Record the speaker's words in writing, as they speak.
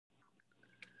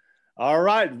All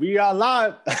right, we are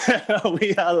live.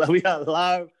 we are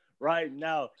live right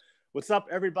now. What's up,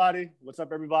 everybody? What's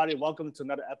up, everybody? Welcome to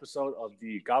another episode of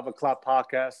the Kava Club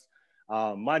podcast.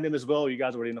 My name is Will. You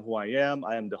guys already know who I am.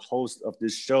 I am the host of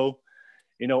this show.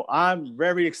 You know, I'm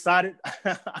very excited.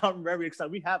 I'm very excited.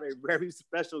 We have a very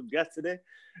special guest today.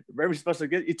 Very special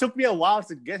guest. It took me a while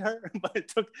to get her,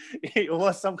 but it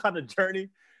was some kind of journey.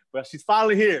 But she's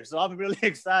finally here, so I'm really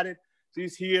excited.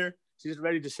 She's here. She's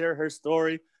ready to share her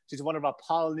story. She's one of our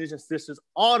Polynesian sisters,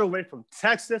 all the way from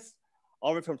Texas.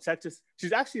 All the way from Texas.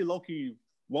 She's actually low-key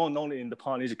well known in the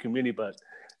Polynesian community, but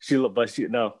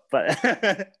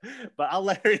I'll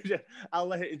let her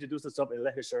introduce herself and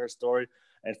let her share her story.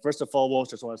 And first and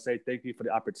foremost, just want to say thank you for the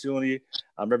opportunity.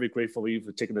 I'm very grateful for you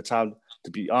for taking the time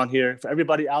to be on here. For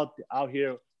everybody out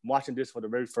here watching this for the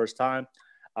very first time,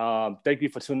 thank you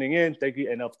for tuning in. Thank you,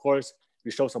 and of course, if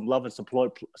you show some love and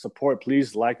support,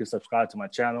 please like and subscribe to my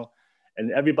channel. And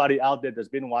everybody out there that's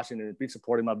been watching and been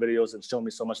supporting my videos and showing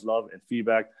me so much love and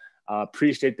feedback,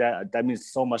 appreciate that. That means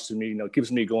so much to me. You know, it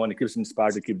keeps me going. It keeps me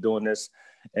inspired to keep doing this.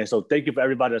 And so thank you for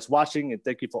everybody that's watching, and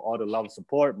thank you for all the love and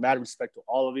support. Mad respect to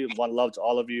all of you. One love to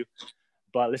all of you.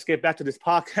 But let's get back to this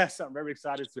podcast. I'm very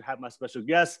excited to have my special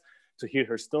guest to hear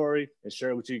her story and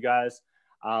share it with you guys.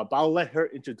 But I'll let her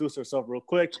introduce herself real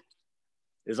quick.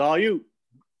 It's all you.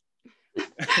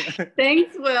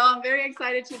 Thanks, Will. I'm very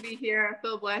excited to be here. I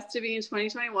feel blessed to be in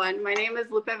 2021. My name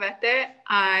is Lupe Vete.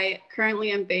 I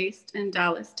currently am based in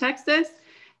Dallas, Texas,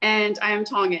 and I am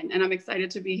Tongan, and I'm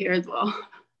excited to be here as well.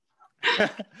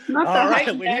 Not all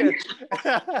right, we're here.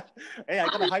 Hey, I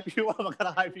gotta hype you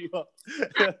up.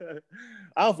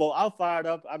 I'm fired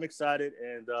up. I'm excited.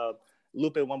 And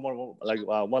Lupe, one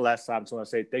last time, I just want to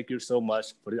say thank you so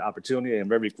much for the opportunity. I'm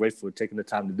very grateful for taking the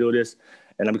time to do this,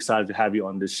 and I'm excited to have you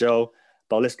on this show.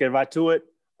 But let's get right to it.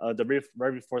 The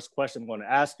very first question I'm going to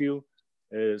ask you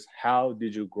is, how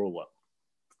did you grow up?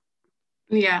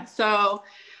 Yeah, so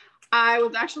I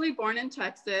was actually born in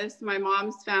Texas. My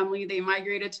mom's family, they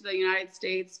migrated to the United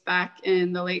States back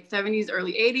in the late 70s,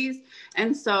 early 80s.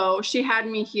 And so she had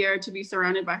me here to be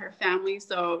surrounded by her family.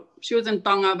 So she was in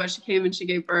Tonga, but she came and she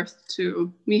gave birth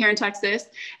to me here in Texas.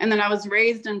 And then I was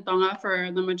raised in Tonga for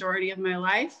the majority of my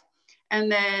life. And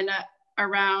then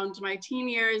around my teen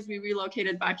years, we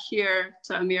relocated back here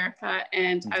to America,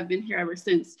 and I've been here ever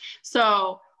since.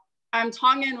 So I'm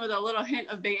Tongan with a little hint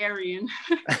of Bay Arean.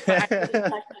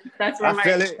 That's where I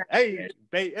feel it. Hey,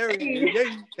 Bay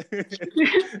Area.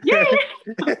 Yay.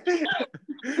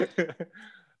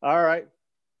 All right.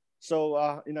 So,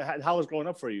 how was growing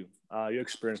up for you? Your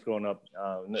experience growing up,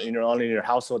 only in your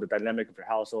household, the dynamic of your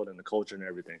household and the culture and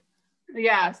everything.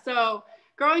 Yeah. So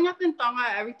growing up in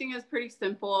Tonga, everything is pretty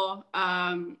simple.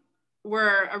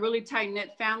 We're a really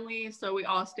tight-knit family, so we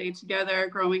all stayed together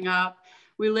growing up.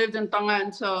 We lived in Tonga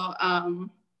until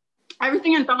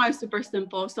everything in Tonga is super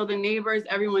simple. So the neighbors,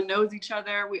 everyone knows each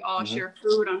other. We all share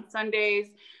food on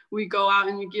Sundays. We go out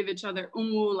and we give each other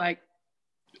umu. Like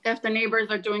if the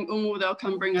neighbors are doing umu, they'll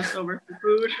come bring us over for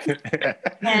food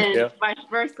and vice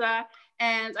versa.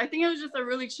 And I think it was just a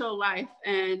really chill life.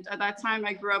 And at that time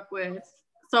I grew up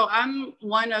so I'm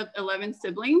one of 11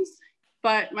 siblings,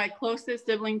 but my closest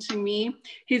sibling to me,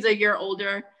 he's a year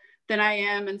older than I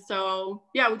am. And so,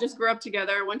 yeah, we just grew up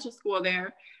together, went to school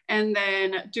there. And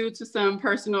then due to some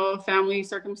personal family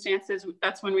circumstances,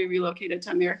 that's when we relocated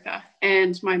to America.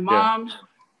 And my mom,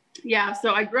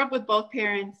 so I grew up with both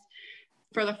parents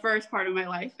for the first part of my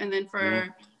life. And then for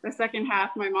the second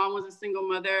half, my mom was a single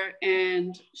mother,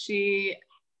 and she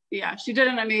did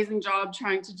an amazing job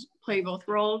trying to play both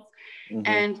roles.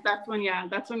 And that's when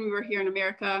we were here in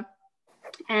America.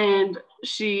 And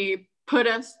she put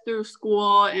us through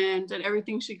school and did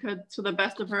everything she could to the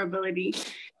best of her ability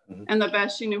and the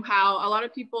best she knew how. A lot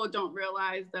of people don't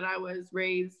realize that I was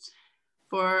raised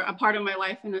for a part of my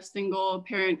life in a single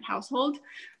parent household.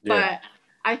 But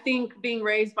I think being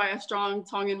raised by a strong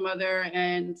Tongan mother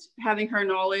and having her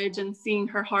knowledge and seeing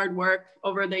her hard work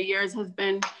over the years has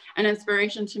been an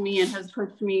inspiration to me and has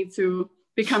pushed me to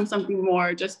become something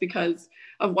more just because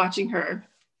of watching her.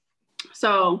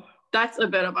 So that's a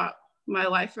bit about my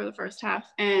life for the first half.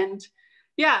 And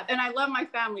I love my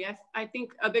family. I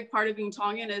think a big part of being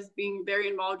Tongan is being very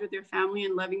involved with your family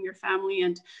and loving your family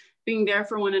and being there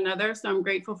for one another. So I'm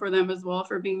grateful for them as well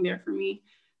for being there for me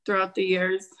throughout the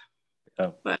years.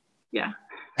 But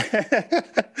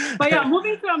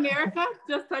moving to America,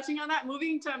 just touching on that,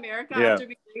 moving to America after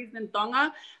being raised in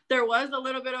Tonga, there was a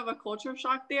little bit of a culture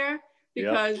shock there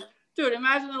because dude,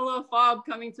 imagine a little fob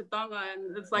coming to Tonga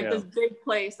and it's like this big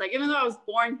place. Like, even though I was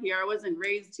born here, I wasn't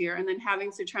raised here. And then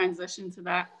having to transition to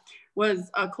that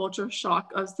was a culture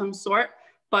shock of some sort.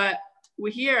 But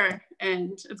we're here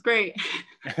and it's great.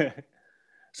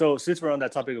 So since we're on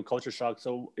that topic of culture shock,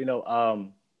 so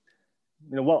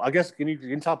well, I guess can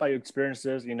you talk about your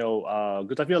experiences?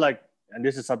 Because I feel like, and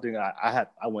this is something I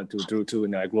went through too.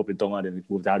 I grew up in Tonga and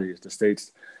moved out of the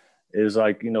States. Is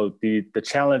like the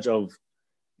challenge of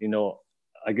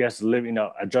I guess living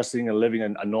adjusting and living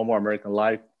a normal American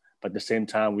life, but at the same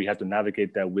time we have to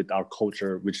navigate that with our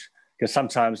culture, which can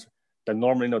sometimes the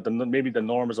norm maybe the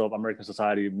norms of American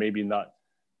society maybe not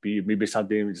maybe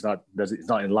something it's not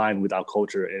in line with our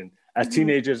culture. And as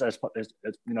teenagers, as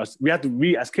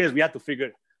we as kids we have to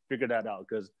figure that out,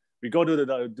 because we go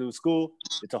to school,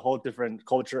 it's a whole different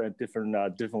culture and different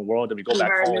world, and we go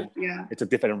back home, it's a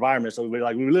different environment. So we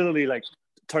literally like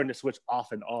turn the switch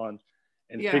off and on,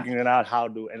 and figuring out how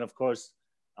to, and of course,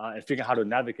 and figuring out how to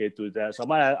navigate through that. So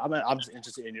I'm just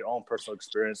interested in your own personal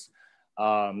experience,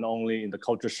 not only in the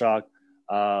culture shock,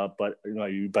 but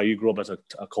you grew up as a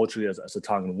culturally as a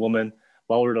Tongan woman.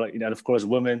 But we're like, and of course,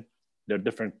 women, there are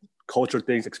different culture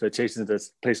things, expectations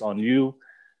that's placed on you.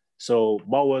 So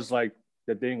what was like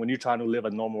the thing when you're trying to live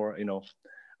a normal,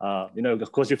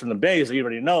 of course you're from the Bay, so you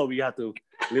already know we have to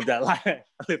live that life,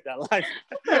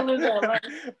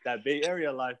 that Bay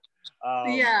Area life.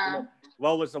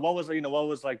 What was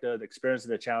like the experience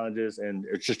and the challenges, and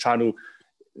it's just trying to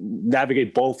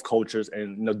navigate both cultures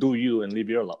and do you and live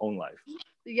your own life.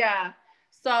 Yeah.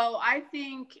 So I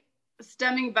think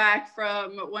stemming back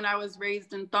from when I was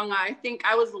raised in Tonga, I think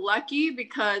I was lucky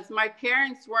because my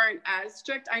parents weren't as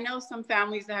strict. I know some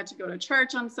families that had to go to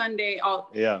church on Sunday,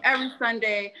 every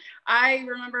Sunday. I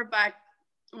remember back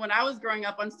when I was growing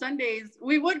up on Sundays,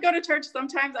 we would go to church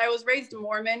sometimes. I was raised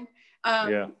Mormon.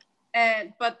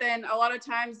 But then a lot of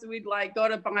times we'd like go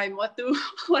to Bangai Motu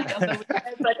like on the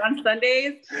weekends, like on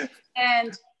Sundays.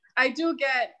 And I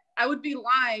would be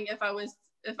lying if I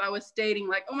was stating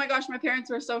like, oh my gosh, my parents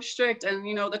were so strict and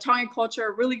the Tongan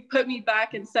culture really put me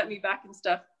back and set me back and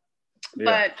stuff.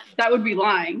 But that would be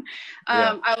lying.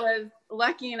 I was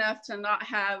lucky enough to not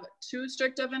have too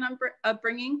strict of an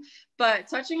upbringing. But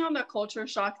touching on the culture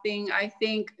shock thing, I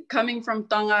think coming from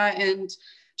Tonga and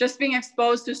just being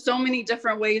exposed to so many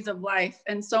different ways of life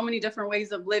and so many different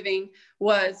ways of living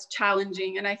was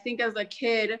challenging. And I think as a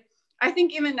kid, I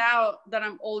think even now that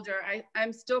I'm older,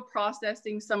 I'm still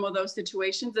processing some of those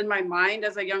situations in my mind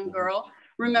as a young girl,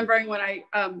 remembering when I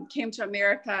came to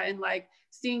America and like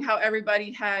seeing how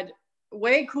everybody had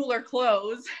way cooler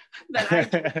clothes than I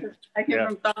did. I came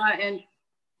from Tonga,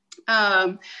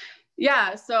 and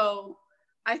so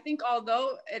I think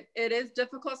although it is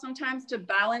difficult sometimes to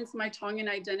balance my Tongan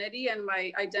identity and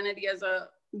my identity as a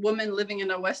woman living in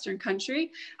a Western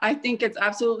country, I think it's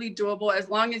absolutely doable as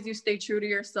long as you stay true to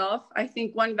yourself. I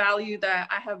think one value that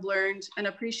I have learned and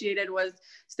appreciated was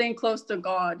staying close to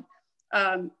God.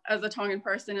 As a Tongan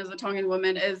person, as a Tongan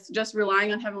woman, is just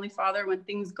relying on Heavenly Father when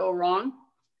things go wrong.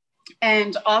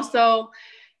 And also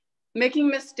making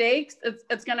mistakes,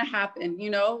 it's going to happen,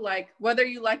 like whether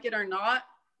you like it or not.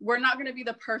 We're not going to be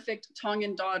the perfect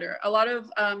Tongan daughter. A lot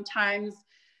of times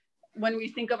when we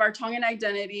think of our Tongan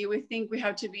identity, we think we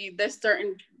have to be this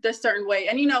certain way.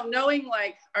 And, knowing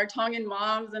like our Tongan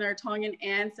moms and our Tongan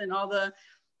aunts and all the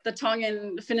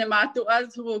Tongan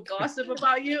whinimatuas who will gossip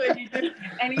about you if you do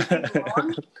anything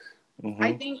wrong.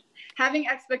 I think having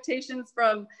expectations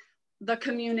from the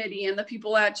community and the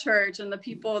people at church and the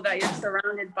people that you're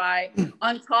surrounded by,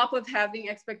 on top of having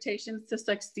expectations to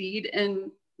succeed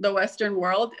in the Western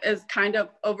world, is kind of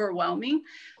overwhelming,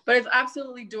 but it's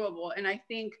absolutely doable. And I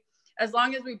think as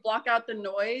long as we block out the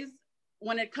noise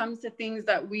when it comes to things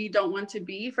that we don't want to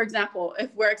be, for example,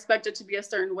 if we're expected to be a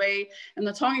certain way in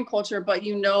the Tongan culture, but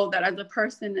that as a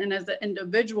person and as an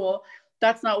individual,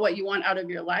 that's not what you want out of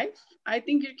your life, I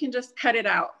think you can just cut it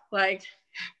out. Like,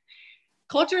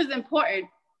 culture is important.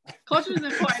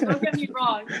 Don't get me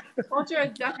wrong. Culture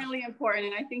is definitely important.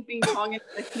 And I think being Tongan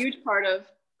is a huge part of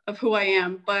who I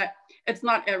am, but it's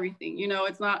not everything.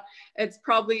 It's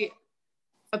probably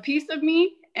a piece of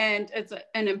me and it's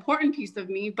an important piece of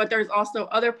me, but there's also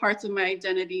other parts of my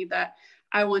identity that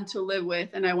I want to live with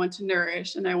and I want to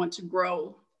nourish and I want to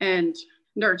grow and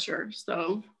nurture.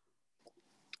 So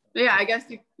yeah, I guess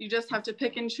you just have to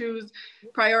pick and choose,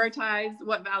 prioritize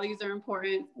what values are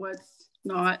important, what's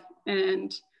not,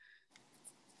 and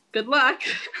good luck.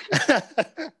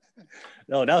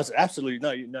 No, that was absolutely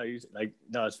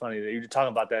it's funny that you're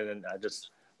talking about that, and I just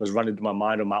was running through my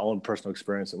mind on my own personal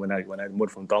experience when I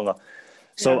moved from Tonga.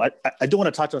 So I do want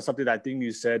to touch on something that I think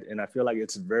you said, and I feel like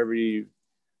it's very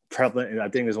prevalent, and I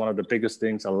think is one of the biggest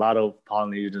things a lot of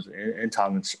Polynesians in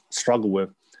Tongans struggle with.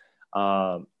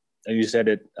 And you said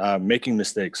it, making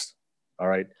mistakes. All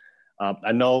right.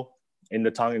 I know in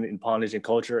the Tongan and Polynesian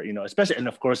culture, you know, especially, and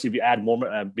of course, if you add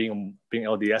Mormon, being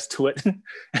LDS to it,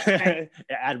 Right.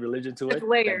 add religion to it,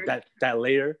 that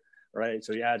layer, right?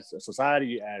 So you add society,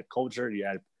 you add culture, you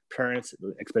add parents,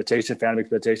 expectation, family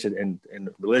expectation, and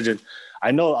religion.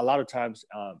 I know a lot of times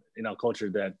in our culture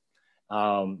that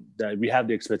that we have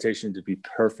the expectation to be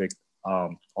perfect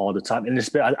all the time, and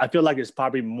I feel like it's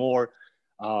probably more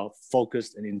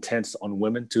focused and intense on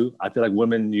women too. I feel like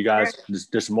women, you guys,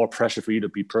 there's more pressure for you to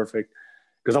be perfect.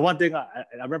 Because one thing I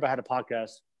remember I had a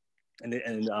podcast and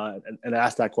I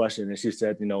asked that question, and she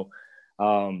said, you know,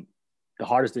 the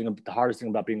hardest thing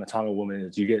about being a Tongan woman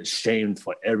is you get shamed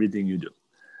for everything you do,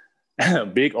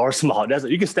 big or small. That's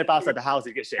you can step outside the house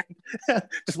and get shamed.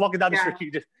 Just walking down the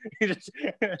street, you just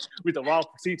with the wrong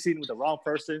seat with the wrong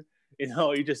person, you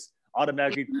know, you just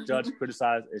automatically judged,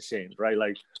 criticized, and shamed, right?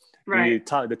 Like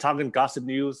the Tongan gossip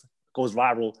news goes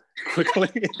viral quickly.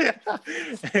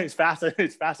 It's faster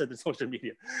than social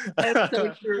media. That's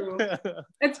so true.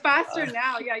 It's faster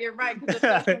now. Yeah, you're right.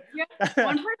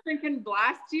 One person can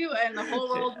blast you and the whole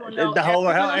world will know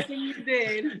everything you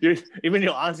did. Even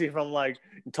your auntie from like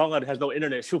Tonga has no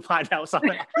internet, she'll find out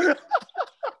something.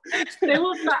 They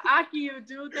will ta'aki you,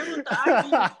 dude. They will ta'aki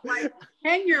you. Like,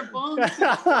 hang your bones to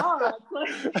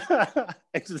the dog.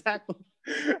 Exactly.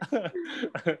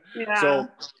 Yeah.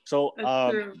 So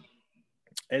true.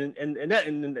 And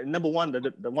number one,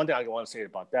 the one thing I want to say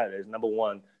about that is, number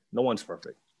one, no one's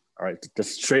perfect. All right,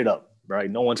 just straight up,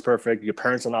 right? No one's perfect. Your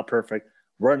parents are not perfect.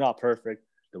 We're not perfect.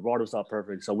 The world is not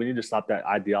perfect. So we need to stop that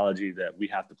ideology that we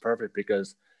have to perfect,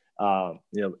 because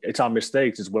you know, it's our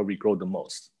mistakes is where we grow the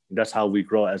most. That's how we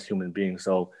grow as human beings.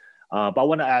 So, but I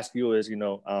want to ask you is, you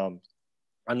know,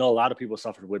 I know a lot of people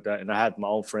suffered with that, and I had my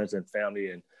own friends and family,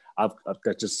 and I've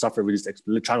that just suffered with this,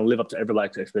 trying to live up to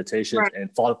everybody's expectations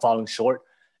and falling short.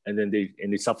 And then they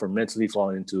suffer mentally,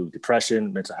 falling into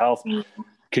depression, mental health. Mm-hmm.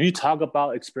 Can you talk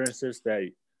about experiences that,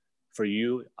 for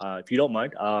you, if you don't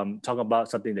mind, talk about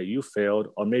something that you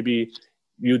failed, or maybe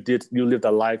you lived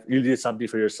a life, you did something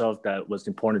for yourself that was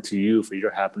important to you for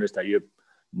your happiness that your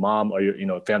mom or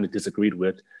your family disagreed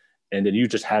with, and then you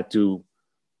just had to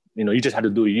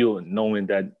do you, knowing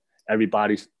that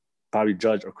everybody's probably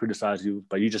judge or criticize you,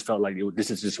 but you just felt like this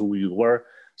is just who you were.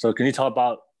 So can you talk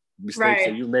about mistakes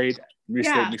that you made?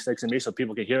 Mistakes and me, so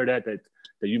people can hear that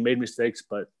you made mistakes,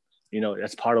 but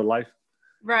that's part of life.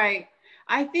 Right.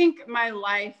 I think my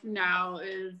life now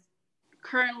is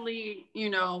currently,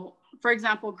 for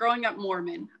example, growing up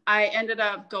Mormon, I ended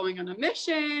up going on a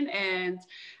mission, and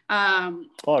you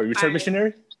returned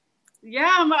missionary?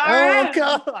 Yeah, I'm an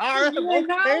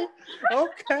RF.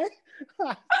 Okay.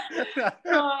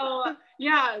 So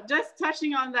yeah, just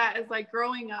touching on that is like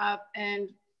growing up, and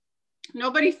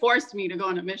nobody forced me to go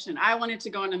on a mission. I wanted to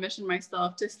go on a mission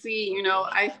myself to see,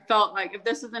 I felt like if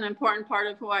this is an important part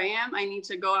of who I am, I need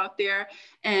to go out there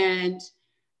and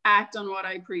act on what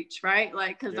I preach, right?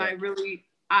 Like, because I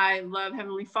love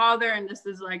Heavenly Father, and this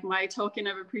is like my token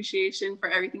of appreciation for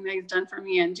everything that He's done for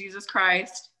me. And Jesus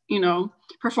Christ,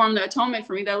 performed the atonement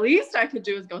for me. The least I could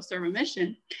do is go serve a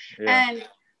mission. Yeah. And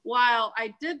while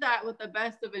I did that with the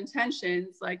best of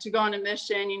intentions, like to go on a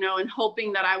mission, and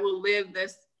hoping that I will live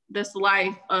this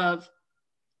life of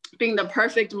being the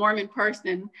perfect Mormon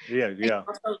person. Yeah.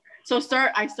 So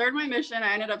I started my mission.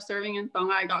 I ended up serving in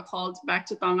Tonga. I got called back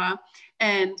to Tonga,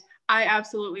 and I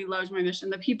absolutely loved my mission.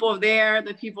 The people there,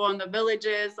 the people in the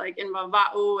villages, like in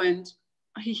Vava'u and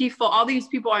Hihifo, all these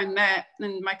people I met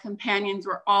and my companions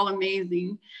were all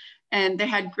amazing, and they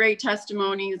had great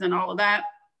testimonies and all of that.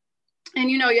 And,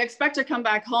 you expect to come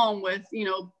back home with,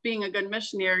 being a good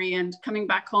missionary, and coming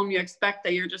back home, you expect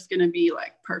that you're just going to be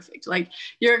like perfect. Like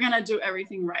you're going to do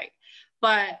everything right.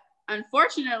 But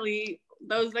unfortunately,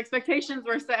 those expectations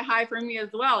were set high for me as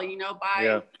well,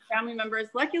 by family members.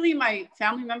 Luckily, my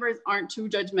family members aren't too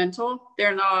judgmental.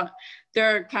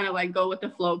 They're kind of like go with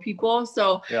the flow people.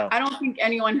 So I don't think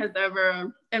anyone has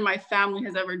ever, in my family,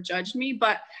 has ever judged me,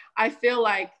 but I feel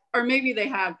like, or maybe they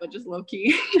have, but just low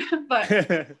key.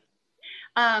 But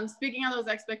speaking of those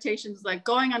expectations, like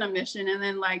going on a mission and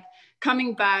then like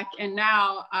coming back, and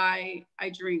now I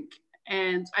drink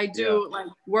and I do like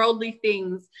worldly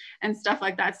things and stuff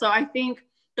like that. So I think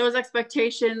those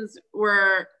expectations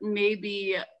were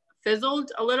maybe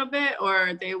fizzled a little bit,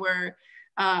 or they were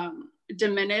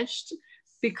diminished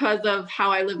because of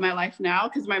how I live my life now.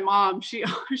 Because my mom, she's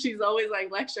always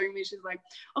like lecturing me. She's like,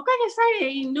 okay, all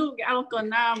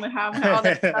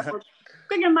that stuff.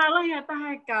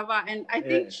 And I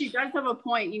think she does have a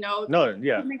point, you know. No,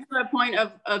 yeah. She makes a point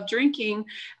of drinking.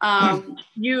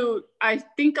 I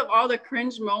think of all the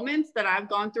cringe moments that I've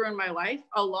gone through in my life.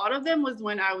 A lot of them was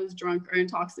when I was drunk or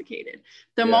intoxicated.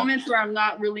 The moments where I'm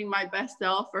not really my best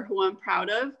self or who I'm proud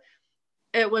of,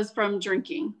 it was from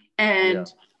drinking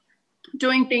and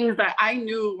doing things that I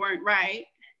knew weren't right,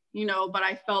 you know, but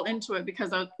I fell into it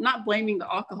because I was not blaming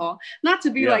the alcohol, not to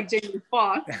be like Jamie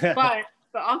Foxx, but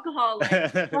the alcohol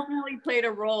definitely played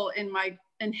a role in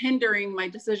hindering my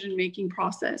decision-making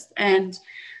process. And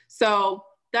so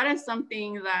that is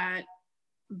something that,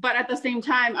 but at the same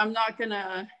time, I'm not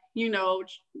gonna, you know,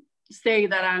 say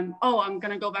that I'm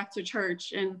gonna go back to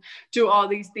church and do all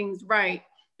these things right,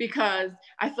 because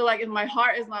I feel like if my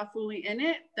heart is not fully in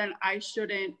it, then I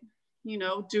shouldn't, you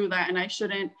know, do that. And I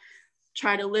shouldn't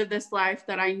try to live this life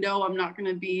that I know I'm not going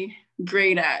to be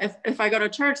great at. If I go to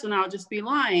church, then I'll just be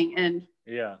lying. And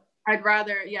I'd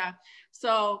rather,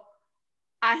 So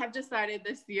I have decided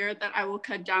this year that I will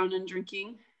cut down on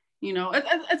drinking. You know,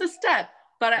 it's a step.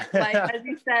 But like, as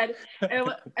you said,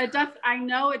 I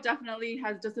know it definitely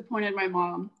has disappointed my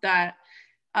mom that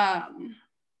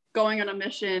going on a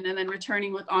mission and then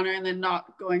returning with honor and then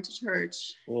not going to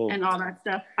church and all that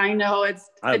stuff. I know it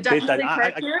definitely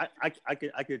hurts her.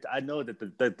 I know that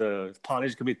the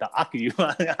Spanish can be the aki.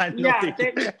 I know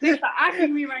they're the aki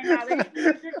me right now.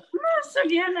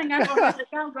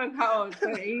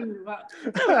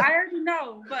 I already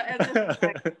know, but it's just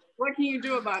like, what can you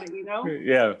do about it, you know?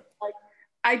 Yeah. Like,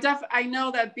 I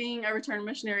know that being a return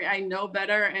missionary, I know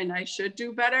better and I should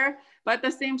do better. But at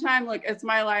the same time, like, it's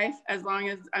my life. As long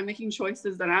as I'm making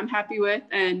choices that I'm happy with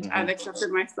and I've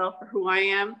accepted myself for who I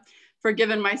am,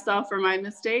 forgiven myself for my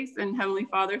mistakes, and Heavenly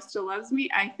Father still loves me,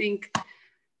 I think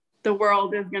the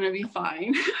world is going to be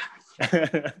fine.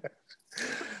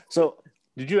 So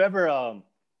did you ever, I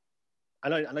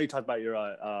know you talked about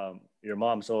your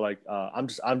mom. So like, I'm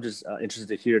just interested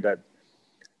to hear that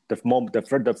when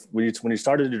you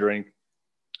started to drink,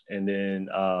 and then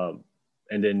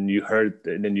you heard,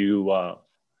 and then you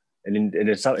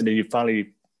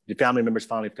finally, the family members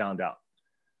finally found out.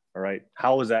 All right,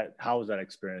 how was that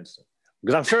experience?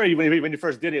 Because I'm sure when you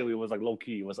first did it was like low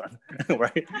key. It was like,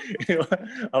 right.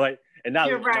 All right, and now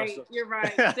you're right.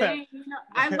 Dang, you know,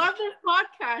 I love this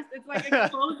podcast. It's like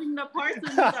exposing the parts of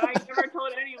me that I never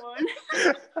told anyone.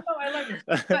 Oh, I love it.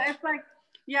 But it's like,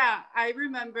 I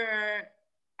remember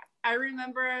I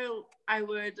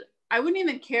wouldn't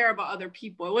even care about other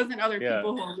people. It wasn't other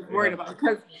people who I was worried about,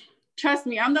 because trust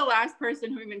me, I'm the last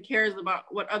person who even cares about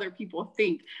what other people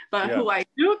think. But who I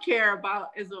do care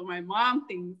about is what my mom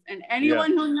thinks. And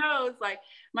anyone who knows, like,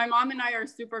 my mom and I are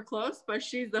super close, but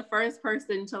she's the first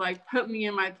person to like put me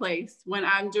in my place when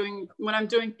I'm doing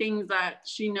things that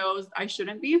she knows I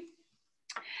shouldn't be.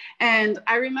 And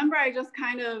I remember I just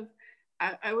kind of,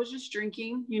 I was just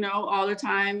drinking, you know, all the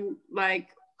time, like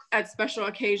at special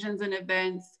occasions and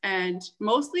events, and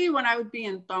mostly when I would be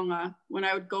in Tonga, when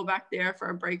I would go back there for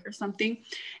a break or something.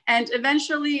 And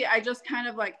eventually I just kind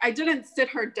of like, I didn't sit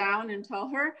her down and tell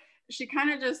her. She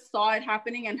kind of just saw it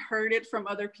happening and heard it from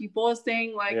other people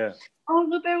saying like, oh,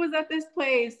 Lupe was at this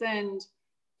place and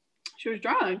she was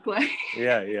drunk. Like,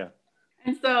 And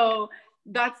so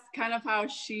that's kind of how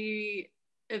she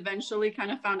eventually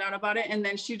kind of found out about it. And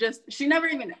then she never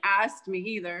even asked me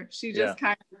either. She just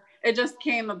it just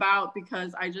came about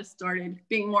because I just started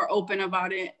being more open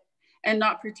about it and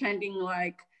not pretending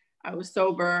like I was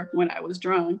sober when I was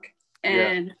drunk.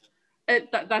 And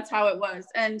that's how it was.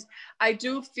 And I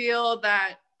do feel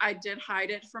that I did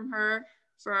hide it from her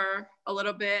for a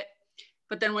little bit.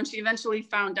 But then when she eventually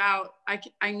found out,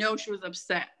 I know she was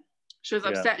upset. She was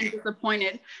upset and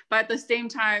disappointed. But at the same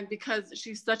time, because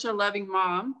she's such a loving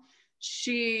mom,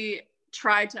 she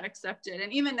tried to accept it.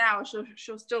 And even now,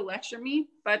 she'll still lecture me.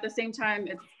 But at the same time,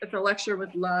 it's a lecture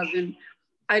with love. And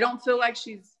I don't feel like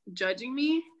she's judging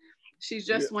me. She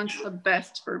just wants the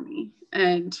best for me.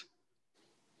 And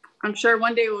I'm sure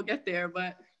one day we'll get there,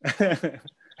 but.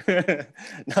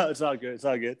 No, it's all good. It's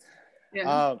all good.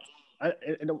 Yeah.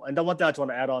 And the one thing I just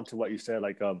want to add on to what you said,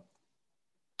 like, when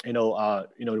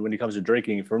it comes to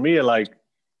drinking, for me, like,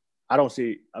 I don't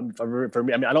see, for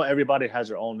me, I mean, I know everybody has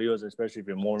their own views, especially if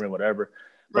you're Mormon, whatever.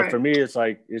 But for me, it's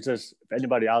like, it's just, if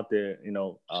anybody out there,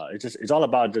 it's all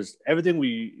about just everything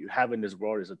we have in this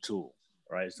world is a tool,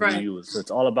 right? So we use. So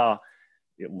it's all about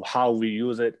how we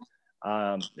use it.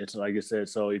 It's like you said.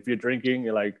 So if you're drinking,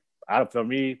 you're like, for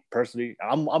me personally,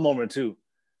 I'm Mormon too,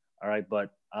 all right.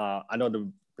 But I know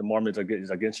the Mormons is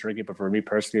against drinking, but for me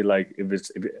personally, like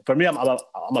for me, I'm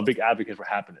a big advocate for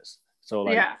happiness. So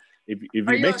like, if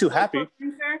it makes you happy.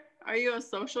 Drinker? Are you a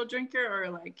social drinker or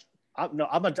like?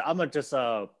 I'm a just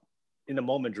in the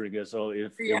moment drinker. So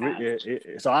Yeah.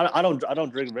 so I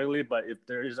don't drink regularly, but if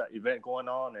there is an event going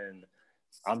on and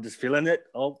I'm just feeling it,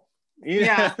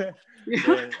 Yeah.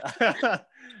 then,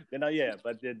 then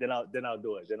I'll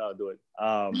do it.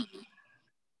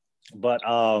 But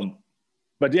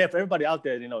but yeah, for everybody out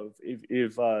there,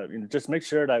 if just make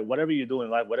sure that whatever you do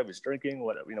in life, whatever it's drinking,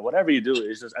 whatever you do,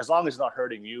 is just as long as it's not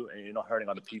hurting you and you're not hurting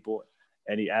other people,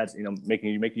 and he adds,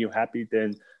 making you happy,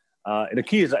 then and the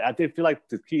key is, I feel like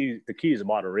the key is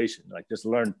moderation. Like just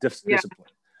learn discipline.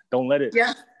 Don't let it,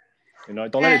 Yeah.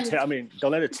 don't let it.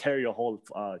 Don't let it tear your whole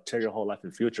life in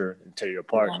the future and tear you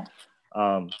apart.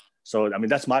 Yeah. So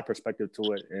that's my perspective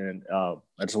to it, and I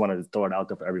just wanted to throw it out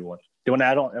there for everyone. Do you want to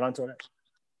add on to that?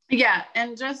 Yeah,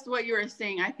 and just what you were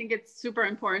saying, I think it's super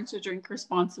important to drink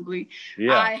responsibly.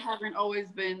 Yeah. I haven't always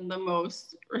been the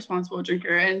most responsible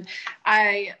drinker, and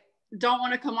I don't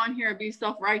want to come on here and be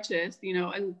self-righteous,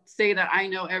 and say that I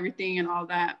know everything and all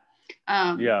that.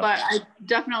 But I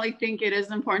definitely think it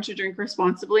is important to drink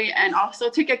responsibly and also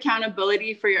take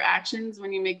accountability for your actions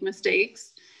when you make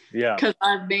mistakes. Yeah. Because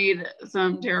I've made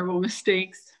some terrible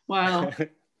mistakes while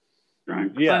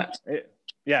drunk. Yeah.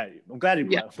 Yeah, I'm glad you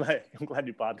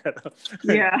brought that up.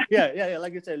 Yeah. yeah.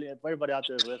 Like you said, for everybody out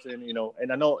there listening,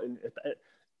 and I know,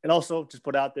 and also just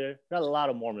put out there, got a lot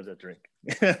of Mormons that drink.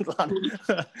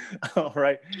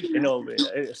 Right?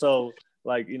 So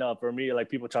like, for me, like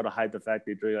people try to hide the fact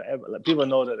they drink. Like, people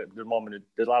know that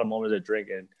there's a lot of Mormons that drink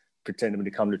and pretend when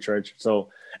they come to church. So,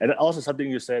 and also something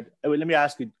you said. Let me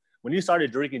ask you: when you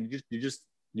started drinking, did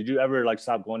you ever like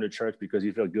stop going to church because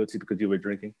you feel guilty because you were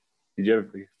drinking? Did you ever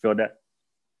feel that?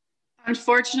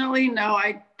 Unfortunately, no.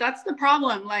 That's the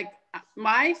problem. Like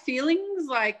my feelings,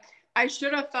 like I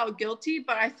should have felt guilty,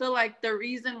 but I feel like the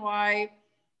reason why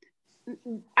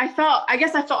I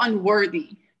guess I felt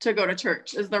unworthy to go to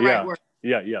church is the right word.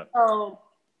 Yeah. So,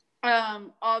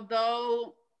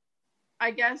 although I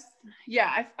guess,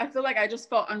 I feel like I just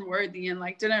felt unworthy and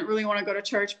like didn't really want to go to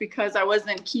church because I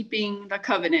wasn't keeping the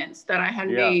covenants that I had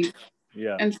made.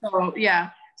 Yeah. And so,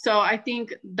 so I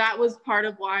think that was part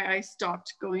of why I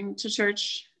stopped going to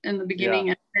church in the beginning.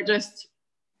 And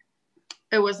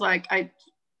it was like I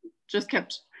just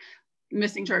kept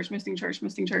missing church, and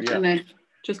then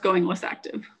just going less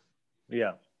active.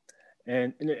 Yeah.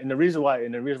 And the reason why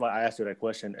I asked you that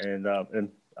question, and I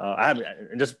haven't,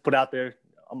 and just put out there,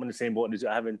 I'm in the same boat as you.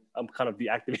 I'm kind of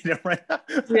deactivated right now.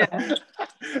 Yeah.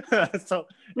 So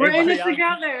we're in it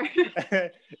together.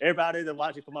 Everybody that's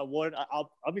watching for my ward,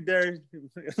 I'll be there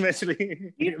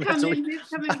eventually. He's coming. He's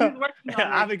working on it.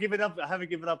 I haven't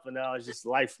given up for now. It's just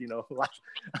life, life.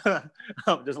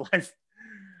 Just life.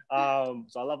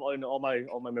 So I love all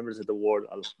my members at the ward.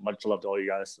 Much love to all you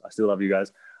guys. I still love you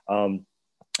guys. Now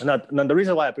the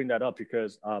reason why I bring that up,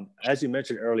 because as you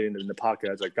mentioned earlier in the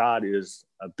podcast, like God is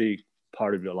a big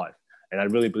part of your life, and I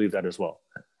really believe that as well.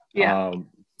 Yeah.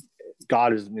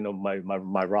 God is, my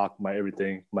rock, my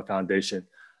everything, my foundation.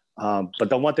 But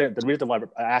the reason why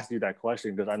I asked you that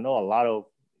question, because I know a lot of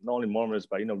not only Mormons,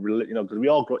 but because we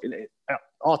all grow in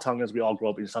all Tongans, we all grow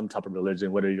up in some type of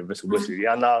religion, whether you're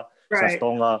Wisriana,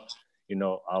 Tonga,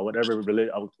 whatever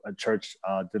religion, church,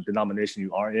 the denomination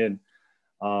you are in.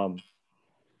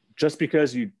 Just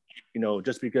because you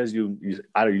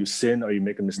either you sin or you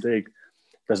make a mistake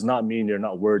does not mean you're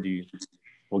not worthy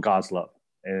for God's love.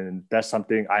 And that's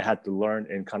something I had to learn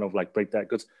and kind of like break that,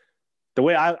 because the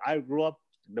way I grew up,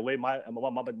 the way my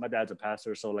dad's a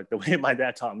pastor, so like the way my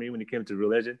dad taught me when he came to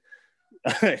religion,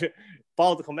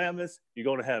 follow the commandments, you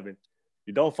go to heaven.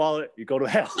 You don't follow it, you go to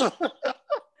hell.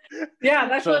 Yeah,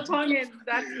 that's what Tongan.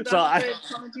 That's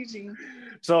Tongan teaching.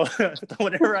 So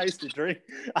whenever I used to drink,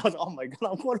 I was, oh my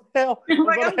God, I'm going to hell. I'm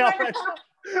going to hell right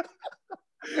now.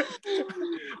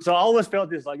 So I always felt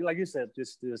this, like you said,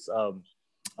 this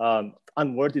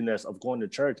unworthiness of going to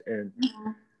church, and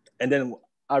then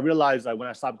I realized that when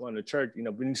I stopped going to church,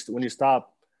 when you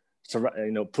stop,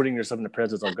 putting yourself in the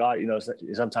presence of God,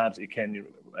 sometimes it can,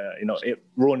 it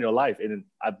ruin your life. And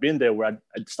I've been there where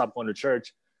I stopped going to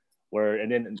church,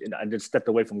 and then I just stepped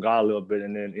away from God a little bit,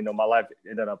 and then my life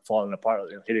ended up falling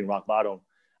apart, hitting rock bottom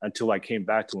until I came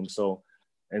back to Him. So,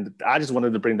 and I just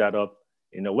wanted to bring that up.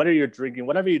 Whether you're drinking,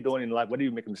 whatever you're doing in life, whether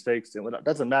you make mistakes, it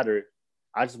doesn't matter.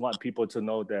 I just want people to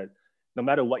know that no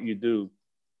matter what you do,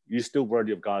 you're still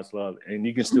worthy of God's love, and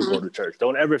you can still go to church.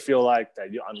 Don't ever feel like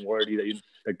that you're unworthy,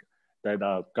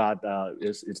 that God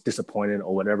is disappointed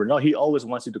or whatever. No, He always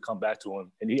wants you to come back to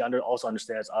Him, and He also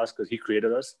understands us because He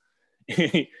created us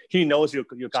he knows your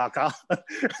kaka.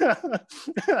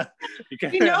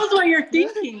 He knows what you're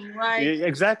thinking. Like,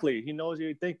 exactly. He knows what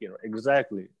you're thinking.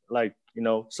 Exactly. Like,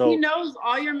 so he knows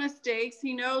all your mistakes.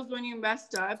 He knows when you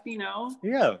messed up,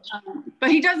 Yeah.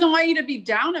 But he doesn't want you to be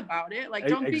down about it. Like,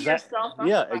 don't beat yourself up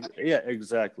about it. Yeah,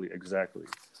 exactly.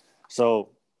 So,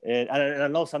 and I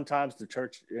know sometimes the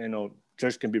church,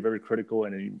 church can be very critical,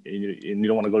 and you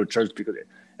don't want to go to church because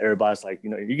everybody's like, you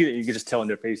can just tell in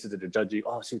their faces that they're judging.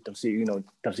 Oh, see,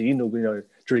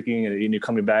 drinking, and you're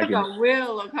coming back. Right,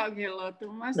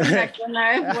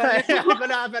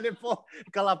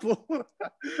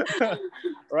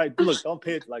 look, don't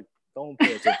pay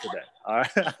attention to that. All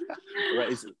right,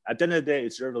 right. At the end of the day,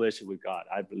 it's your relationship with God.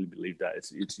 I really believe that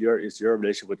it's your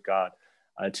relationship with God.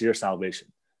 It's your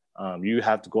salvation. You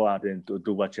have to go out there and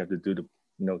do what you have to do to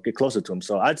get closer to Him.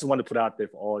 So I just want to put out there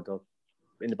for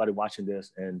anybody watching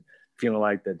this and feeling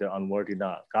like that they're unworthy.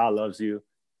 Not God loves you.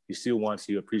 He still wants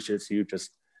you, appreciates you.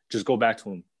 Just go back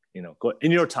to Him. Go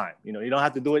in your time. You don't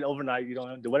have to do it overnight. You don't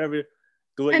have to do whatever.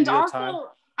 Do it in your time.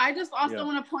 I just also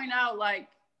want to point out, like,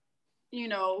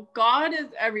 God is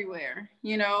everywhere.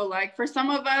 Like, for some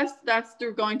of us, that's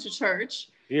through going to church.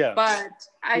 Yeah. But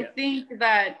I think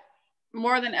that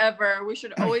more than ever, we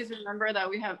should always remember that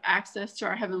we have access to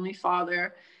our Heavenly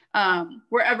Father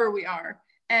wherever we are.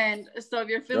 And so if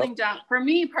you're feeling down, for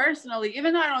me personally,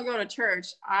 even though I don't go to church,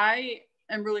 I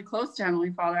am really close to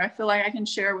Heavenly Father. I feel like I can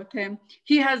share with Him.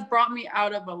 He has brought me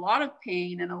out of a lot of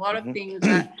pain and a lot of things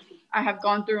that I have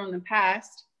gone through in the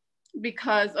past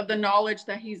because of the knowledge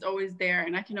that He's always there,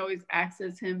 and I can always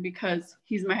access Him because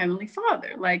He's my Heavenly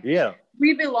Father. Like,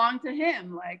 we belong to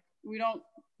Him. Like, we don't.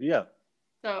 Yeah.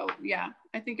 So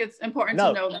I think it's important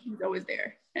to know that He's always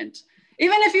there, and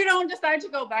even if you don't decide to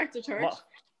go back to church,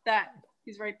 that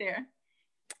He's right there.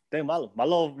 Dang,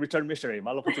 malo return missionary,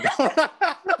 malo puti ka.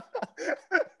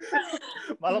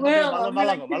 Malo.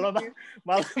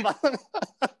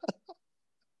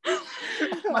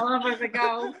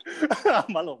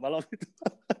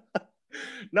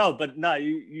 No, but no,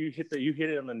 you hit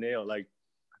it on the nail. Like,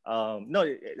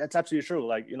 no, that's absolutely true.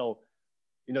 Like,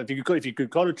 if you could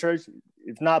go to church,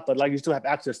 it's not, but like you still have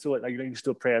access to it. Like, you can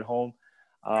still pray at home.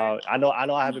 I know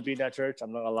I haven't been at church.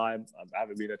 I'm not gonna lie, I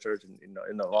haven't been at church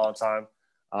in a long time.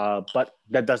 But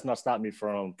that does not stop me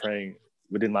from praying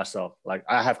within myself. Like,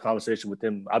 I have conversation with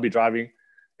Him. I'll be driving,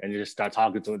 and you just start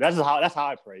talking to Him. That's how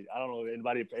I pray. I don't know if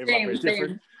everybody prays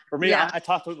different. For me, I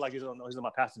talk to Him like he's on my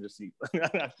passenger seat.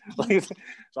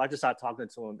 So I just start talking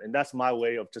to Him, and that's my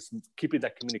way of just keeping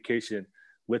that communication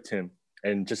with Him,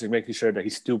 and just making sure that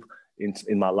He's still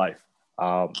in my life.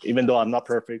 Even though I'm not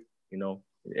perfect,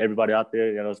 everybody out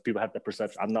there, people have that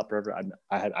perception. I'm not perfect.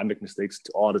 I make mistakes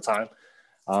all the time.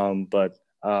 But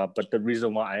the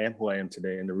reason why I am who I am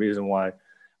today, and the reason why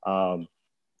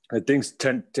things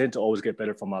tend to always get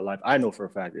better for my life, I know for a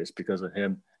fact, is because of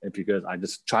Him, and because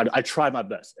I try my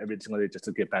best every single day just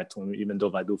to get back to Him, even though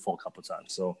if I do fall a couple of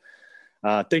times. So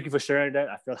thank you for sharing that.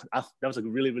 I feel that was a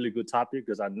really, really good topic,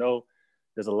 because I know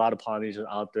there's a lot of Polynesians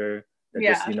out there that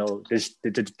just,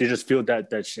 they just feel that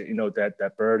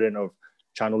that burden of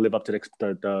trying to live up to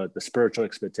the spiritual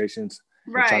expectations,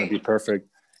 and trying to be perfect.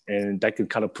 And that can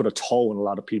kind of put a toll on a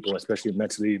lot of people, especially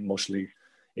mentally, emotionally,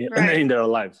 in their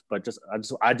lives. But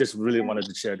I just really wanted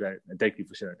to share that, and thank you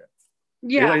for sharing that.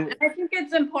 Yeah, and I think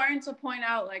it's important to point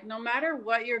out, like, no matter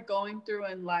what you're going through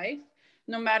in life,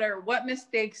 no matter what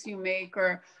mistakes you make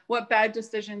or what bad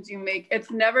decisions you make,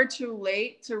 it's never too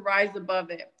late to rise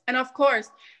above it. And of course,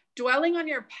 dwelling on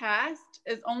your past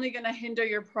is only going to hinder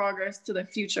your progress to the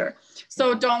future.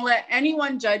 So don't let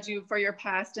anyone judge you for your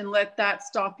past, and let that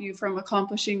stop you from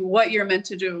accomplishing what you're meant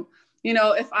to do.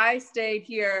 If I stayed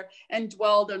here and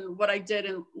dwelled on what I did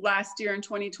in last year in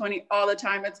 2020 all the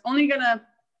time, it's only going to,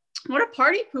 what a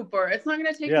party pooper. It's not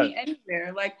going to take me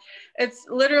anywhere. Like, it's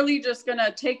literally just going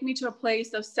to take me to a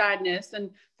place of sadness and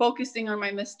focusing on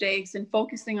my mistakes and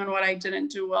focusing on what I didn't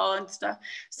do well and stuff.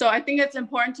 So I think it's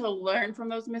important to learn from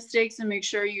those mistakes and make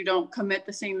sure you don't commit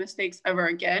the same mistakes ever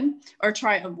again, or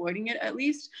try avoiding it at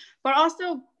least. But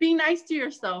also be nice to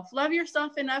yourself. Love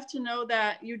yourself enough to know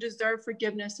that you deserve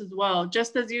forgiveness as well.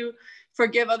 Just as you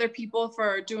forgive other people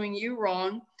for doing you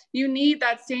wrong, you need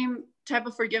that same type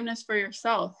of forgiveness for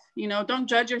yourself. Don't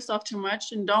judge yourself too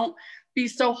much, and don't be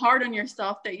so hard on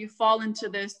yourself that you fall into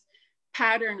this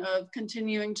pattern of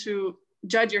continuing to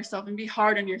judge yourself and be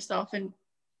hard on yourself and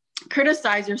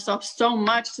criticize yourself so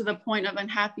much to the point of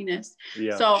unhappiness.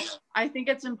 So I think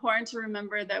it's important to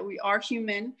remember that we are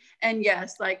human, and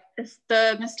yes, like, if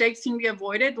the mistakes can be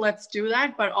avoided, let's do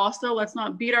that, but also let's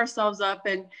not beat ourselves up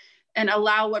and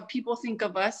allow what people think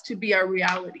of us to be our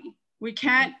reality. We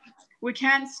can't we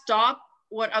can't stop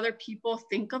what other people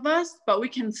think of us, but we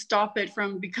can stop it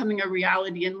from becoming a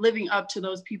reality and living up to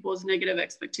those people's negative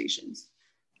expectations.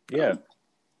 Yeah,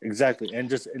 exactly. And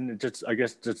just I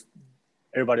guess just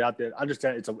everybody out there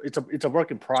understand it's a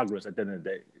work in progress at the end of the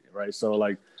day, right? So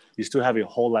like you still have your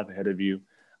whole life ahead of you.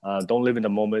 Don't live in the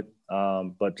moment.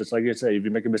 But just like you say, if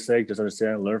you make a mistake, just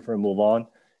understand, learn from it, move on.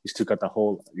 You still got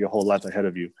your whole life ahead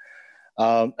of you.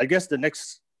 I guess the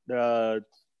next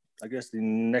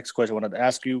question I wanted to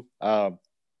ask you. I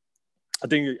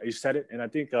think you said it, and I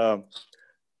think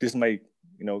this might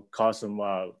cause some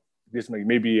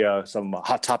maybe some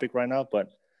hot topic right now.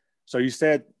 But so you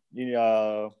said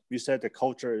the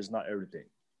culture is not everything.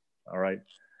 All right.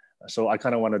 So I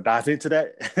kind of want to dive into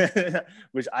that,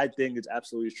 which I think is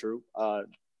absolutely true.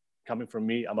 Coming from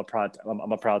me, I'm a proud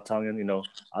Tongan.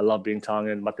 I love being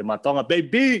Tongan. Mate Tonga,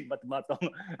 baby. Mate Tonga.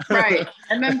 Right.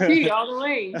 MMP all the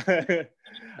way.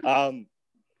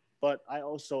 But I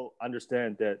also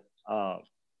understand that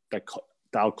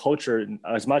our culture,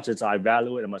 as much as I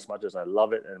value it, and as much as I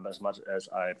love it, and as much as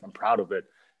I'm proud of it,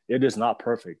 it is not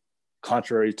perfect,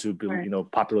 contrary to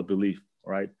popular belief,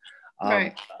 right?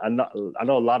 Right. I know a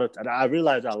lot of, and I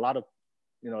realize that a lot of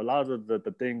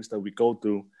the things that we go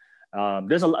through.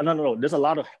 There's a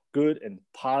lot of good and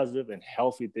positive and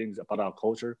healthy things about our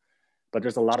culture, but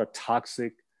there's a lot of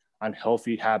toxic,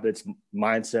 unhealthy habits,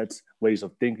 mindsets, ways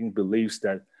of thinking, beliefs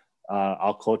that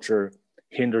our culture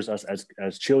hinders us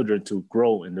as children to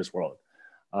grow in this world.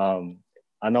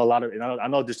 I know I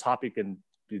know this topic and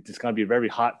it's going to be very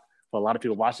hot for a lot of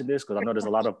people watching this, because I know there's a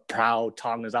lot of proud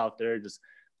Tongans out there. Just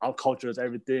our culture is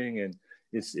everything and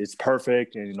it's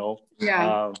perfect, and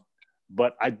Yeah.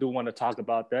 But I do want to talk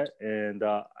about that, and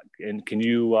can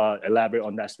you elaborate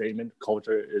on that statement?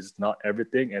 Culture is not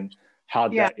everything, and how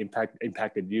that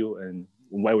impacted you, and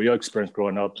what was your experience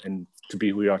growing up, and to be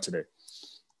who you are today.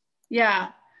 Yeah.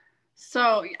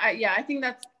 So I think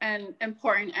that's an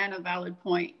important and a valid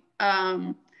point.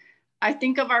 I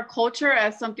think of our culture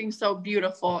as something so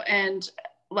beautiful, and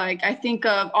like I think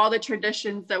of all the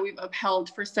traditions that we've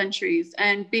upheld for centuries,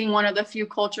 and being one of the few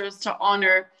cultures to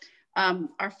honor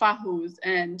our fahus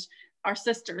and our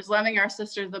sisters, loving our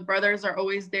sisters. The brothers are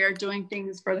always there doing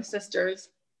things for the sisters.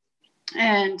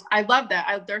 And I love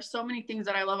that. There's so many things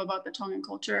that I love about the Tongan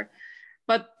culture.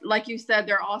 But like you said,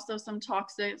 there are also some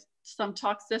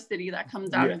toxicity that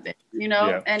comes out of it,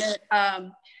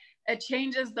 and it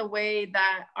changes the way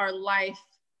that our life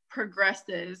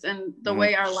progresses and the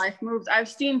way our life moves. I've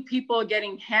seen people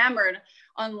getting hammered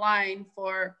online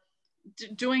for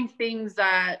doing things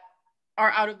that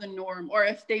are out of the norm, or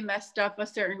if they messed up a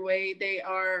certain way, they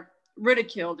are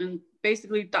ridiculed and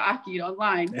basically ta'akid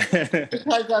online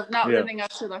because of not living up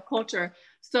to the culture.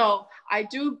 So I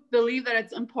do believe that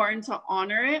it's important to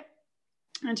honor it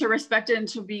and to respect it and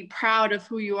to be proud of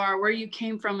who you are, where you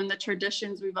came from, and the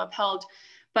traditions we've upheld.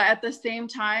 But at the same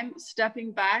time,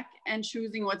 stepping back and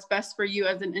choosing what's best for you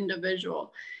as an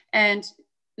individual, and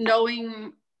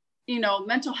knowing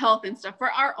mental health and stuff. For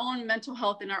our own mental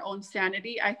health and our own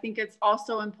sanity, I think it's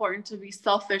also important to be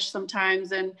selfish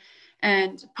sometimes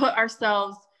and put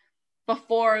ourselves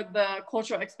before the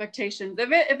cultural expectations.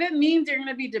 If it means you're going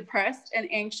to be depressed and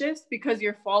anxious because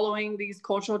you're following these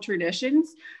cultural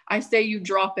traditions, I say you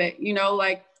drop it.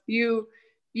 Like you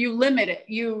limit it.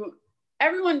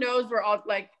 Everyone knows we're all,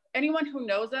 like, anyone who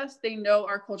knows us, they know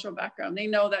our cultural background. They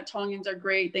know that Tongans are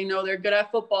great. They know they're good at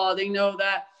football. They know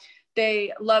that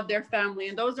they love their family,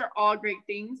 and those are all great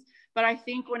things. But I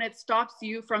think when it stops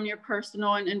you from your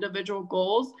personal and individual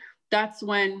goals, that's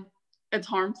when it's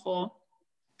harmful.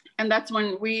 And that's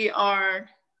when we are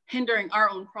hindering our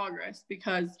own progress,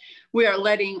 because we are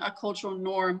letting a cultural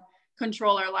norm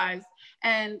control our lives.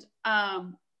 And I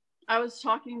was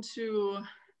talking to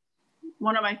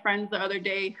one of my friends the other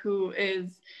day who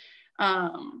is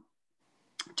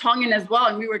Tongan as well,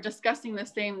 and we were discussing the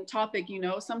same topic.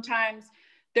 Sometimes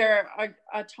there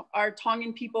are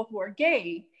Tongan people who are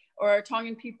gay, or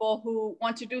Tongan people who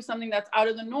want to do something that's out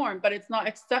of the norm, but it's not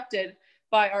accepted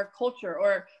by our culture.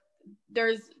 Or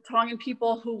there's Tongan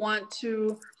people who want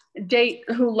to date,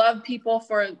 who love people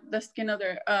for the skin of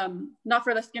their, not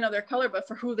for the skin of their color, but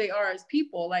for who they are as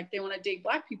people. Like they want to date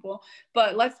Black people.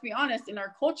 But let's be honest, in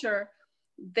our culture,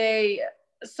 the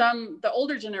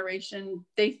older generation,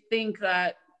 they think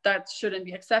that shouldn't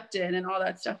be accepted and all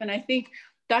that stuff. And I think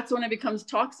that's when it becomes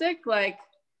toxic. Like,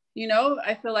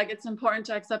 I feel like it's important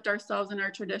to accept ourselves and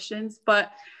our traditions,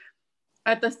 but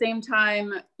at the same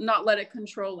time, not let it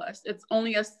control us. It's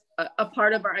only a a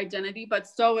part of our identity, but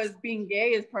so is being gay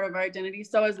is part of our identity.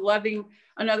 So is loving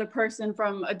another person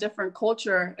from a different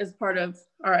culture is part of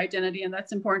our identity. And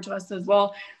that's important to us as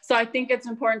well. So I think it's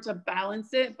important to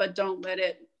balance it, but don't let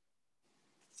it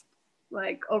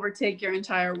like overtake your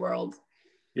entire world.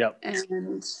 Yep.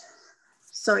 And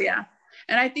so, yeah.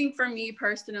 And I think for me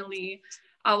personally,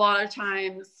 a lot of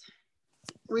times,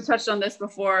 we touched on this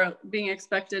before, being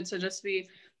expected to just be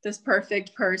this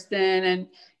perfect person and,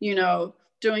 you know,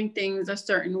 doing things a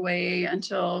certain way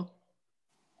until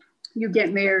you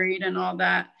get married and all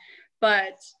that.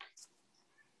 But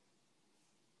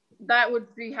that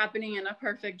would be happening in a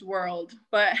perfect world.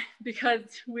 But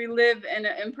because we live in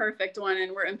an imperfect one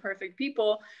and we're imperfect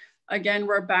people, again,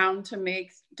 we're bound to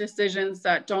make decisions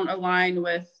that don't align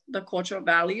with the cultural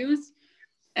values.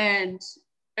 And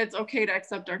it's okay to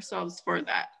accept ourselves for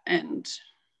that. And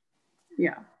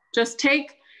yeah, just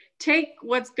take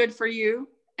what's good for you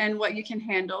and what you can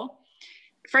handle.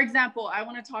 For example, I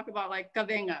want to talk about like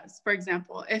kavengas, for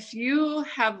example. If you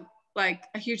have like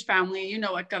a huge family, you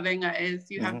know what kavenga is.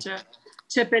 You have to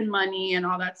chip in money and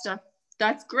all that stuff.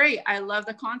 That's great. I love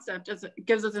the concept. It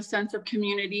gives us a sense of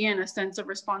community and a sense of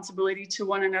responsibility to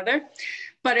one another.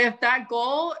 But if that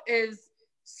goal is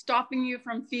stopping you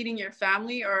from feeding your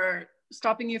family, or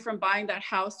stopping you from buying that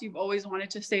house you've always wanted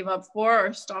to save up for,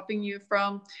 or stopping you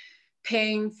from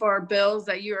paying for bills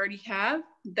that you already have,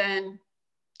 then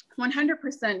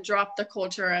 100% drop the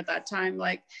culture at that time,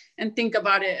 like, and think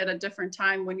about it at a different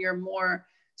time when you're more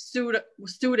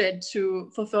suited to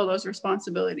fulfill those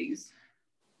responsibilities.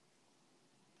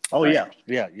 Oh, but,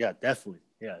 yeah, definitely.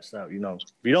 Yeah, so, you know,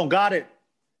 if you don't got it,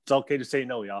 it's okay to say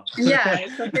no, y'all. Yeah,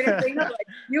 it's okay to say no. Like,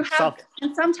 you have,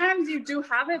 and sometimes you do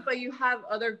have it, but you have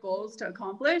other goals to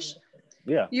accomplish.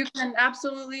 Yeah. You can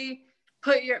absolutely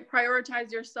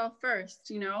prioritize yourself first,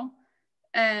 you know,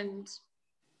 and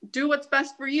do what's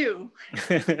best for you.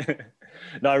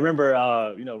 No, I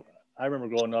remember, you know, I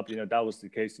remember growing up, you know, that was the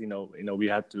case, you know, we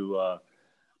had to,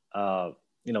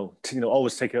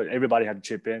 always take care. Everybody had to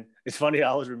chip in. It's funny. I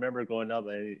always remember growing up,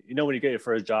 and you know, when you get your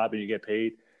first job and you get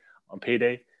paid on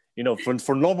payday, you know,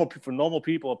 for normal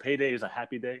people, a payday is a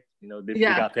happy day. You know, they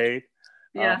got paid.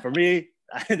 Yeah. For me,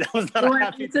 that was not a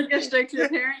happy day. You took it straight to your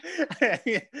parents?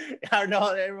 I know.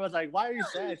 Everyone's like, "Why are you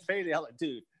sad? It's payday." I'm like,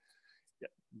 dude,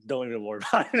 don't even worry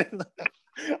about it.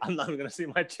 I'm not even gonna see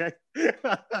my check.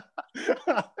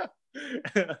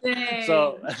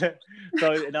 So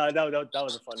no, that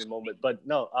was a funny moment. But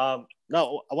no, I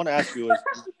want to ask you is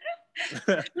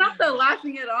not the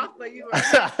laughing it off, but you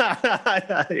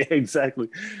were exactly.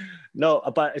 No,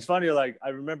 but it's funny. Like, I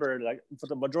remember, like, for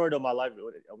the majority of my life,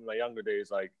 in my younger days,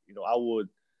 like, you know, I would,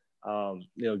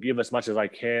 you know, give as much as I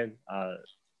can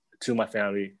to my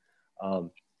family, and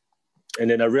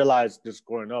then I realized just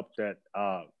growing up that.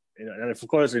 You know, and of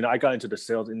course, you know, I got into the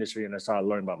sales industry and I started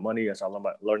learning about money. I started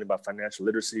learning about financial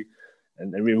literacy,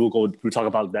 and we'll talk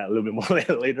about that a little bit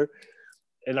more later.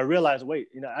 And I realized, wait,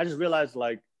 you know, I just realized,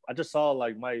 like, I just saw,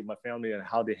 like, my family and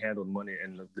how they handled money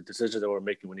and the decisions they were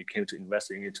making when it came to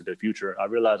investing into their future. I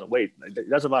realized, wait, it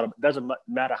doesn't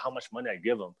matter how much money I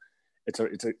give them.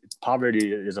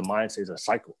 Poverty is a mindset, it's a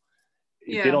cycle.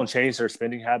 If they don't change their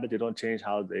spending habit, they don't change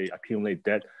how they accumulate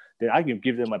debt, then I can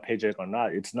give them my paycheck or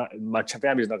not. It's not, my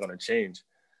family is not going to change.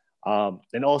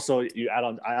 And also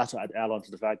I also add on to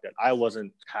the fact that I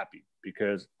wasn't happy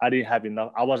because I didn't have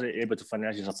enough. I wasn't able to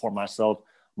financially support myself,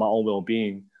 my own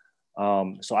well-being.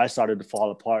 So I started to fall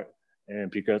apart,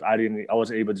 and because I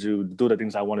wasn't able to do the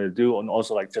things I wanted to do, and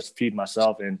also, like, just feed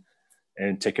myself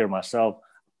and take care of myself.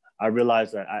 I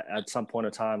realized that at some point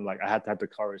in time, like, I had to have the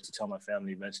courage to tell my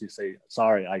family, eventually say,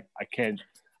 sorry, I can't,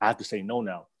 I have to say no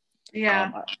now.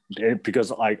 Yeah.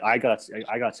 Because, like, I got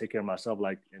to take care of myself.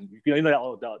 Like, and you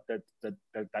know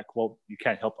that quote, you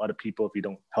can't help other people if you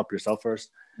don't help yourself first.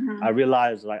 Mm-hmm. I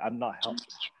realized, like, I'm not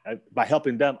by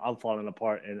helping them, I'm falling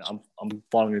apart and I'm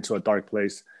falling into a dark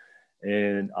place.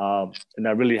 And I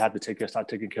really had to start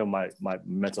taking care of my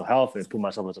mental health and put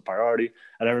myself as a priority.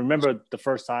 And I remember the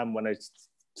first time when I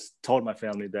told my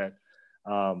family that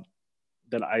I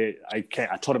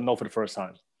can't. I told them no for the first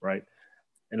time, right?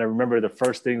 And I remember the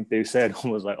first thing they said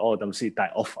was like, "Oh, them see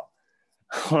that offer."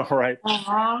 All right.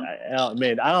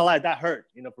 Man, I don't like that. Hurt.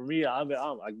 You know, for me, I'm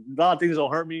a lot of things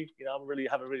don't hurt me. You know, I really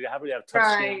have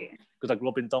tough skin because I grew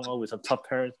up in Tonga with some tough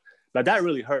parents. But that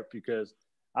really hurt because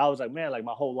I was like, man, like,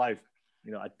 my whole life,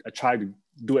 you know, I tried to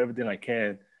do everything I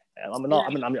can. I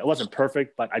wasn't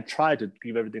perfect, but I tried to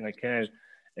give everything I can.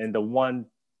 And the one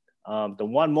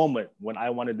moment when I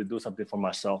wanted to do something for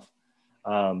myself,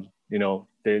 you know,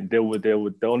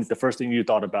 the first thing you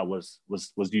thought about was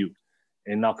you,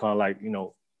 and not kind of like, you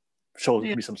know, show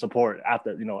me some support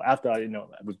after,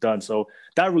 we've done. So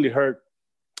that really hurt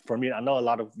for me. I know a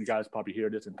lot of you guys probably hear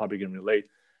this and probably can relate.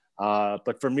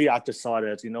 But for me, I just saw it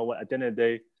as, you know what, at the end of the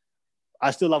day,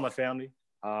 I still love my family.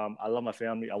 I love my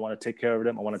family. I want to take care of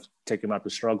them. I want to take them out the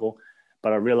struggle.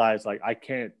 But I realized like I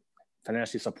can't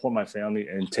financially support my family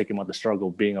and take them out the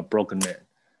struggle being a broken man.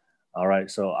 All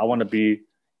right. So I want to be,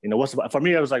 for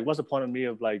me, I was like, what's the point of me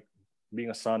of like being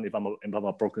a son if I'm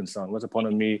a broken son? What's the point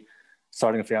of me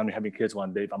starting a family, having kids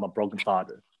one day if I'm a broken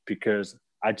father? Because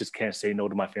I just can't say no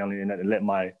to my family and let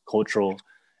my cultural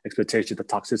expectations, the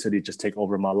toxicity just take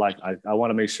over my life. I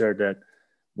want to make sure that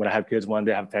when I have kids one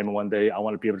day, I have a family one day, I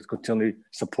want to be able to continually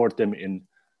support them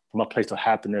from a place of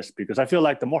happiness, because I feel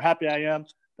like the more happy I am,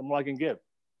 the more I can give.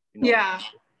 Yeah.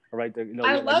 Right.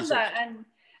 I love that.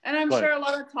 And I'm sure a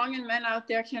lot of Tongan men out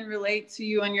there can relate to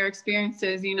you and your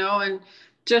experiences, and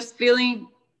just feeling.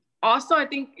 Also, I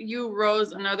think you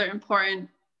rose another important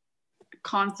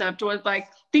concept was like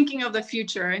thinking of the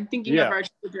future and thinking of our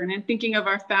children and thinking of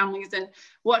our families and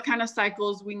what kind of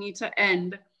cycles we need to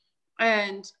end,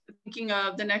 and thinking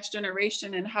of the next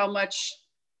generation and how much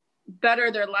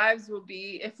better their lives will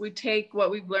be if we take what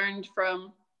we've learned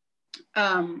from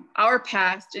our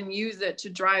past and use it to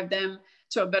drive them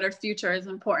to a better future is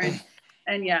important.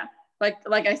 And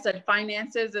like I said,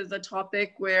 finances is a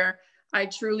topic where I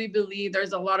truly believe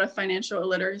there's a lot of financial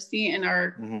illiteracy in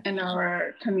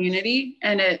our community,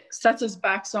 and it sets us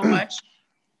back so much.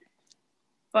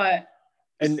 But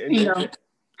I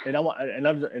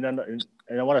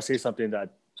want to say something that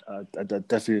I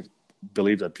definitely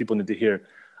believe that people need to hear.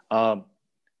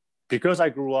 Because I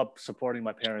grew up supporting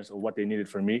my parents or what they needed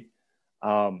from me,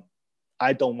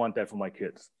 I don't want that for my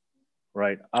kids,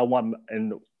 right? I want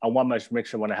to make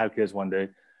sure when I have kids one day,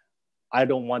 I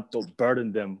don't want to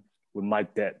burden them with my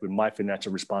debt, with my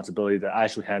financial responsibility that I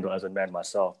should handle as a man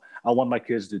myself. I want my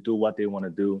kids to do what they want to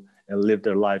do and live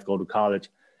their life, go to college.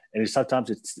 And sometimes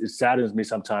it saddens me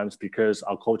sometimes because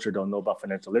our culture don't know about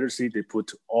financial literacy. They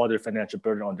put all their financial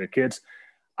burden on their kids.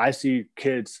 I see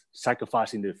kids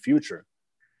sacrificing their future,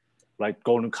 like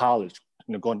going to college,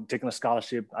 taking a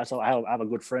scholarship. I have a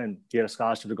good friend. He had a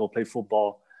scholarship to go play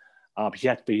football. He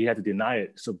had to deny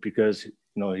it. So because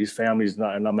his family is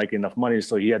not making enough money,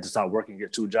 so he had to start working,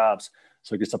 get 2 jobs,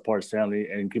 so he could support his family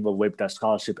and give away that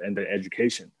scholarship and the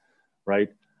education,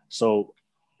 right? So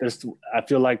I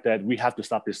feel like that we have to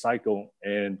stop this cycle,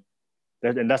 and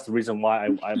that's the reason why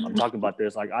I'm talking about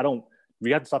this. Like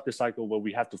we have to stop this cycle where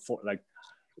we have to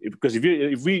because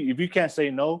if you can't say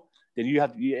no, then you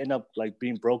end up like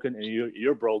being broken, and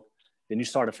you're broke. Then you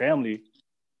start a family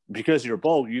because you're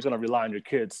broke. You're gonna rely on your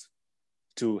kids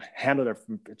to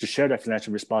share that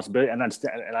financial responsibility. And I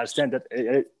understand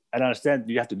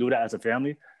you have to do that as a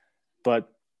family, but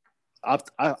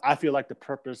I feel like the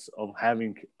purpose of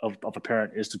having a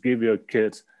parent is to give your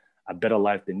kids a better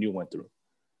life than you went through.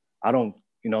 I don't,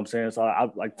 what I'm saying? So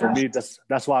for me,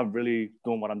 that's why I'm really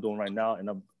doing what I'm doing right now, and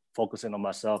I'm focusing on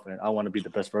myself, and I want to be the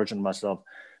best version of myself,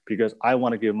 because I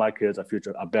want to give my kids a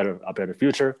better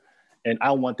future, and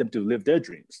I want them to live their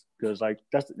dreams, because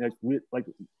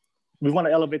we want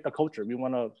to elevate the culture. We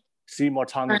want to see more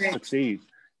Tongans succeed,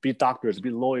 be doctors,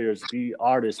 be lawyers, be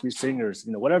artists, be singers,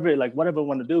 whatever we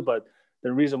want to do. But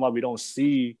the reason why we don't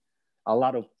see a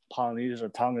lot of Polynesians or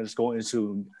Tongans go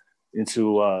into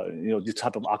these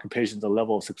type of occupations, the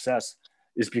level of success,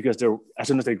 is because as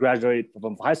soon as they graduate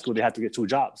from high school, they have to get 2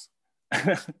 jobs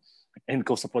and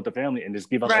go support the family and just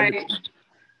give up everything.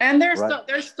 And there's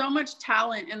so much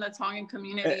talent in the Tongan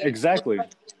community. Exactly.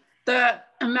 The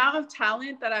amount of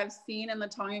talent that I've seen in the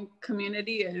Tongan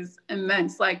community is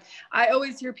immense. Like, I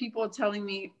always hear people telling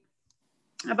me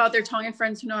about their Tongan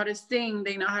friends who know how to sing,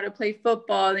 they know how to play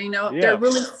football, they're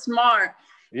really smart.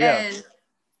 And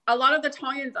a lot of the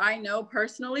Tongans I know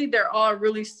personally, they're all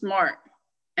really smart.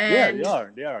 And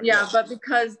they are. Yeah, but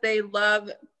because they love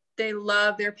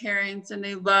their parents and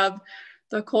they love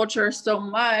the culture so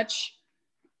much,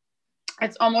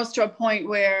 it's almost to a point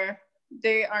where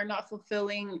they are not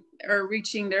fulfilling or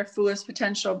reaching their fullest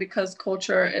potential because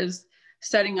culture is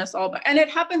setting us all back. And it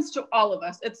happens to all of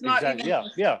us. It's not exactly.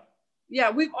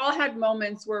 even we've all had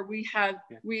moments where we had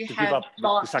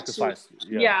thought sacrifice.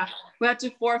 We had to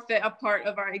forfeit a part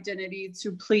of our identity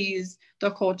to please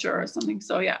the culture or something.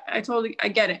 So I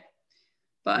get it.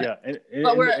 But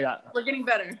we're getting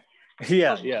better.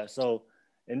 So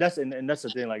and that's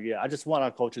the thing. I just want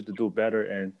our culture to do better,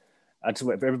 and I just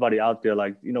want everybody out there,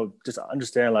 just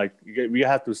understand, we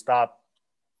have to stop.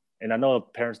 And I know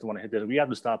parents don't want to hit this. We have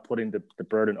to stop putting the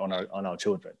burden on our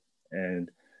children. And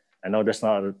I know that's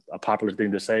not a popular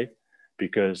thing to say,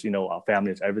 because our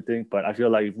family is everything. But I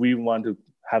feel like if we want to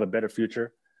have a better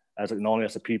future, as not only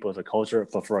as a people, as a culture,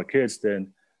 but for our kids,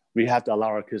 then we have to allow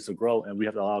our kids to grow, and we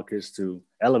have to allow our kids to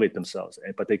elevate themselves.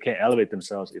 But they can't elevate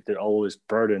themselves if they're always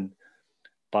burdened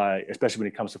by, especially when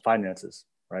it comes to finances,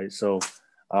 right? So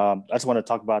I just want to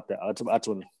talk about that. I just want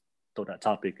to throw that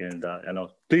topic, and I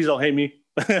know, please don't hate me,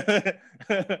 but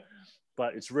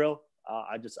it's real.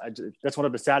 I just that's one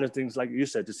of the saddest things, like you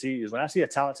said, to see is when I see a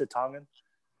talented Tongan,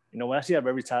 when I see a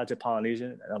very talented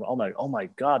Polynesian, and I'm like, oh my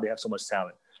God, they have so much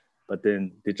talent, but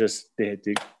then they're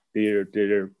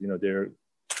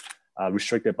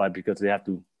restricted by, because they have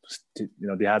to give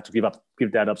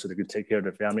that up so they can take care of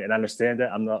their family. And I understand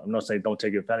that. I'm not saying don't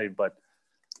take your family, but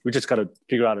we just got to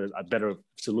figure out a better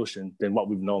solution than what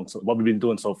we've known, what we've been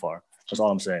doing so far. That's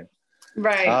all I'm saying.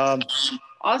 Right.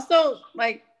 Also,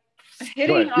 like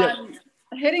hitting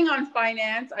on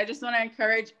finance, I just want to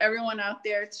encourage everyone out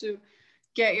there to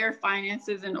get your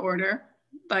finances in order.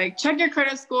 Like, check your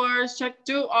credit scores,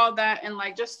 do all that, and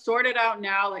like just sort it out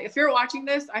now. Like, if you're watching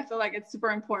this, I feel like it's super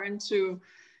important to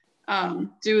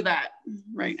do that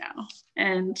right now.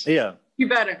 And you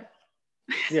better.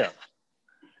 Yeah.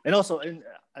 And also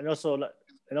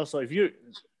if you,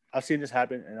 I've seen this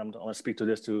happen, and I'm gonna speak to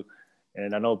this too,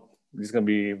 and I know this is gonna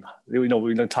be,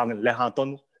 we're talking I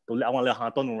want to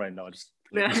right now. I'm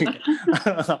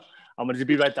gonna just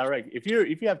be right direct. If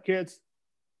you have kids,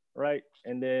 right,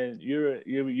 and then you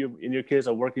and your kids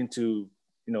are working to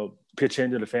pitch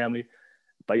into the family,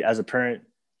 but as a parent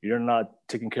you're not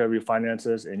taking care of your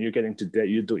finances and you're getting to debt,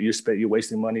 you're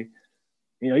wasting money.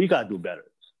 You gotta do better.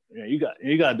 You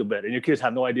gotta do better, and your kids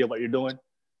have no idea what you're doing.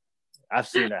 I've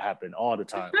seen that happen all the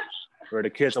time, where the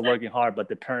kids are working hard, but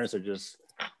the parents are just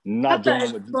not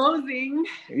doing exposing.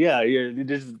 You're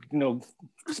just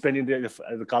spending the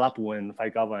kalapu and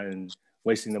Kava and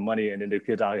wasting the money, and then the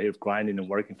kids out here grinding and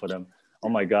working for them. Oh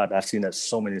my God, I've seen that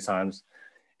so many times.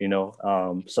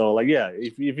 So like,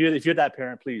 if you're that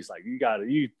parent, please, like, you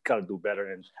gotta do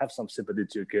better and have some sympathy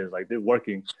to your kids. Like, they're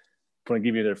working, going to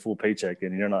give you their full paycheck,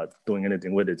 and you're not doing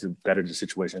anything with it to better the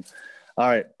situation. All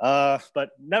right,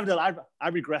 but nevertheless,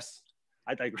 I digress.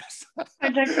 I digress.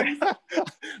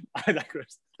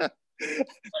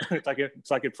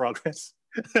 It's like in progress.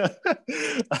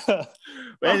 But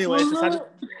anyway,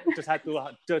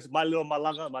 just my little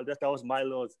malanga. That was my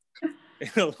little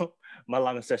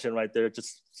malanga session right there.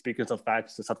 Just speaking some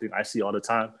facts to something I see all the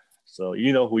time. So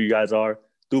you know who you guys are.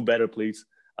 Do better, please.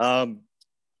 So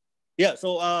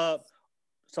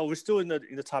we're still in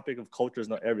the topic of cultures,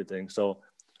 not everything. So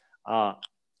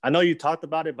I know you talked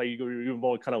about it, but you were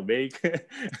more kind of vague.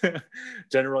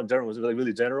 General was really,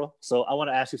 really general. So I want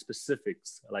to ask you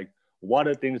specifics, like, what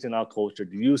are things in our culture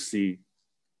do you see,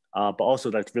 but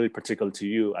also that's really particular to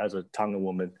you as a Tongan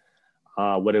woman,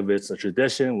 whether it's a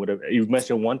tradition, whatever. You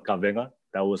mentioned one, kavenga,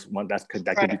 that was one that could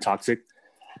be toxic.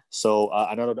 So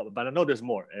I know there's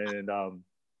more, and I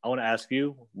want to ask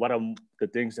you, what are the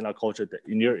things in our culture that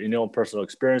in your own personal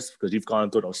experience, because you've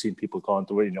gone through it or seen people going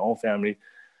through it in your own family,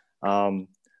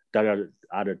 that are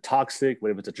either toxic,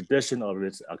 whether it's a tradition or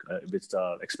if it's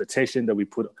expectation that we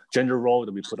put, gender role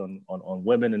that we put on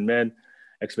women and men,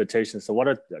 expectations. So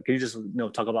can you just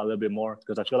talk about a little bit more?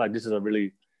 Because I feel like this is a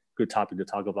really good topic to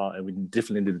talk about, and we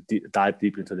definitely need to dive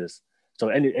deep into this. So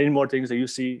any more things that you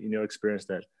see in your experience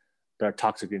that are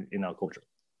toxic in our culture?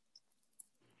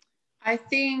 I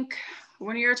think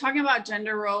when you're talking about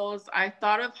gender roles, I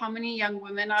thought of how many young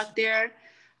women out there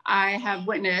I have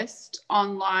witnessed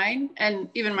online, and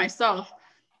even myself,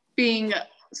 being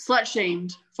slut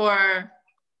shamed for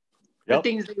the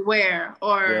things they wear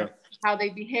or how they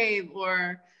behave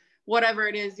or whatever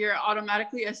it is. You're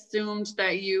automatically assumed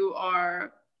that you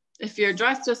are, if you're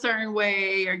dressed a certain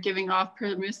way or giving off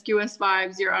promiscuous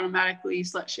vibes, you're automatically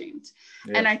slut shamed.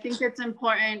 And I think it's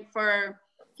important for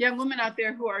young women out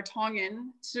there who are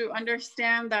Tongan to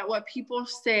understand that what people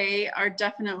say are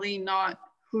definitely not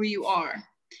who you are.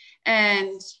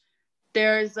 And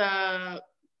there's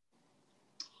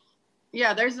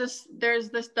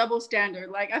this double standard.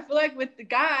 Like, I feel like with the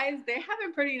guys, they have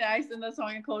it pretty nice in the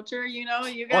Tongan culture. You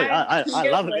guys. I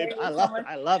love it. I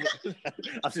love it.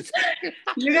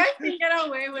 You guys can get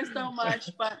away with so much,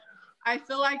 but I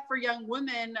feel like for young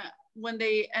women, when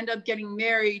they end up getting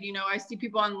married, I see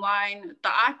people online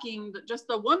ta'aking just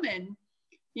a woman,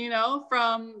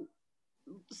 from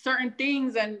certain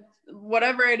things and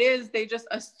whatever it is, they just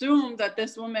assume that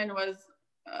this woman was,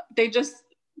 they just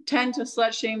tend to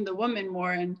slut shame the woman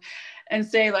more and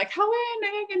say like, how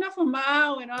enough of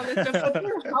Mao and all this stuff. But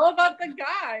how about the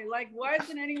guy? Like, why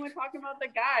isn't anyone talking about the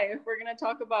guy? If we're going to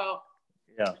talk about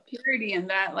purity and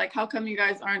that, like, how come you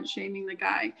guys aren't shaming the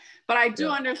guy? But I do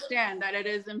understand that it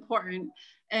is important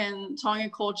in Tongan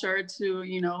culture to,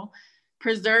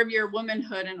 preserve your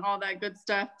womanhood and all that good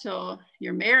stuff till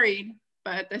you're married.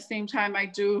 But at the same time, I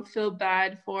do feel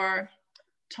bad for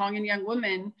Tongan young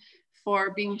women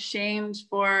for being shamed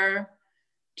for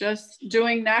just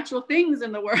doing natural things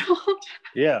in the world.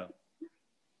 Yeah.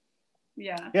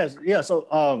 Yeah. Yes. Yeah.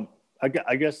 So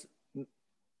I guess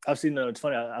I've seen it's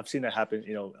funny. I've seen that happen.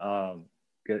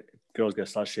 Girls get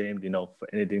slut shamed. For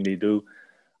anything they do.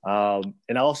 And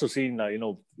I also seen those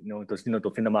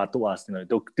the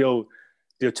finamatuas.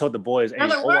 They'll tell the boys, hey,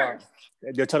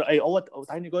 they'll tell, hey, what,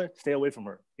 I need to go, stay away from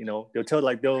her. They'll tell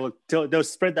they'll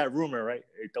spread that rumor, right?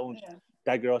 Hey, don't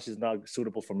that girl, she's not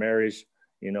suitable for marriage.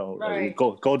 Right.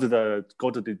 Go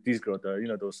to these girls,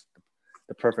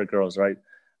 the perfect girls, right?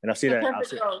 And I've seen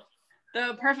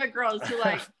the perfect girls who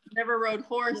never rode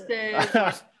horses.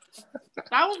 That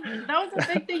was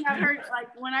a big thing I heard.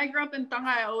 Like when I grew up in Tonga,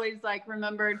 I always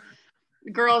remembered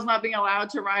girls not being allowed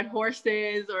to ride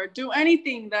horses or do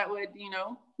anything that would,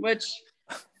 which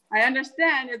I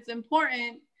understand it's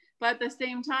important, but at the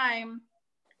same time,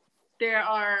 there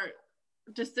are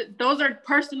just those are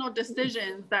personal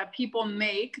decisions that people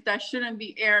make that shouldn't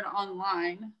be aired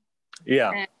online.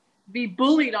 Yeah. And be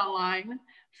bullied online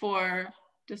for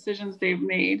decisions they've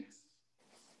made.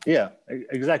 Yeah,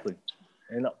 exactly.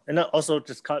 And also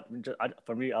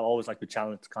for me, I always like to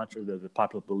challenge contrary to the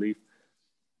popular belief.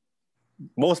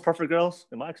 Most perfect girls,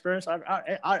 in my experience, are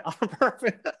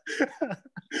perfect.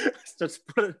 Just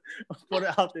put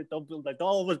it out there. Don't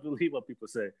always believe what people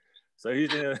say. So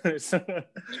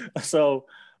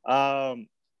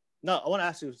no, I want to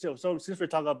ask you. So since we're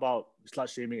talking about slut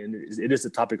shaming and it is the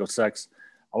topic of sex,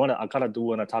 I kind of do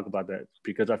want to talk about that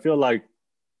because I feel like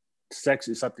sex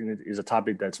is something that is a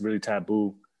topic that's really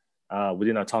taboo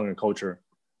within our Tongan culture,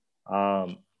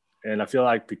 and I feel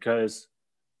like because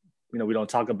we don't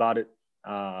talk about it,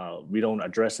 we don't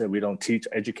address it, we don't teach,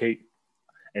 educate,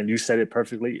 and you said it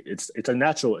perfectly. It's a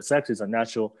natural. Sex is a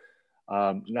natural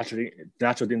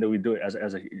thing that we do as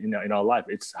in our life.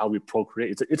 It's how we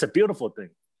procreate. It's a beautiful thing,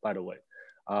 by the way.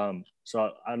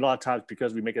 So a lot of times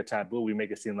because we make it taboo, we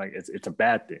make it seem like it's a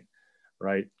bad thing,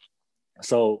 right?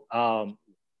 So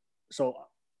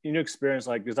in your experience,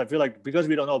 because I feel like because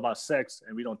we don't know about sex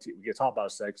and we get taught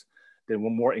about sex, then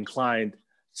we're more inclined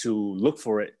to look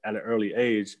for it at an early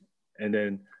age, and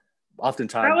then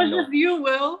oftentimes that was just you,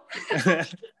 Will.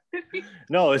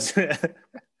 No, it's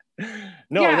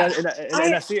no, yeah,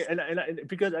 and I see it, and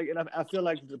because I feel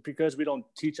like because we don't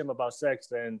teach them about sex,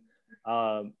 then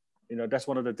that's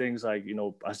one of the things. I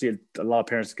see a lot of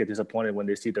parents get disappointed when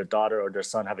they see their daughter or their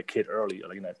son have a kid early,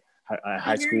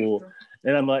 high school,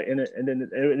 and I'm like, and then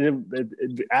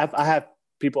I have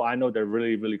people I know that are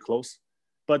really, really close.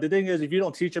 But the thing is, if you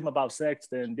don't teach them about sex,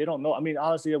 then they don't know. I mean,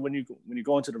 honestly, when you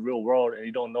go into the real world and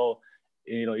you don't know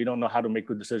how to make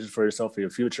good decisions for yourself for your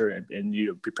future, and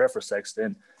you prepare for sex,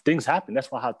 then things happen. That's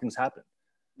how things happen.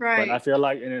 Right. But I feel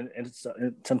like, and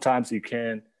sometimes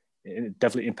it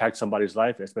definitely impacts somebody's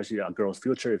life, especially a girl's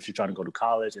future if she's trying to go to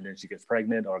college and then she gets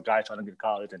pregnant, or a guy trying to get to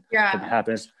college and something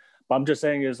happens. But I'm just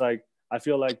saying is I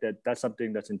feel like that's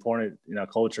something that's important in our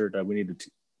culture that we need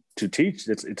to teach.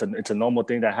 It's a normal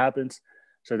thing that happens.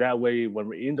 So that way, when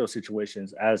we're in those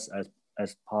situations as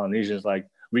Polynesians,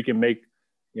 we can make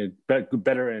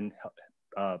better and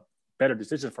better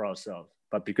decisions for ourselves.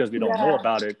 But because we don't know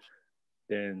about it,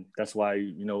 then that's why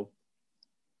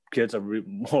kids are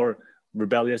more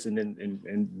rebellious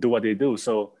and do what they do.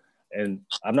 So, and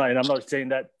I'm not saying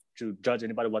that to judge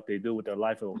anybody what they do with their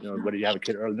life, or whether you have a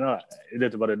kid early or not. It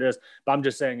is what it is. But I'm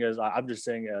just saying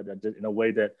that in a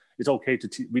way that it's okay to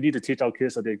we need to teach our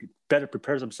kids so they better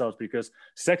prepare themselves, because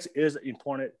sex is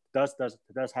important. Does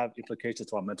have implications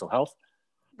to our mental health.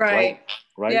 Right.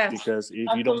 Yes, because if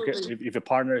you don't if your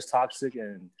partner is toxic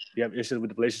and you have issues with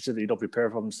the relationship and you don't prepare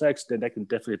from sex, then that can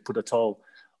definitely put a toll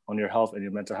on your health and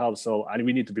your mental health. So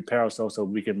we need to prepare ourselves so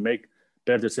we can make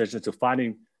better decisions to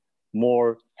finding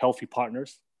more healthy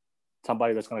partners,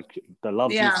 somebody that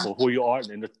loves you for who you are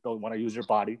and don't want to use your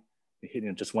body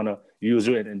and just want to use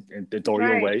you and throw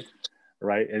you away,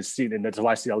 right? And that's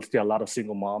why I see a lot of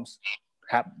single moms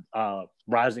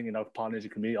rising in our Polynesian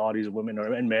community. All these women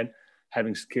and men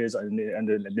having kids and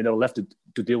they're left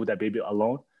to deal with that baby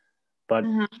alone. But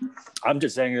I'm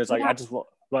just saying it's I just want.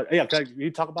 But can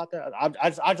you talk about that? I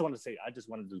just want to say, I just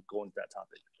wanted to go into that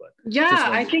topic. But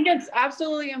I think it's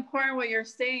absolutely important what you're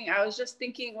saying. I was just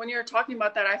thinking when you were talking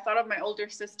about that, I thought of my older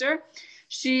sister.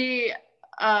 She's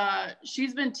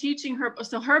been teaching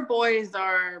her boys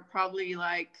are probably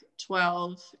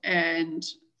 12 and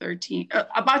 13,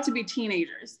 about to be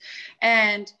teenagers.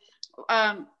 And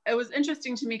it was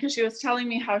interesting to me because she was telling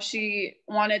me how she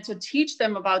wanted to teach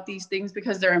them about these things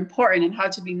because they're important, and how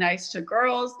to be nice to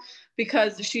girls,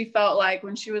 because she felt like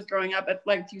when she was growing up,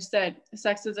 like you said,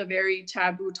 sex is a very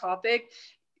taboo topic.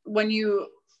 When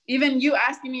even you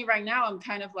asking me right now, I'm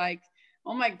kind of like,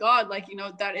 oh my God, like,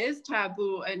 that is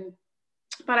taboo.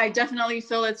 But I definitely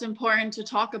feel it's important to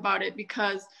talk about it,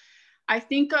 because I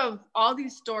think of all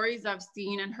these stories I've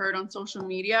seen and heard on social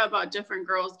media about different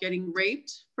girls getting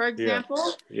raped, for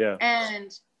example. Yeah.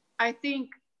 And I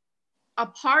think a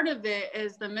part of it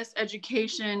is the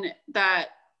miseducation that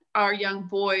our young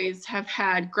boys have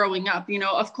had growing up.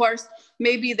 Of course,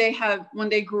 maybe when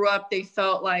they grew up, they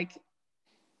felt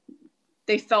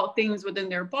things within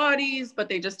their bodies, but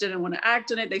they just didn't want to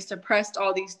act on it. They suppressed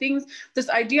all these things. This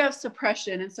idea of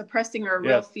suppression and suppressing our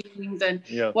real feelings and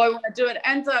what we want to do, it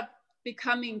ends up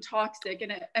becoming toxic,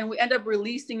 and we end up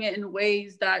releasing it in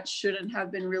ways that shouldn't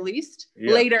have been released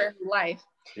later in life.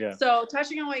 So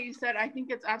touching on what you said, I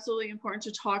think it's absolutely important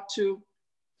to talk to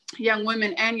young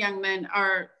women and young men.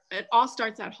 It all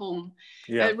starts at home.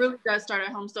 It really does start at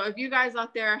home. So if you guys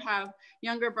out there have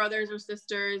younger brothers or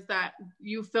sisters that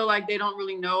you feel like they don't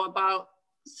really know about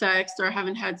sex or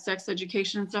haven't had sex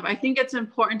education and stuff, I think it's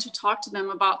important to talk to them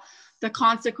about the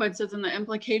consequences and the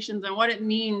implications and what it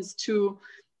means to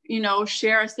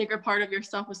share a sacred part of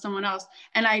yourself with someone else.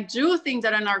 And I do think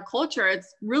that in our culture,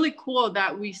 it's really cool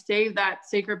that we save that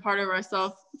sacred part of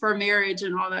ourselves for marriage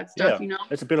and all that stuff,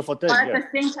 It's a beautiful thing.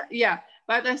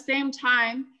 But at the same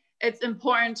time, it's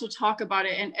important to talk about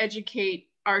it and educate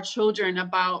our children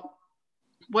about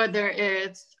whether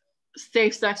it's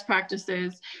safe sex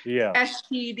practices,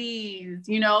 STDs,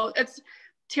 it's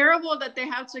terrible that they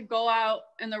have to go out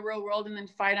in the real world and then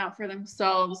find out for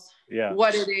themselves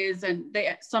what it is, and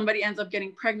somebody ends up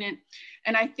getting pregnant.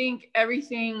 And I think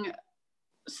everything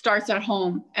starts at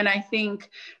home. And I think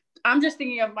I'm just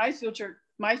thinking of my future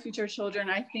children.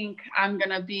 I think I'm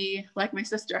gonna be like my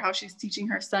sister, how she's teaching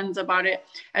her sons about it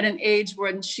at an age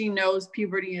when she knows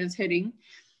puberty is hitting.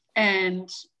 And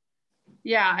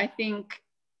I think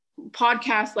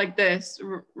podcasts like this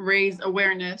raise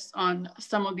awareness on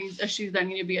some of these issues that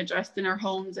need to be addressed in our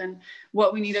homes and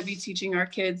what we need to be teaching our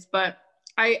kids. But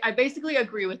I basically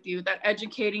agree with you that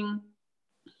educating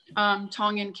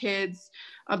Tongan kids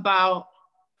about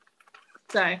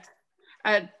sex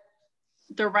at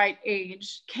the right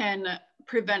age can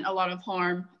prevent a lot of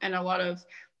harm and a lot of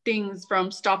things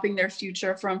from stopping their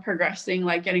future from progressing,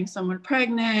 like getting someone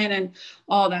pregnant and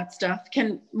all that stuff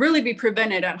can really be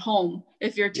prevented at home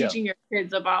if you're teaching your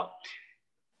kids about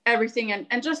everything,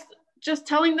 and just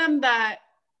telling them that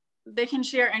they can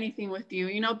share anything with you,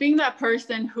 being that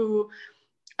person who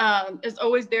is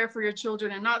always there for your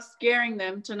children and not scaring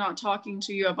them to not talking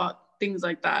to you about things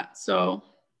like that. So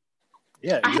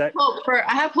exactly.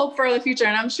 I have hope for the future,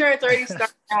 and I'm sure it's already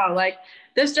starting now. Like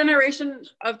this generation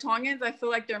of Tongans, I feel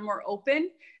like they're more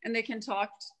open and they can talk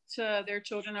to their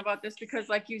children about this, because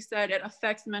like you said, it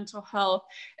affects mental health.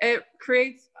 It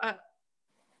creates a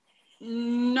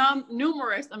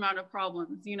numerous amount of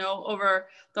problems, over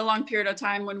the long period of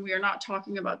time when we are not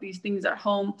talking about these things at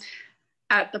home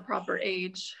at the proper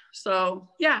age. So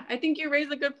I think you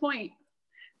raised a good point.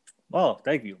 Oh,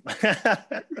 thank you.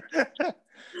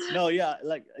 No,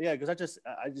 because it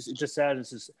just sad. It's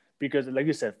just because, like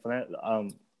you said,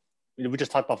 we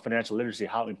just talked about financial literacy,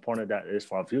 how important that is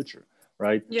for our future,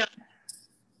 right? Yeah.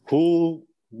 Who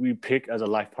we pick as a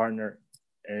life partner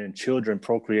and children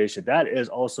procreation, that is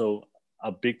also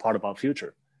a big part of our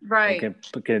future. Right. Can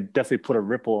definitely put a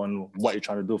ripple on what you're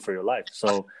trying to do for your life.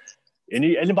 So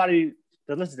anybody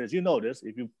that listens to this, this,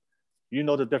 if you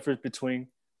know the difference between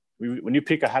when you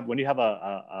have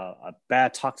a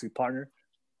bad toxic partner,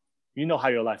 you know how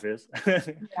your life is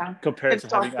compared to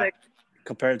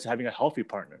having a healthy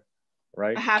partner,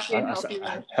 right? A happy and healthy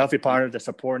life. Healthy partner that's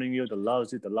supporting you, that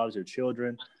loves you, that loves your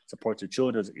children, supports your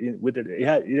children. With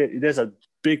it, there's a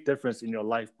big difference in your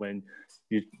life when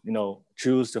you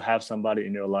choose to have somebody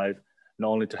in your life, not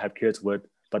only to have kids with,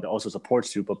 but also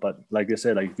supports you. But like I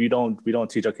said, like we don't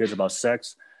teach our kids about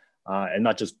sex, and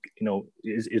not just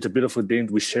it's a beautiful thing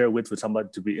we share with somebody,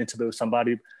 to be intimate with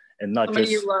somebody, and not somebody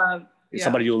just you love.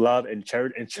 Somebody you love and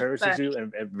cherishes you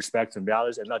and respects and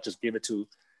values, and not just give it to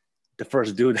the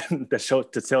first dude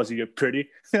that tells you you're pretty.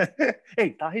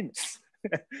 Hey, tahin.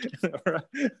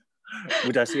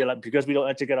 Which I see a lot, because we don't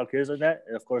educate our kids on that,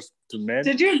 and of course to men.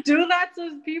 Did you do that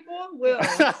to people? Will,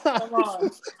 come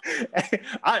on.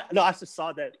 I just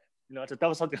saw that. That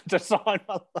was something I just saw in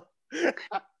my life.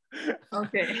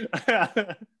 Okay.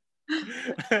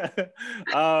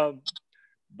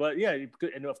 But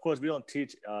and of course we don't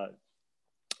teach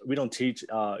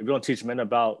men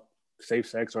about safe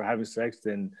sex or having sex,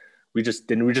 then we just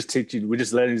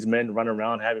letting these men run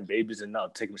around having babies and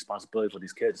not taking responsibility for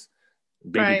these kids,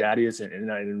 baby daddies,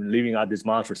 and leaving out these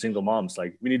moms for single moms.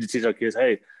 Like, we need to teach our kids,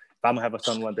 hey, if I'm gonna have a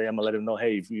son one day, I'm gonna let them know,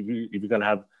 hey, if you're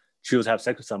gonna choose to have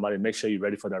sex with somebody, make sure you're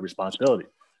ready for that responsibility.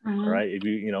 All right. If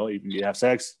you have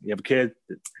sex, you have a kid,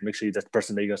 make sure that's the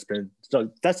person that you're gonna spend.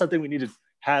 So that's something we need to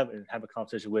have a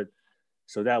conversation with,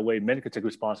 so that way men can take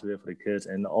responsibility for the kids,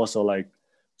 and also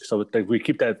so that we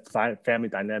keep that family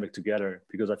dynamic together.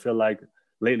 Because I feel like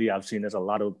lately I've seen there's a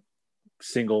lot of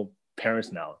single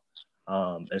parents now,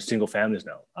 and single families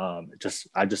now.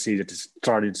 I just see that it's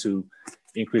starting to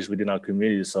increase within our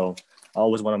community. So I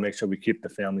always want to make sure we keep the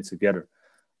family together.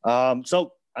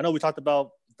 So I know we talked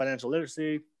about financial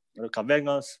literacy,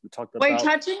 Kavengas. We talked about. Wait,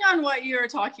 touching on what you were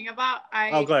talking about,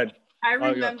 go ahead. I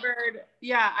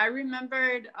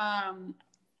remembered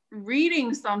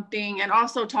reading something and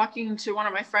also talking to one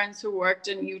of my friends who worked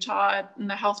in Utah in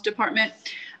the health department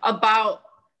about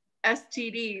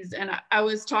STDs. And I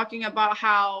was talking about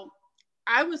how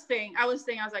I was saying, I was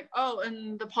like, oh,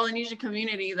 in the Polynesian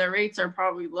community, the rates are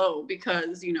probably low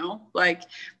because, like,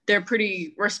 they're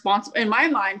pretty responsible in my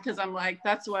mind, because I'm like,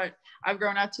 that's what I've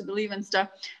grown up to believe and stuff.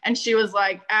 And she was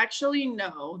like, actually,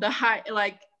 no, the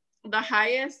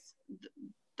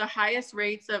highest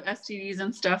rates of STDs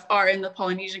and stuff are in the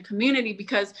Polynesian community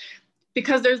because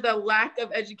there's the lack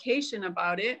of education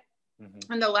about it.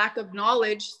 And the lack of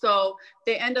knowledge. So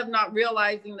they end up not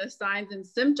realizing the signs and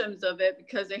symptoms of it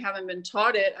because they haven't been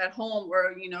taught it at home,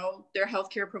 or, their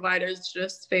healthcare providers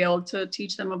just failed to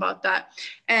teach them about that.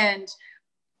 And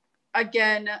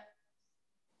again,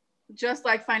 just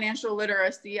like financial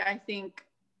literacy, I think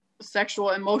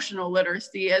sexual emotional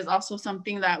literacy is also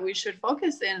something that we should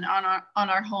focus in on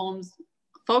our homes,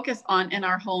 in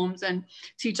our homes, and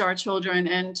teach our children.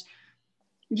 And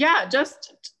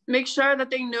just make sure that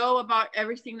they know about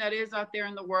everything that is out there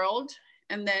in the world,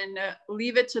 and then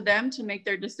leave it to them to make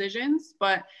their decisions.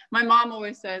 But my mom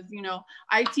always says,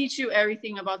 I teach you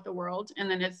everything about the world, and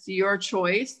then it's your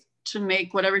choice to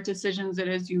make whatever decisions it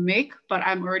is you make, but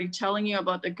I'm already telling you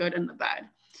about the good and the bad.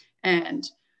 And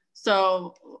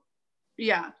so,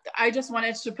 I just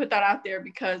wanted to put that out there,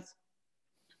 because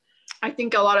I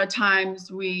think a lot of times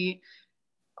we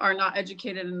are not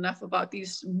educated enough about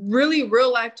these really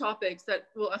real life topics that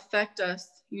will affect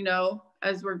us,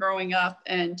 as we're growing up.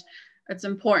 And it's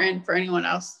important for anyone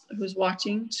else who's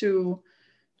watching to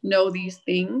know these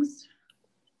things.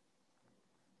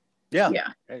 Yeah.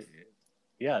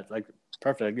 It's like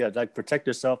perfect. Yeah, like protect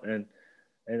yourself, and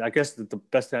I guess the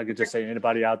best thing I could just say to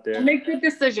anybody out there, make good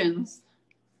decisions.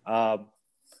 And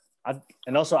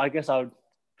also, I guess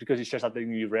because you shared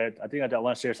something you read, I think I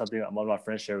want to share something that one of my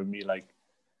friends shared with me. Like,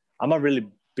 I'm a really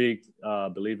big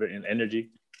believer in energy,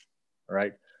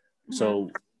 right? So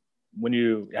when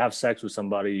you have sex with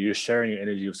somebody, you're sharing your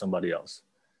energy with somebody else.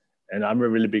 And I'm a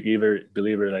really big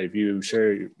believer that if you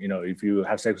share, if you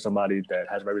have sex with somebody that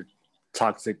has very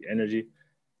toxic energy,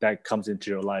 that comes into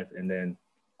your life. And then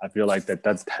I feel like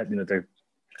that's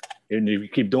and if you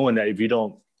keep doing that, if you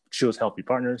don't choose healthy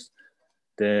partners,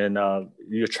 then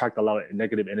you attract a lot of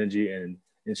negative energy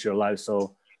into your life.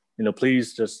 So,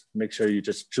 please just make sure you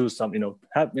just choose some,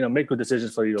 make good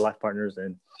decisions for your life partners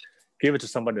and give it to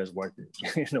somebody that's worth it,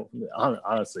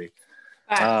 honestly.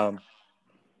 So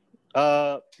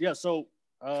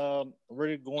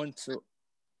we're going to,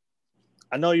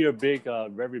 I know you're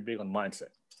very big on mindset.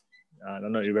 I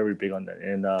know you're very big on that.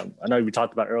 And I know we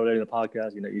talked about earlier in the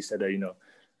podcast, you said that,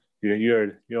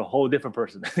 you're a whole different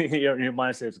person. your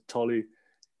mindset is totally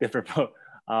different from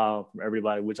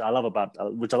everybody, which I love about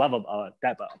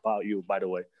you, by the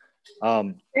way.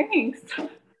 Thanks.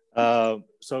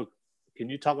 So can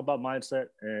you talk about mindset,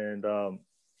 and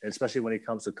especially when it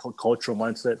comes to cultural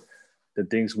mindset, the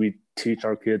things we teach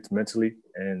our kids mentally,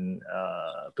 and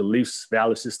beliefs,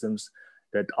 value systems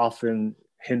that often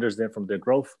hinders them from their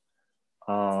growth,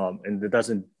 and that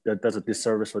does a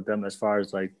disservice for them as far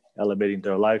as like elevating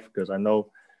their life? Because I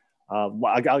know,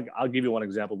 I'll give you one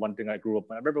example. One thing I grew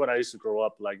up. I remember when I used to grow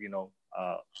up, and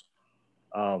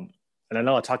I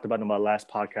know I talked about it in my last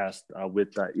podcast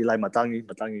with Eli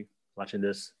Matangi, watching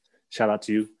this. Shout out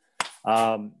to you.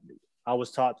 I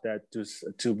was taught that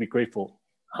to be grateful,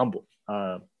 humble,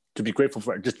 to be grateful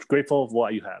for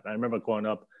what you have. I remember growing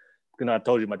up. I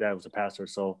told you my dad was a pastor,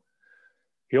 so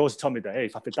he always told me that, hey,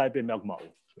 over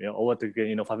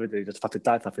the just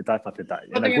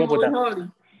and I grew up with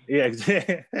that. Yeah,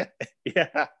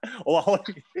 yeah. I hope,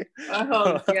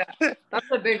 yeah.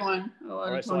 That's a big one.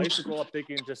 All right, so I used to grow up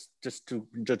thinking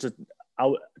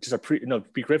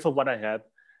be grateful for what I had,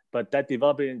 but that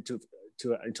developed into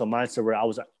a mindset where I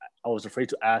was I was afraid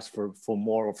to ask for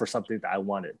more or for something that I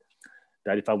wanted.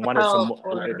 That if I wanted some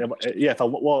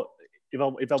more,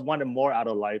 if I wanted more out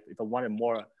of life, if I wanted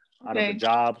more out of a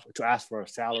job, to ask for a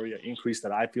salary, an increase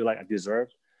that I feel like I deserve,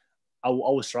 I will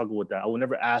always struggle with that. I will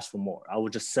never ask for more. I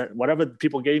would just set whatever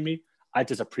people gave me. I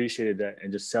just appreciated that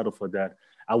and just settle for that.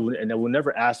 I will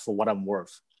never ask for what I'm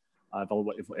worth,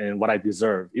 and what I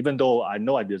deserve, even though I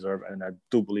know I deserve and I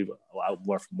do believe I'm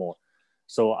worth more.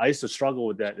 So I used to struggle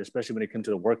with that, especially when it came to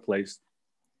the workplace,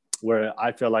 where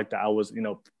I felt like that I was,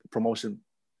 promotion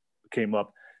came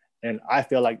up, and I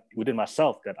felt like within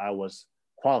myself that I was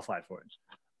qualified for it,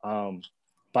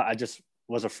 but I just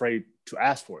was afraid to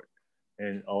ask for it,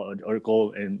 and or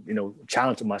go and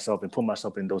challenge myself and put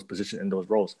myself in those positions, in those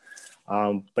roles.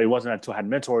 But it wasn't until I had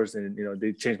mentors and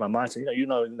they changed my mindset.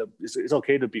 It's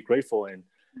okay to be grateful, and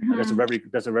that's a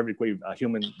very great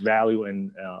human value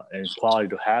and quality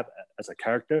to have as a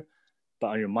character. But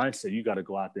on your mindset, you got to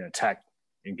go out there and attack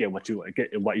and get what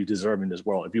you deserve in this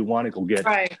world. If you want to, go get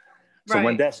it. So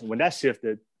when that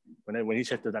shifted, when he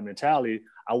shifted that mentality,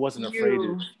 I wasn't afraid.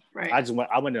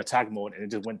 I went in attack mode, and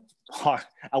it just went hard.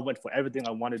 I went for everything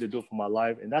I wanted to do for my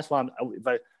life, and that's why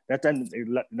that's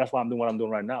why I'm doing what I'm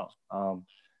doing right now.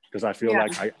 Because I feel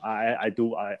like I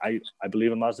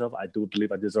believe in myself. I do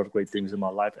believe I deserve great things in my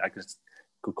life. I could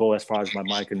go as far as my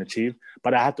mind can achieve,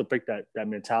 but I have to break that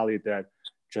mentality, that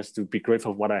just to be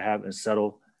grateful for what I have and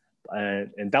settle.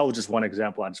 And that was just one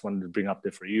example I just wanted to bring up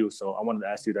there for you. So I wanted to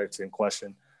ask you that same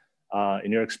question.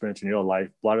 In your experience in your life,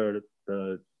 what are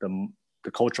the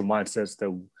cultural mindsets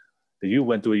that you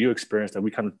went through, you experienced, that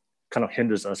we kind of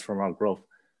hinders us from our growth?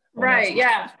 Right.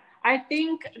 Yeah. I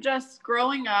think just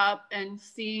growing up and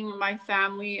seeing my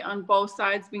family on both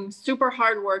sides being super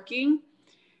hardworking,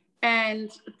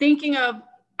 and thinking of,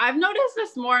 I've noticed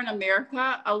this more in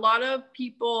America. A lot of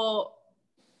people,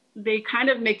 they kind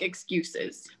of make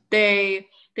excuses. They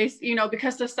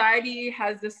because society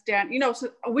has this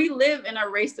so we live in a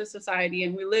racist society,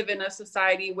 and we live in a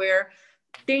society where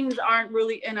things aren't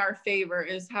really in our favor,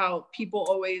 is how people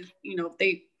always,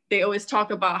 they always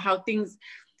talk about how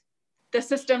the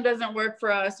system doesn't work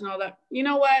for us and all that. You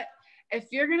know what?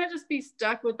 If you're going to just be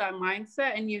stuck with that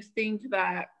mindset and you think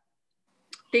that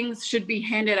things should be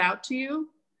handed out to you,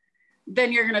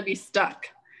 then you're going to be stuck.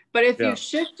 But if you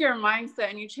shift your mindset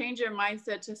and you change your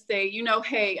mindset to say,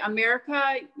 hey,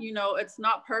 America, it's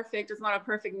not perfect. It's not a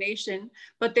perfect nation,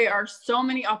 but there are so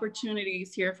many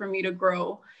opportunities here for me to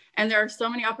grow. And there are so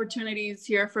many opportunities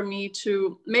here for me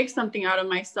to make something out of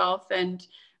myself and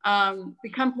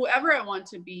become whoever I want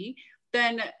to be,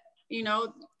 then,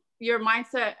 your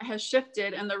mindset has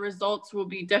shifted and the results will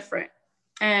be different.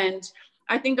 And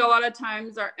I think a lot of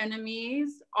times our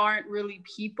enemies aren't really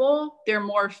people. They're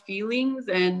more feelings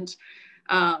and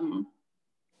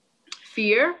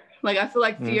fear. Like, I feel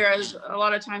like fear is a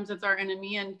lot of times it's our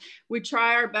enemy, and we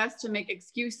try our best to make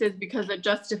excuses because it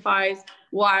justifies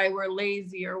why we're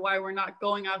lazy or why we're not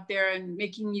going out there and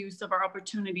making use of our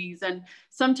opportunities. And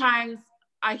sometimes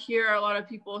I hear a lot of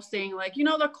people saying, like,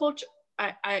 the culture,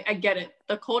 I get it.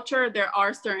 The culture, there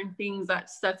are certain things that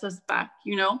sets us back,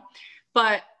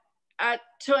 but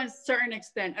to a certain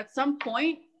extent, at some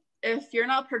point, if you're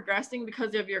not progressing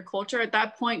because of your culture, at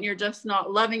that point, you're just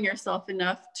not loving yourself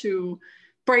enough to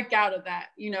break out of that,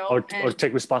 or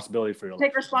take responsibility for your life.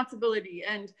 Take responsibility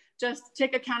and just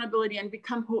take accountability and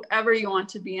become whoever you want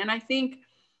to be. And I think,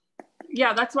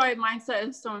 that's why mindset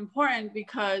is so important,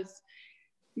 because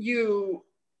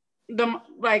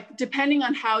depending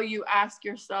on how you ask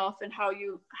yourself and how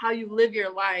you live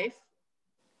your life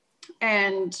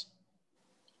and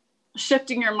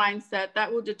shifting your mindset,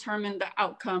 that will determine the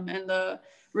outcome and the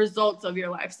results of your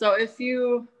life. So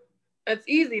it's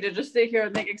easy to just sit here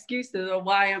and make excuses of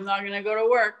why I'm not going to go to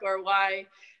work, or why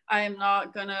I am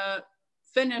not going to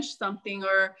finish something,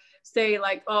 or say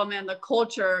like, oh man, the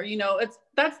culture,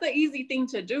 that's the easy thing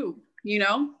to do,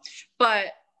 but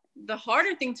the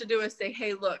harder thing to do is say,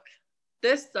 hey, look,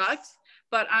 this sucks,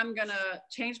 but I'm going to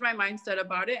change my mindset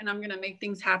about it, and I'm going to make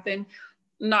things happen,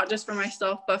 not just for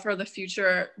myself, but for the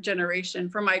future generation,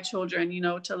 for my children,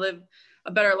 to live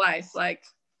a better life.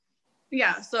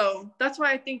 So that's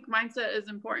why I think mindset is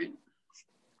important.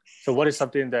 So what is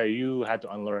something that you had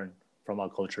to unlearn from our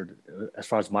culture as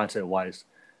far as mindset wise,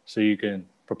 so you can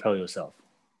propel yourself?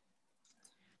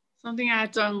 Something I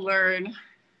had to unlearn.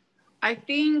 I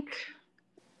think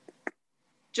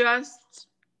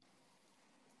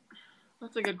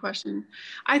that's a good question.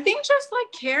 I think just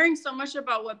like caring so much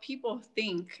about what people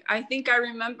think. I think I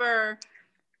remember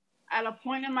at a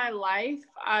point in my life,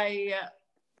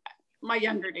 my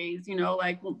younger days,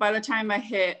 like by the time I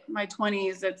hit my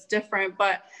 20s, it's different.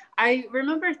 But I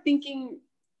remember thinking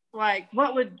like,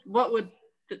 what would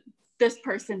this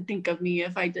person think of me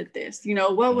if I did this? You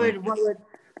know, what would,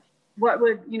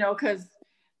 you know, because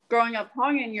growing up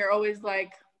Tongan, you're always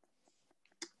like,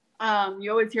 you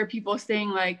always hear people saying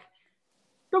like,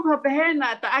 or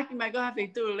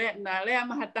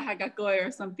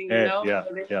something, you know?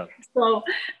 Yeah. So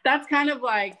that's kind of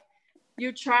like,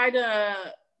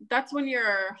 that's when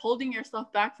you're holding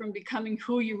yourself back from becoming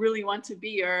who you really want to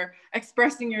be, or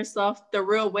expressing yourself the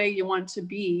real way you want to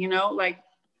be, you know, like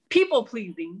people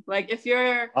pleasing. Like if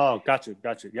you're... Oh, got you.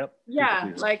 Yep.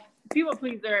 Yeah, like people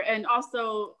pleaser, and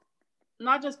also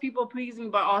not just people pleasing,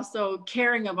 but also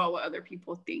caring about what other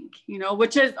people think, you know,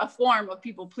 which is a form of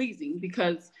people pleasing,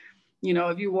 because, you know,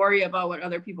 if you worry about what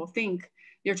other people think,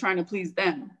 you're trying to please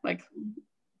them. Like,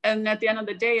 and at the end of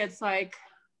the day, it's like,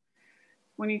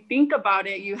 when you think about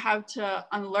it, you have to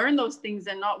unlearn those things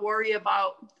and not worry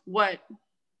about what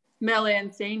Mele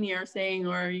and Saini are saying,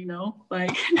 or, you know,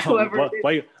 like whoever.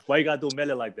 Why you gotta do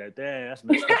Mele like that? Damn, that's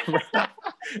messed up.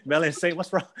 Mele and Saini,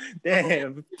 what's wrong?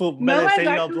 Damn, put Mele and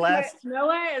Saini on blast.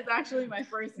 Mele is actually my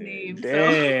first name.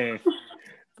 Damn. So.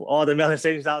 For all the Mele and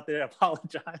Sainis out there, I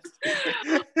apologize.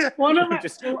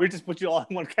 We just put you all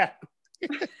in one category.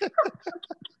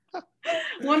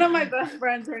 One of my best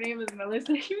friends, her name is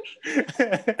Melissa.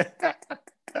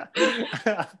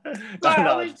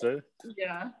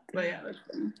 Yeah, but yeah, that's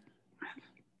funny.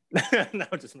 No,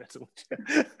 just messing with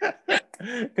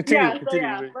you. Continue.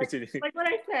 Like what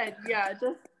I said, yeah,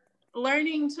 just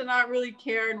learning to not really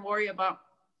care and worry about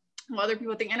what other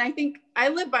people think. And I think I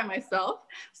live by myself,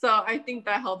 so I think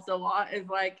that helps a lot, is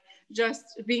like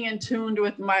just being in tune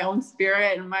with my own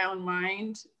spirit and my own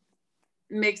mind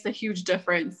makes a huge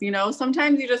difference. You know,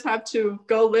 sometimes you just have to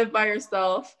go live by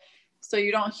yourself so you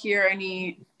don't hear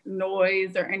any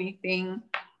noise or anything.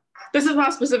 This is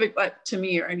not specific to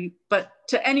me but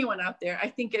to anyone out there. I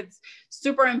think it's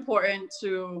super important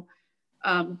to,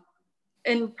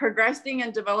 in progressing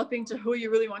and developing to who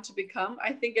you really want to become,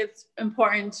 I think it's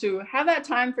important to have that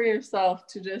time for yourself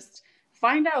to just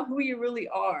find out who you really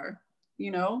are,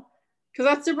 you know, because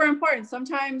that's super important.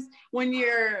 Sometimes when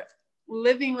you're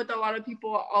living with a lot of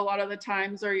people a lot of the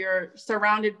times, or you're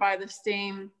surrounded by the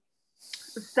same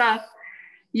stuff,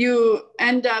 you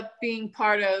end up being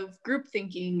part of group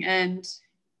thinking, and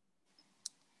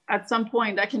at some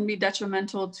point that can be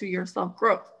detrimental to your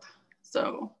self-growth.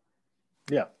 So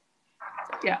yeah,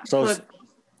 so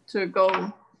to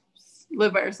go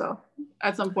live by yourself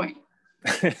at some point.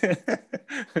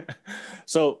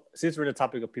 So since we're in the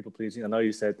topic of people pleasing, I know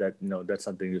you said that, you know, that's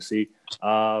something you see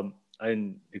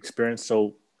and experience.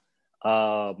 So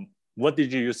what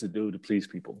did you used to do to please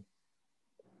people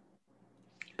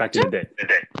back in the day?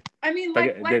 I mean,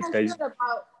 like I said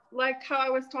about, like how I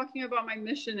was talking about my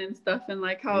mission and stuff, and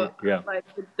like how like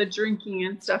the drinking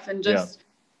and stuff, and just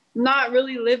not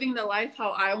really living the life how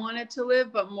I wanted to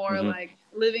live, but more like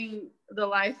living the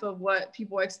life of what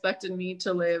people expected me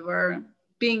to live, or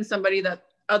being somebody that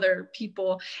other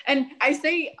people, and I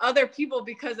say other people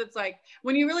because it's like,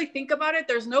 when you really think about it,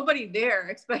 there's nobody there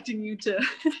expecting you to,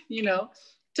 you know,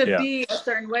 to be a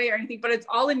certain way or anything, but it's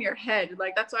all in your head.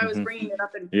 Like, that's why I was bringing it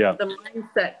up in the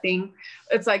mindset thing.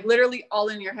 It's like literally all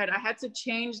in your head. I had to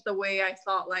change the way I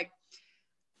thought, like,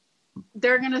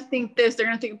 they're going to think this, they're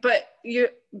going to think, but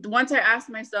once I asked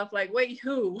myself, like, wait,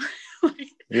 who?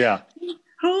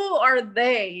 Who are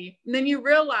they? And then you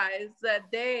realize that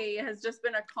they has just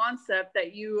been a concept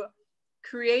that you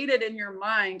created in your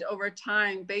mind over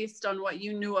time based on what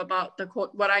you knew about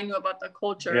what I knew about the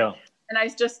culture. Yeah. And I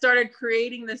just started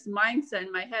creating this mindset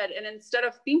in my head. And instead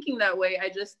of thinking that way, I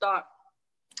just thought,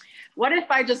 what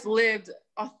if I just lived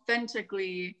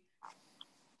authentically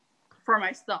for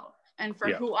myself and for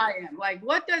who I am? Like,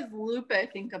 what does Lupe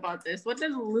think about this? What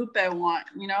does Lupe want,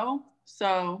 you know?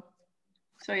 So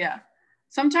yeah.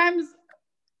 Sometimes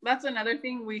that's another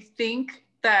thing. We think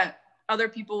that other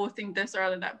people will think this or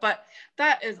other that, but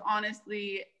that is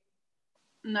honestly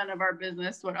none of our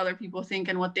business what other people think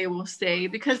and what they will say,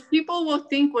 because people will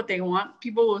think what they want.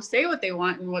 People will say what they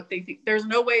want and what they think. There's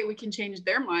no way we can change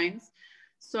their minds.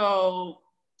 So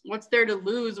what's there to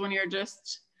lose when you're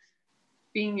just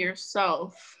being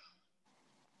yourself?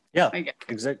 Yeah,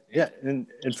 exactly. Yeah, and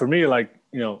for me, like,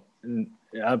 you know,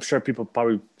 I'm sure people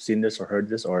probably seen this or heard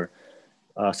this, or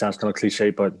sounds kind of cliche,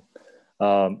 but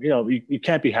you know, you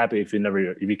can't be happy if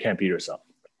you can't be yourself.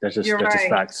 That's just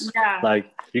facts. Yeah. Like,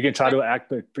 you can try to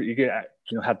act, but you can,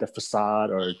 you know, have the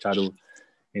facade, or try to,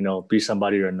 you know, be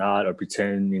somebody you're not, or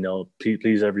pretend, you know,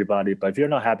 please everybody. But if you're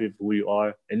not happy with who you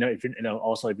are, and if you're, you know,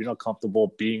 also if you're not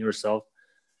comfortable being yourself,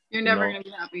 you're never gonna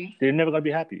be happy. They're never gonna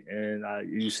be happy, and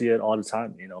you see it all the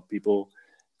time. You know, people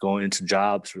going into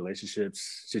jobs,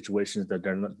 relationships, situations that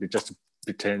they just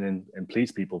pretend and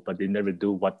please people, but they never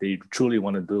do what they truly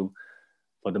want to do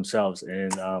for themselves.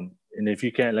 And if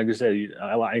you can't, like I said,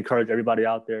 I encourage everybody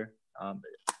out there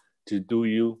to do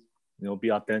you,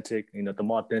 be authentic. The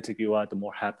more authentic you are, the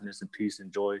more happiness and peace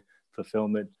and joy,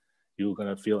 fulfillment you're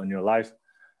gonna feel in your life.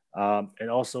 And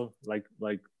also, like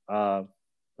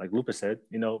Lupe said,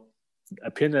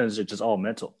 opinions are just all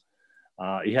mental.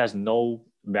 It has no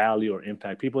value or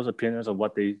impact. People's opinions of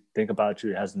what they think about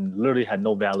you has literally had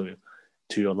no value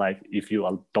to your life if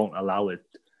you don't allow it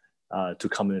to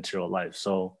come into your life.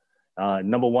 So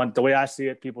number one, the way I see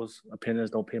it, people's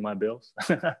opinions don't pay my bills.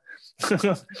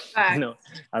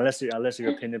 Unless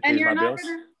your opinion pays my bills.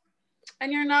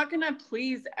 And you're not gonna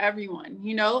please everyone.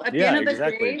 At the end of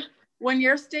the day, when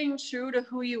you're staying true to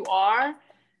who you are,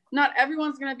 not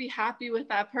everyone's gonna be happy with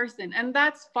that person, and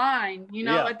that's fine. At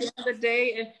the end of the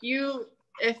day,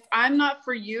 if I'm not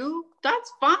for you,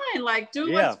 that's fine. Like,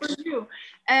 do what's for you.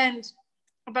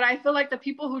 But I feel like the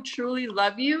people who truly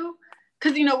love you,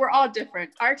 because we're all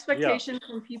different. Our expectations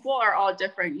from people are all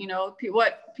different.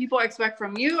 What people expect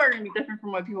from you are gonna be different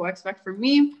from what people expect from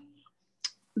me.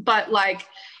 But like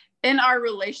in our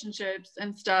relationships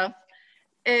and stuff,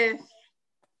 if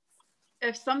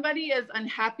somebody is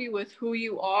unhappy with who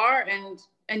you are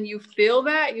and you feel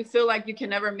like you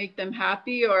can never make them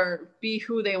happy or be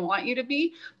who they want you to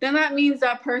be, then that means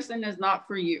that person is not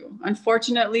for you.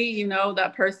 Unfortunately,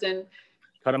 that person,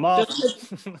 cut them off.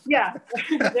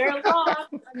 They're lost.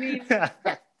 I mean, but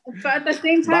at the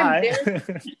same time,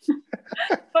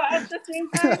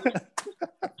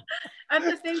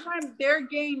 they're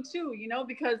gain too,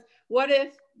 because what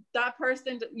if that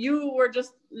person, you were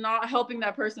just not helping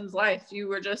that person's life, you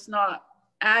were just not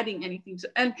adding anything to,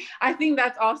 and I think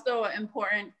that's also an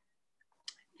important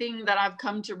thing that I've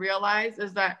come to realize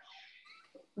is that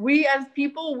we as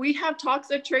people, we have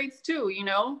toxic traits too,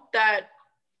 that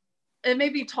it may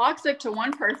be toxic to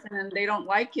one person and they don't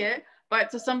like it, but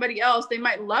to somebody else, they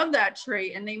might love that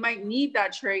trait and they might need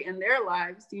that trait in their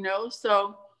lives,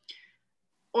 So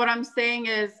what I'm saying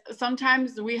is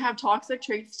sometimes we have toxic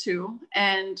traits too.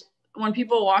 And when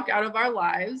people walk out of our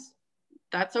lives,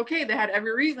 that's okay. They had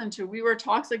every reason to. We were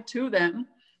toxic to them.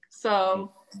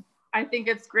 So I think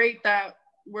it's great that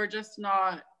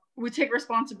we take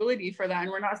responsibility for that and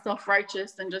we're not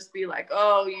self-righteous and just be like,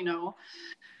 oh,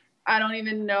 I don't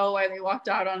even know why they walked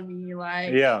out on me.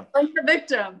 Like, blame the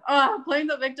victim. Playing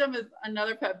the victim is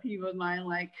another pet peeve of mine.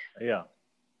 Like,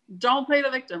 don't play the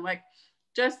victim. Like,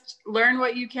 just learn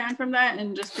what you can from that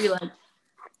and just be like,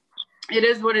 it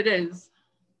is what it is.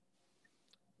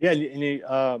 Yeah,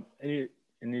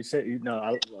 and you said,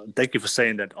 thank you for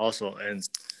saying that also. And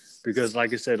because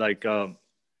like I said, like,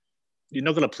 you're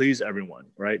not going to please everyone,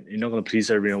 right? You're not going to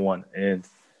please everyone. And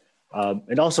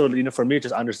also, for me,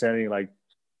 just understanding like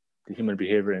the human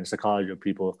behavior and psychology of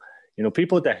people,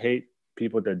 people that hate,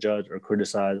 people that judge or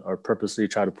criticize or purposely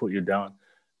try to put you down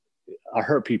are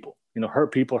hurt people.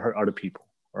 Hurt people hurt other people,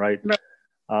 right?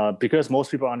 Because most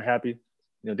people are unhappy,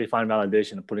 they find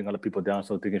validation in putting other people down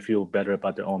so they can feel better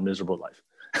about their own miserable life.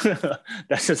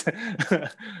 that's just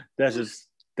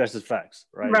facts,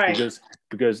 right?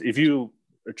 Because if you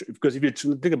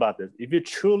think about this, if you're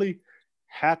truly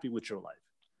happy with your life,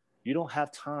 you don't have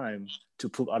time to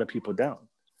put other people down.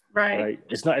 Right.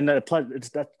 It's not, and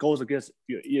that goes against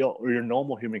your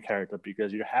normal human character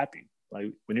because you're happy.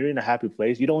 Like when you're in a happy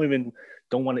place, you don't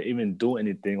want to even do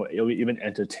anything or even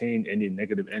entertain any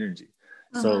negative energy.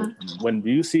 So when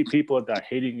you see people that are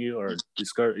hating you or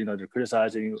they're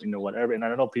criticizing you, whatever, and I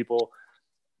don't know people,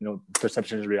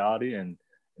 perception is reality, and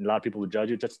a lot of people would judge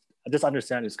you. Just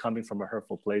understand it's coming from a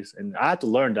hurtful place, and I had to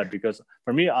learn that because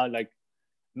for me,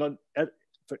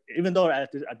 even though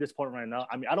at this point right now,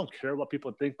 I mean, I don't care what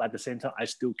people think, but at the same time, I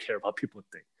still care what people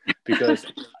think because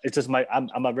it's just I'm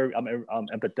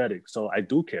empathetic, so I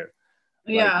do care.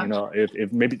 Yeah. Like,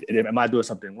 if maybe am I doing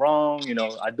something wrong?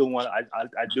 I do want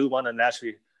to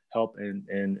naturally help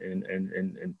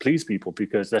and please people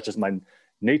because that's just my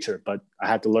nature. But I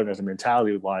had to learn as a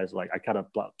mentality wise, like I kind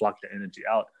of block the energy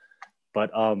out. But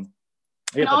and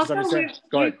also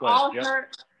we've all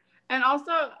hurt. And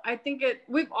also, I think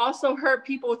we've also hurt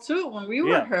people too when we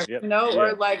were hurt,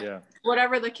 or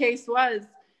whatever the case was.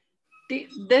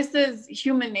 This is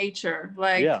human nature.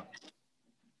 Like,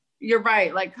 you're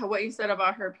right. Like what you said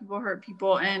about hurt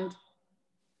people. And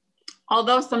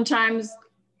although sometimes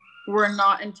we're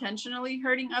not intentionally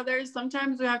hurting others,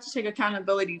 sometimes we have to take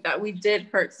accountability that we did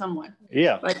hurt someone.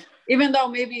 Yeah. Like, even though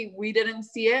maybe we didn't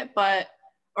see it,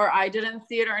 or I didn't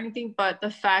see it or anything, but the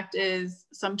fact is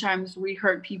sometimes we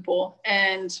hurt people.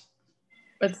 And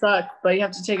It sucks, but you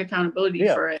have to take accountability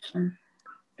for it.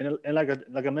 And like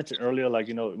I mentioned earlier, like,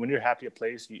 you know, when you're happy at a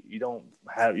place, you don't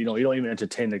have, you know, you don't even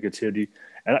entertain negativity.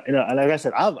 And you know, and like I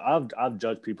said, I've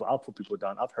judged people, I'll put people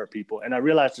down, I've hurt people, and I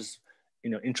realized just,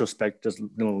 you know, introspect, just, you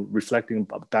know, reflecting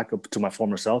back up to my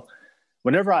former self.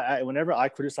 Whenever I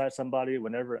criticize somebody,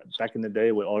 whenever back in the day,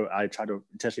 or I try to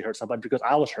intentionally hurt somebody, because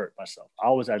I was hurt myself,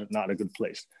 I was at not a good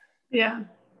place. Yeah.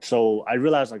 So I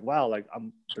realized, like, wow, like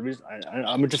I'm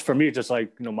just, for me, just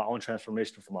like, you know, my own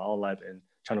transformation for my own life and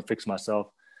trying to fix myself.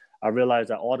 I realized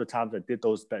that all the times I did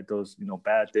those you know,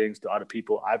 bad things to other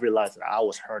people, I realized that I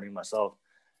was hurting myself.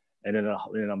 And then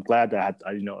I'm glad that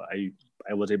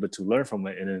I was able to learn from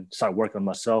it and then start working on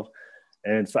myself.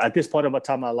 And so at this point of my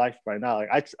time in my life right now,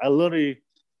 like I literally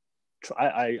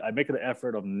I make an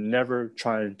effort of never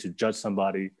trying to judge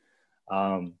somebody,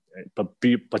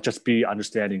 but just be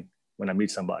understanding when I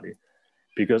meet somebody,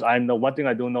 because I know one thing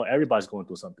I do know: everybody's going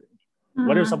through something. Mm-hmm.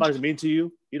 Whatever somebody's mean to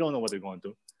you, you don't know what they're going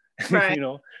through. Right. you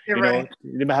know,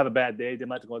 they might have a bad day, they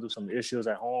might go through some issues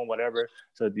at home, whatever.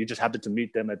 So you just happen to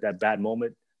meet them at that bad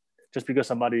moment, just because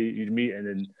somebody you meet, and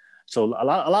then so a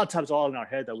lot of times all in our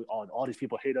head that all these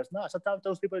people hate us. No, sometimes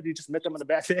those people, you just met them on a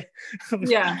bad day.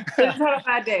 Yeah, they just had a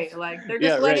bad day. Like they're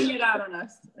just letting it out on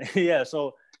us. Yeah,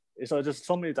 so just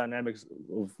so many dynamics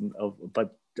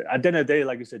but at the end of the day,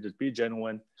 like you said, just be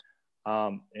genuine,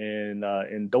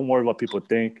 and don't worry what people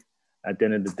think at the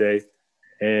end of the day.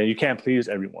 And you can't please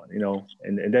everyone, you know.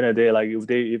 And at the end of the day, like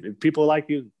if people like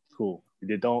you, cool. If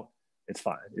they don't, it's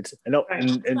fine. It's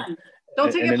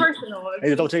don't take it personal.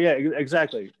 Don't take it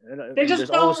exactly. They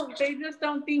just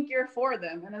don't think you're for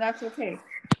them, and that's okay.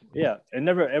 Yeah, and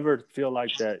never ever feel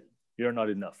like that you're not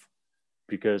enough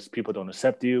because people don't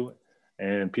accept you,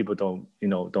 and people don't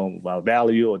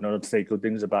value you or don't say good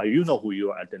things about you. You know who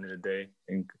you are at the end of the day,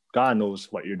 and God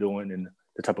knows what you're doing and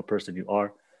the type of person you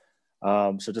are.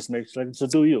 So just make sure to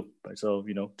do you. So,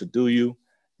 you know, to do you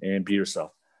and be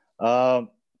yourself. I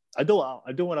do want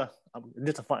to. I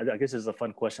guess it's a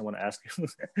fun question I want to ask you.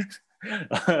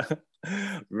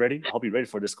 Ready? I'll be ready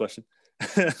for this question.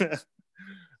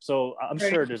 So I'm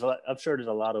sure there's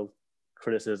a lot of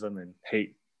criticism and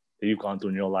hate that you've gone through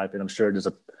in your life, and I'm sure there's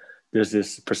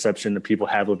this perception that people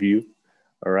have of you.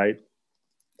 All right.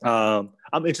 I'm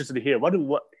interested to hear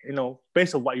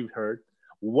based on what you've heard.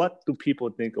 What do people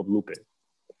think of Lupe?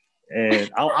 And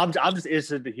I'm just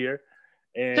interested to hear.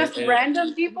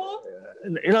 Random people?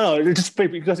 No, just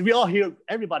because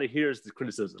everybody hears the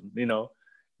criticism. You know,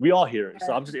 we all hear it.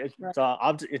 So I'm just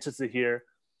interested to hear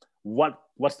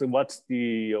what's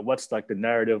like the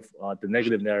narrative, the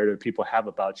negative narrative people have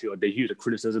about you, or they hear the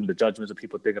criticism, the judgments that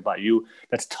people think about you.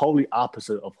 That's totally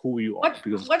opposite of who you are.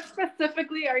 What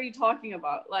specifically are you talking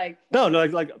about? Like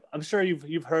like I'm sure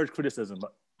you've heard criticism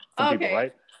from people,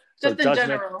 right? Just in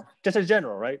general. Just in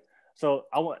general, right? So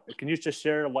can you just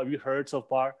share what you heard so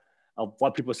far of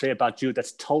what people say about you?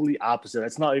 That's totally opposite.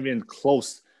 It's not even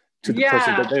close to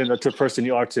the person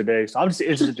you are today. So I'm just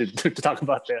interested to talk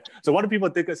about that. So what do people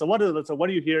think? So what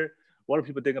do you hear? What do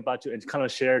people think about you? And kind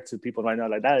of share to people right now,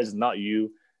 like that is not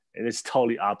you, and it's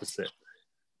totally opposite.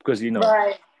 Because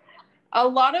right. A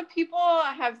lot of people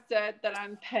have said that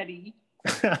I'm petty.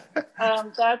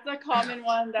 That's a common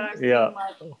one that I've seen.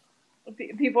 Like,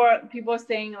 people are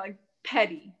saying like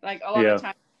petty. Like a lot of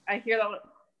times I hear that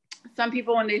some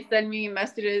people, when they send me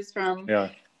messages from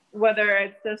whether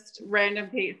it's just random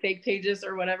fake pages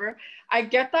or whatever, I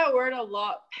get that word a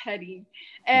lot, petty.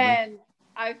 And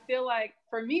I feel like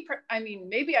for me, I mean,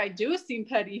 maybe I do seem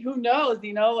petty. Who knows?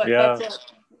 You know, that's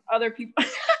what other people.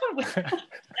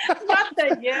 Not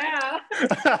that,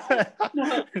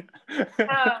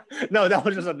 no, that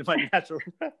was just my natural.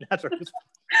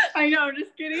 I know, I'm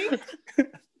just kidding.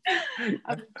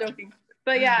 I'm just joking.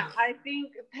 But yeah, I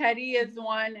think petty is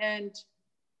one. And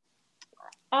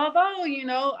although, you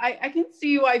know, I can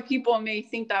see why people may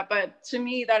think that, but to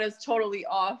me, that is totally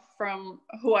off from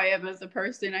who I am as a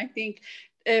person. I think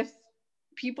if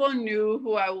people knew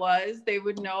who I was, they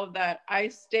would know that I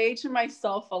stay to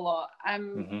myself a lot.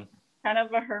 I'm kind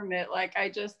of a hermit. Like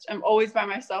I'm always by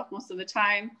myself most of the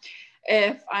time.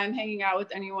 If I'm hanging out with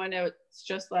anyone, it's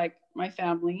just like my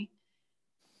family.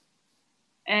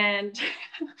 And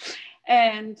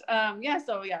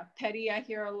petty, I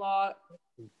hear a lot.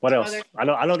 What else? I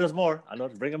know there's more. I know,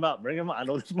 bring them out. I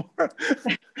know there's more.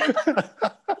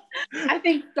 I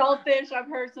think selfish. I've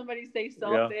heard somebody say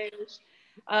selfish.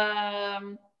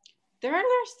 There are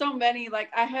so many. Like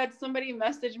I had somebody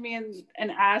message me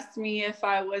and ask me if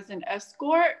I was an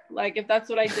escort, like if that's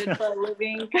what I did for a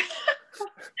living.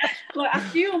 Well, a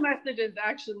few messages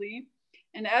actually.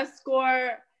 An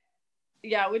escort.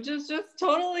 Yeah, which is just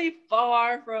totally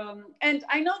far from, and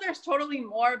I know there's totally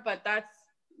more, but that's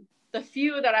the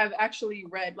few that I've actually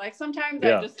read. Like sometimes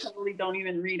I just totally don't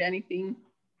even read anything.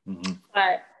 Mm-hmm.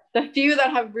 But the few that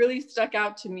have really stuck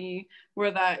out to me were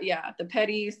that, yeah, the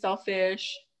petty,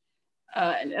 selfish,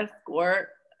 an escort.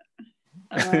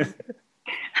 It's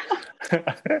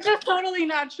just totally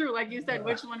not true. Like you said,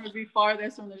 which one would be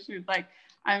farthest from the truth? Like,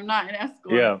 I'm not an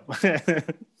escort. Yeah.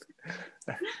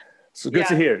 So good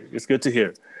to hear. It's good to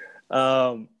hear.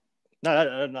 No,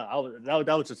 that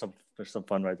was just some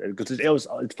fun right there, because it was,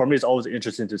 for me, it's always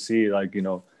interesting to see, like, you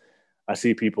know, I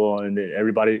see people and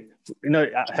everybody, you know,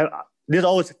 there's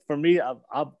always, for me,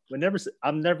 I'm never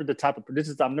that type of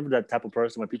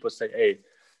person when people say, hey,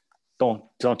 don't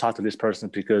talk to this person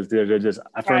because they're just,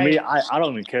 for me, I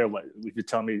don't even care what, if you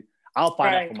tell me, I'll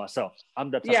find out for myself.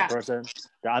 I'm that type of person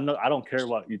that I don't care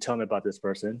what you tell me about this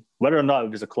person, whether or not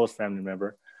it's a close family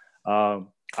member. I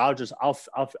want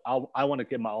to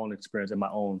get my own experience and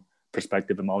my own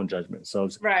perspective and my own judgment. So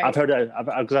I've heard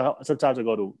that. Sometimes I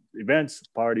go to events,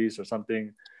 parties, or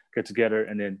something, get together,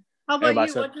 and then. How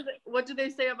about you? What do they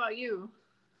say about you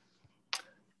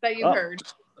that you heard?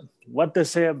 What they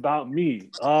say about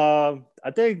me? I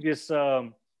think it's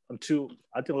I'm too.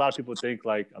 I think a lot of people think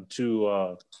like I'm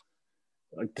too.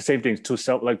 Like the same thing, too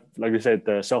like you said,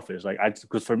 the selfish. Like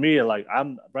because for me, like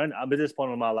I'm at this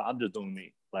point in my life, I'm just doing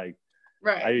me. Like,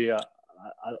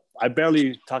 I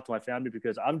barely talk to my family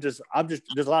because I'm just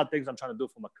there's a lot of things I'm trying to do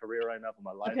for my career right now, for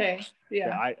my life. Okay.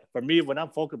 Yeah. For me, when I'm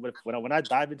focused, when I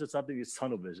dive into something, it's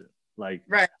tunnel vision. Like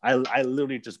I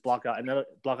literally just block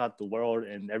out the world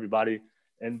and everybody,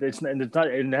 and it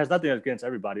has nothing against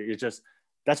everybody. It's just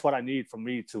that's what I need for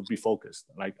me to be focused.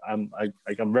 Like I'm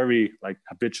very like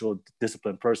habitual,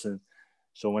 disciplined person.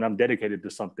 So when I'm dedicated to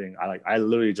something, I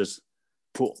literally just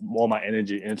put all my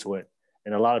energy into it.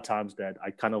 And a lot of times that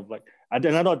I kind of like, I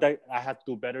know that I have to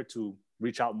do better to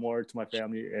reach out more to my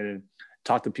family and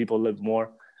talk to people a little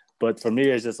more. But for me,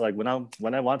 it's just like when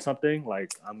I want something,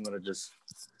 like I'm gonna just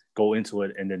go into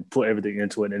it and then put everything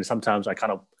into it. And sometimes I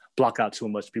kind of block out too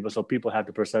much people, so people have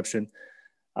the perception.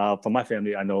 From my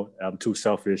family, I know I'm too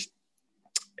selfish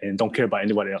and don't care about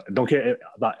anybody else. Don't care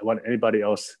about what anybody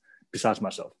else besides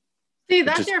myself. See,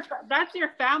 that's your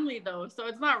family though, so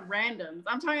it's not randoms.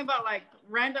 I'm talking about like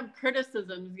random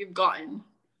criticisms you've gotten.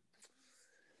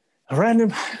 A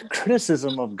random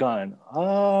criticism I've gotten.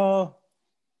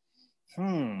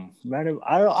 Random.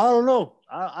 I don't know.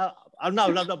 I'm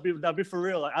not be for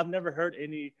real. Like, I've never heard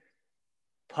any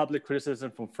public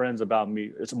criticism from friends about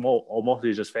me. It's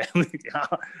mostly just family,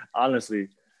 honestly.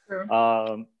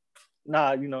 True.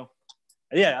 Nah, you know.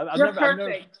 Yeah, You're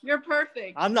perfect. You're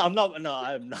perfect. I'm not. No,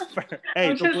 I'm not.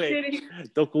 Hey,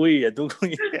 don't quit.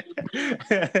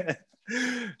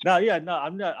 No, yeah, no,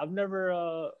 I'm not. I've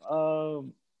never.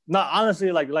 No,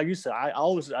 honestly, like you said, I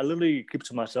literally keep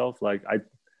to myself. Like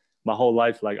my whole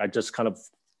life, like I just kind of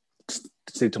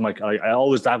say to I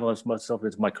always dive myself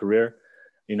into my career.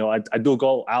 You know, I do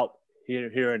go out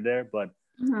here and there, but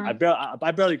I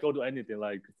barely go to anything.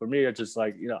 Like for me, it's just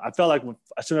like, you know, I felt like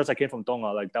as soon as I came from Tonga,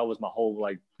 like that was my whole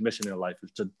like mission in life,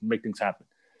 is to make things happen.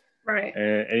 Right.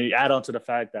 And you add on to the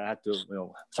fact that I had to, you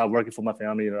know, start working for my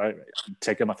family, right?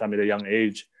 Take care of my family at a young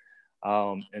age,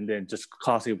 and then just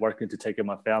constantly working to take care of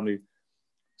my family.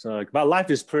 So like my life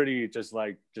is pretty just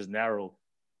narrow.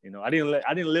 You know, I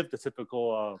didn't live the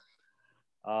typical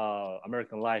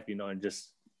American life, you know, and just,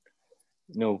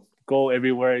 you know, go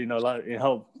everywhere, you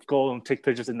know, go and take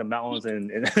pictures in the mountains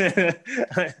and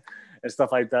and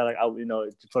stuff like that. Like, you know,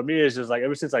 for me, it's just like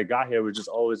ever since I got here, we're just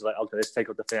always like, okay, let's take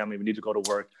up the family. We need to go to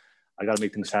work. I got to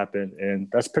make things happen. And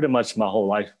that's pretty much my whole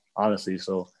life, honestly.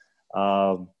 So,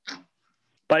 but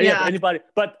yeah, anybody,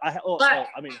 but I have,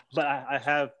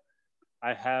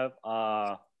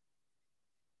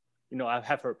 you know, I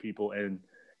have hurt people and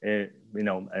you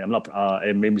know, I'm not,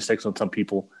 and made mistakes on some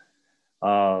people.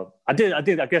 I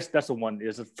guess that's the one.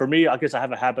 Is for me, I guess I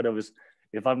have a habit of is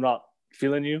if I'm not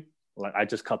feeling you, like I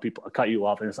just cut you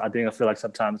off. And I feel like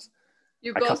sometimes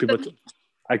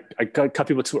I cut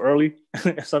people too early.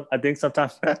 So I think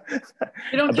sometimes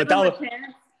you don't give them a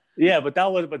chance. Yeah, but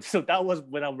that was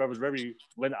when I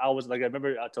was like, I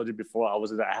remember I told you before, I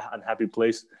was in an unhappy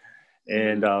place.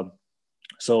 And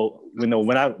so, you know,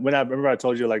 when I remember I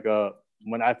told you, like,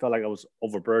 when I felt like I was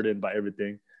overburdened by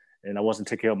everything and I wasn't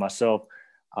taking care of myself,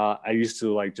 I used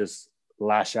to like just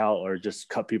lash out or just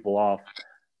cut people off.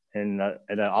 And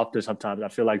often sometimes I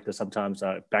feel like that sometimes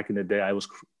back in the day, I was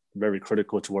very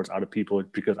critical towards other people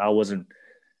because I wasn't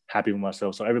happy with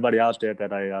myself. So everybody out there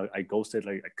that I ghosted,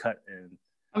 like I cut and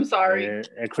I'm sorry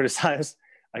and criticized,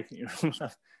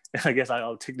 I guess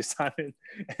I'll take this time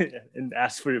and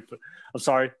ask for your. I'm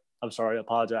sorry. I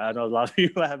apologize. I know a lot of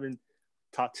you I haven't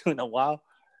talked to in a while,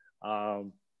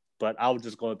 but I was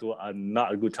just going through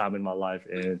not a good time in my life,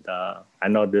 and I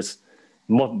know this.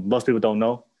 Most people don't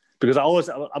know because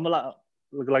I'm a lot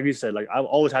like you said. Like I've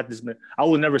always had this. I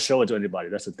will never show it to anybody.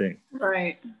 That's the thing.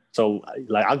 Right. So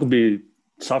like I could be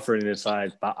suffering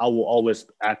inside, but I will always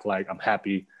act like I'm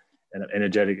happy and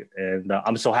energetic, and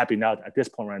I'm so happy now at this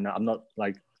point right now. I'm not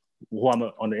like who I'm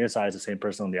on the inside is the same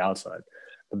person on the outside.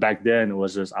 But back then it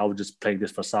was just I was just playing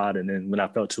this facade, and then when I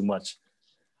felt too much,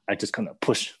 I just kind of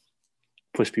push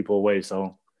people away.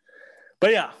 So,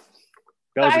 but yeah,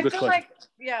 that was a good question. Like,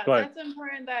 yeah, that's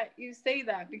important that you say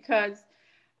that because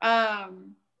I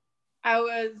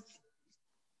was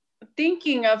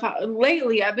thinking of how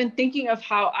lately I've been thinking of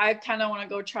how I kind of want to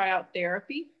go try out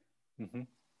therapy.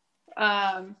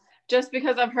 Just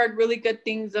because I've heard really good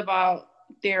things about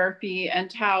therapy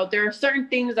and how there are certain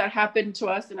things that happened to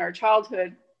us in our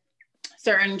childhood,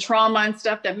 certain trauma and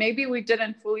stuff that maybe we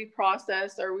didn't fully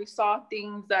process, or we saw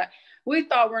things that we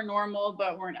thought were normal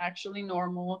but weren't actually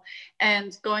normal.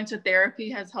 And going to therapy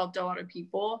has helped a lot of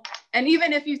people. And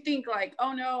even if you think like,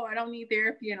 oh no, I don't need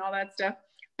therapy and all that stuff,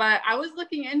 but I was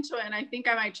looking into it and I think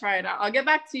I might try it out. I'll get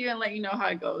back to you and let you know how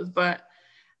it goes. But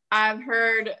I've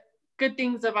heard good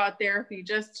things about therapy,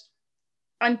 just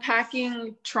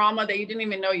unpacking trauma that you didn't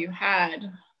even know you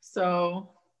had. So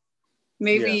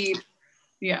maybe,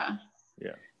 yeah.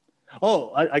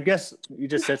 Oh, I guess you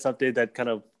just said something that kind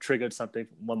of triggered something.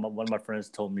 One of my friends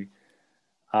told me.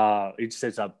 He just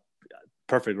says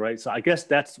perfect, right? So I guess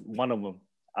that's one of them.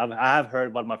 I have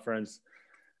heard one of my friends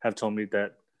have told me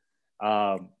that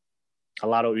a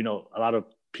lot of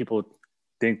people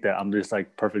think that I'm just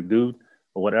like perfect dude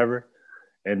or whatever,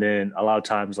 and then a lot of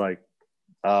times like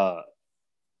I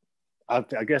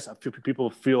guess people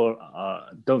feel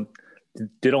they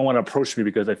don't want to approach me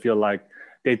because they feel like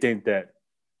they think that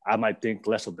I might think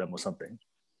less of them or something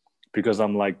because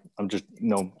I'm just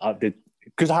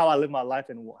because how I live my life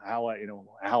and how I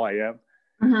am.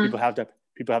 People have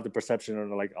the perception of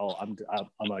like, oh, I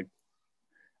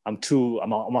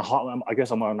guess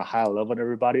I'm on a higher level than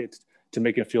everybody to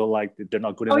make it feel like they're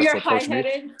not good enough to approach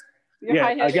me.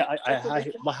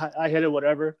 I hit it,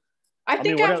 whatever. I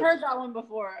think I've heard that one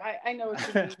before. I know what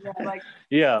you mean. Yeah, like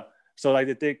yeah. So like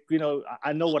they think,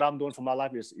 I know what I'm doing for my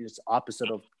life is opposite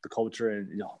of the culture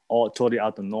and all totally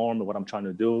out the norm of what I'm trying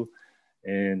to do.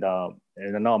 And I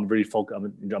know I'm really focused.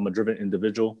 I'm a driven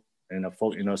individual, and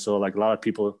so like a lot of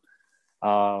people,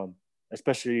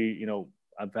 especially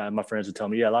I've had my friends who tell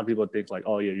me, a lot of people think like,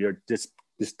 oh yeah, you're this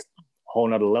whole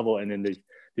nother level, and then they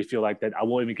feel like that I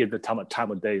won't even give the time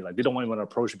of day. Like they don't want to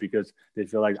approach it because they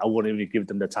feel like I wouldn't even give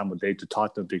them the time of day to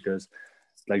talk to them because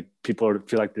like people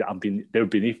feel like they're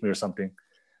beneath me or something.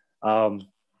 You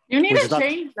need to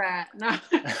change that. No.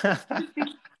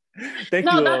 Thank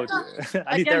you.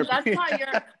 I need therapy.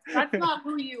 That's not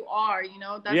who you are.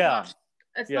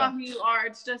 That's not who you are.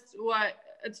 It's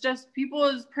just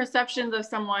people's perceptions of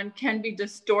someone can be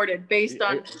distorted based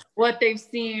on what they've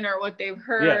seen or what they've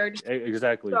heard. Yeah,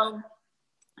 exactly. So,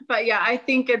 but yeah, I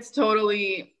think it's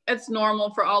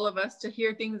normal for all of us to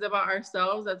hear things about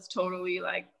ourselves that's totally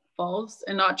like false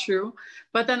and not true.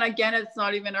 But then again, it's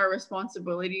not even our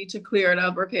responsibility to clear it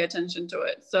up or pay attention to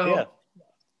it. So yeah,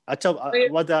 I tell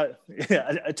people all the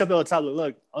time.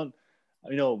 Look,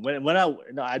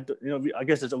 I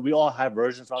guess we all have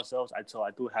versions of ourselves. I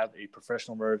do have a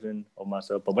professional version of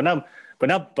myself, but when I'm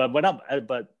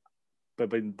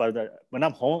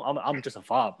home, I'm just a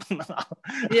fob.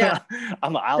 Yeah,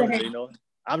 I'm an islander.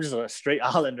 I'm just a straight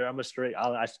islander. I'm a straight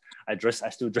islander. I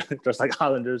still dress like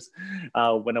islanders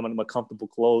when I'm in my comfortable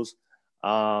clothes.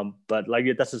 But like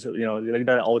that's just like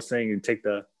that old saying: you take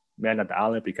the man at the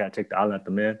island, but you can't take the island at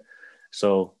the man.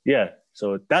 So yeah,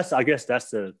 I guess that's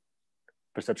the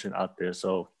perception out there.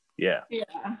 So yeah,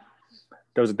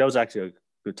 that was actually a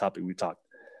good topic we talked.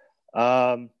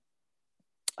 I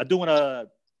do want to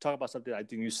talk about something I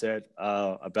think you said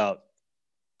about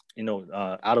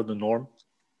out of the norm.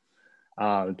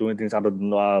 Doing things out of the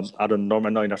norm. I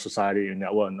know in our society, in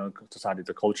our society,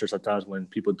 the culture, sometimes when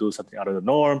people do something out of the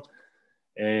norm,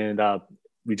 and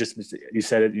you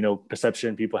said it,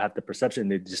 perception. People have the perception,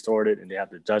 they distort it, and they have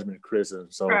the judgment and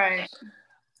criticism. So,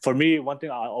 for me, one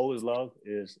thing I always love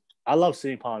is I love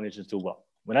seeing Polynesians do well.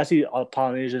 When I see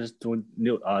Polynesians doing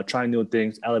trying new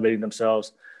things, elevating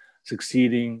themselves,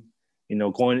 succeeding,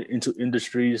 going into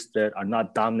industries that are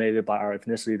not dominated by our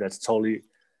ethnicity, that's totally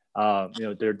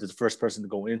they're the first person to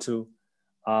go into.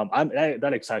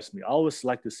 That excites me. I always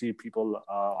like to see people,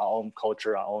 our own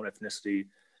culture, our own ethnicity,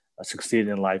 succeed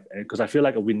in life. And because I feel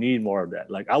like we need more of that.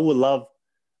 Like I would love,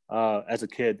 as a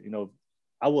kid,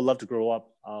 I would love to grow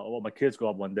up, or my kids grow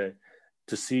up one day,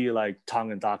 to see like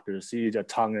Tongan doctors, see a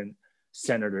Tongan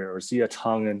senator, or see a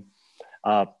Tongan,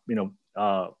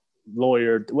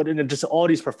 lawyer, just all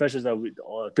these professions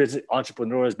that business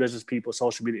entrepreneurs, business people,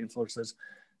 social media influencers.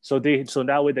 So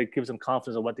that way they give them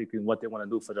confidence of what they want to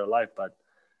do for their life. But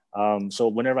so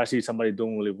whenever I see somebody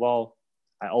doing really well,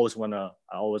 I always want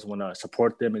to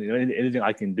support them and anything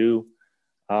I can do.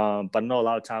 But I know a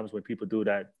lot of times when people do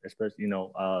that, especially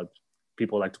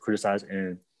people like to criticize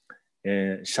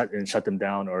and shut them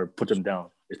down or put them down,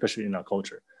 especially in our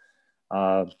culture.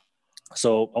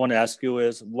 So I want to ask you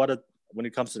is when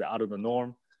it comes to the out of the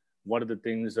norm, what are the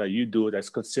things that you do that's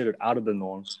considered out of the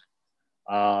norm,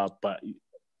 but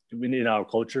in our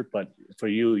culture, but for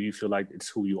you feel like it's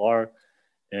who you are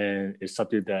and it's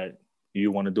something that you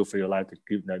want to do for your life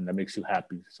that makes you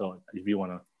happy. So if you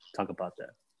want to talk about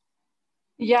that.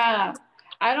 Yeah,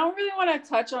 I don't really want to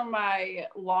touch on my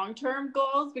long-term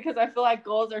goals because I feel like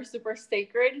goals are super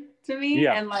sacred to me.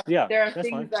 Yeah. And like Yeah, there are that's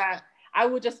things fine. that I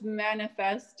would just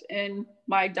manifest in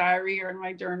my diary or in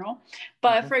my journal.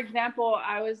 But for example,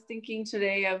 I was thinking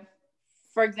today of,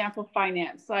 for example,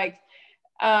 finance. Like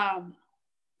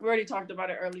we already talked about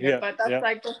it earlier, but that's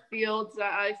like the fields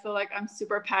that I feel like I'm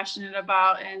super passionate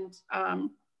about. And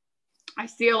I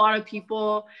see a lot of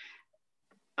people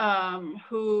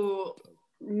who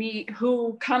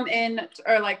come in,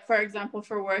 or like, for example,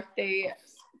 for work,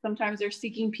 sometimes they're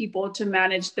seeking people to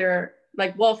manage their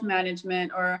like wealth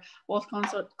management or wealth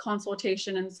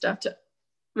consultation and stuff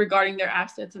regarding their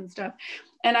assets and stuff.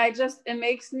 And it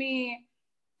makes me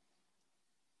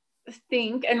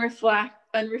think and reflect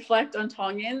on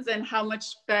Tongans and how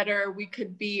much better we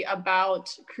could be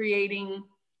about creating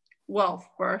wealth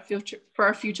for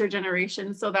our future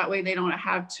generations. So that way they don't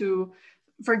have to,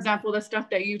 for example, the stuff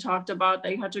that you talked about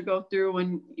that you had to go through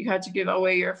when you had to give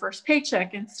away your first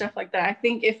paycheck and stuff like that. I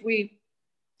think if we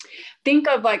think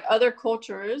of like other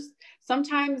cultures,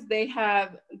 sometimes they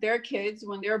have their kids,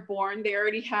 when they're born, they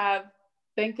already have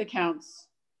bank accounts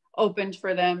opened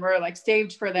for them or like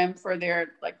saved for them for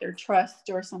their trust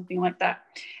or something like that.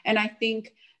 And I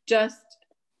think just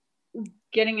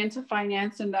getting into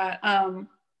finance and that,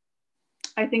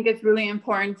 I think it's really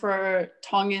important for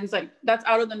Tongans, like that's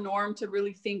out of the norm to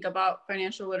really think about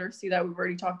financial literacy that we've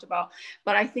already talked about.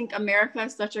 But I think America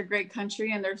is such a great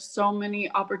country and there's so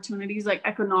many opportunities, like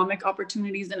economic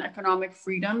opportunities and economic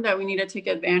freedom that we need to take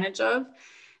advantage of.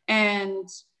 And,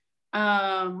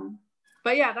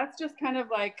 but yeah, that's just kind of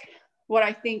like what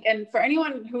I think. And for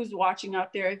anyone who's watching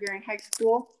out there, if you're in high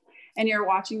school and you're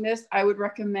watching this, I would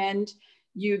recommend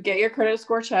you get your credit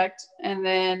score checked. And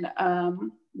then,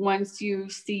 once you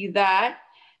see that,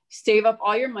 save up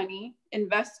all your money,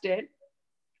 invest it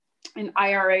in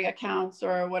IRA accounts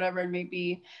or whatever it may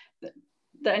be,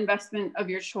 the investment of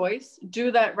your choice.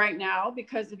 Do that right now,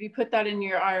 because if you put that in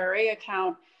your IRA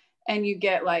account and you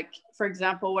get like, for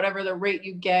example, whatever the rate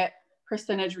you get,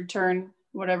 percentage return,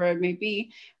 whatever it may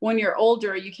be, when you're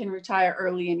older, you can retire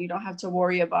early and you don't have to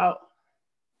worry about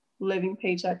living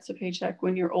paycheck to paycheck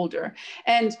when you're older.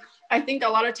 And I think a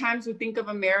lot of times we think of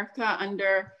America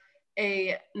under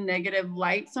a negative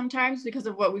light sometimes because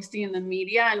of what we see in the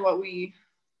media and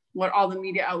what all the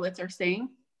media outlets are saying.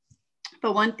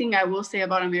 But one thing I will say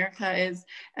about America is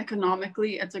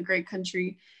economically, it's a great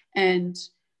country and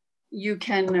you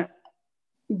can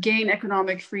gain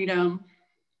economic freedom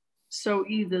so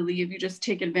easily if you just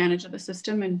take advantage of the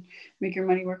system and make your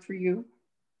money work for you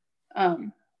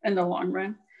in the long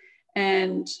run.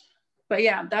 But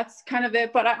yeah, that's kind of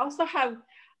it. But I also have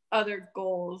other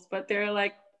goals, but they're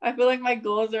like, I feel like my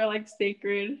goals are like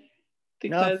sacred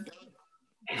because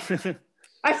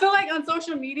I feel like on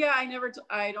social media,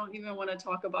 I don't even want to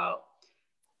talk about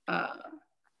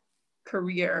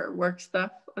career work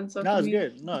stuff on social media. No,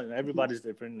 it's good. No, everybody's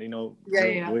different. You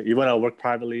want to work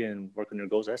privately and work on your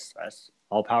goals. That's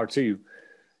all power to you.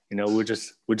 We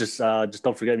just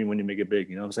don't forget me when you make it big.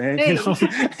 You know what I'm saying? Hey.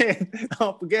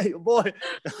 Don't forget your boy.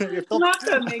 I'm not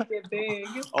gonna make it big.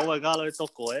 Oh my God, it's so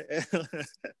cool.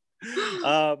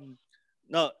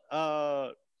 No.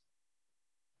 Oh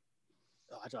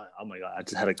my God, I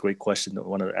just had a great question that I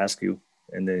wanted to ask you,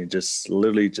 and then it just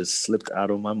literally just slipped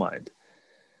out of my mind.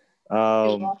 You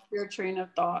lost your train of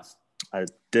thought. I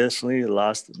definitely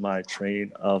lost my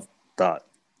train of thought.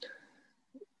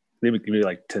 Maybe give me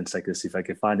like 10 seconds, see if I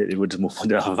can find it. It would just move on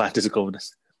down. If I just go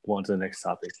on to the next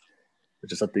topic,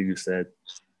 which is something you said.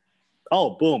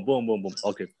 Oh, boom.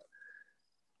 Okay.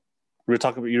 You were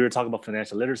talking about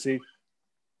financial literacy.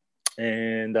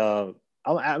 And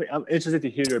I'm interested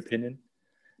to hear your opinion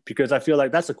because I feel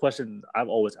like that's a question I've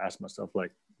always asked myself,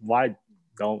 like,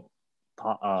 don't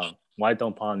why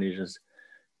don't Polynesians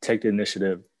take the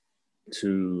initiative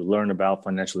to learn about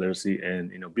financial literacy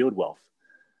and build wealth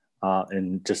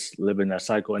and just live in that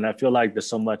cycle? And I feel like there's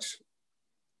so much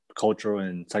cultural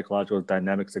and psychological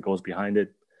dynamics that goes behind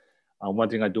it. One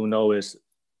thing I do know is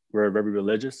we're very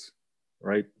religious,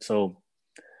 right? So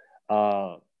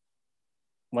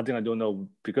one thing I do know,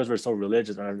 because we're so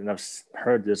religious, and I've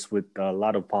heard this with a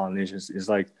lot of Polynesians, is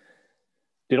like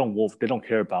they don't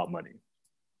care about money.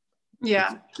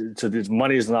 Yeah. So this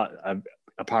money is not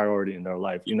a priority in their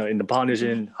life. In the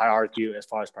Polynesian hierarchy, as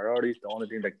far as priorities, the only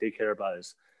thing that they care about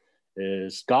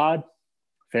is God,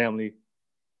 family,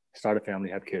 start a family,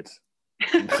 have kids.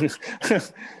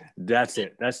 That's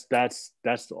it. That's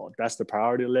the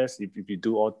priority list. If you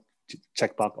do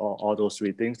check box all those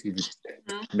three things, you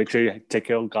make sure you take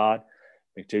care of God,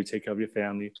 make sure you take care of your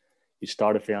family, you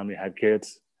start a family, have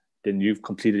kids, then you've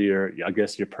completed your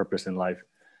purpose in life.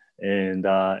 And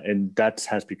that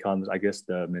has become, I guess,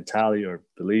 the mentality or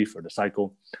belief or the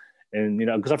cycle. And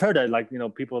because I've heard that, like,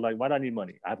 people are like, why do I need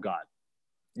money? I have God.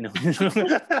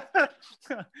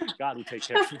 God will take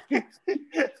care of me.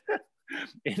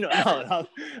 No,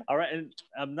 all right. And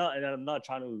I'm not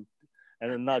trying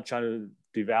to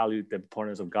devalue the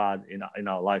importance of God in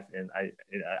our life. And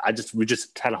we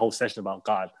just had a whole session about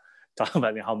God, talking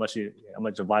about how much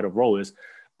a vital role is.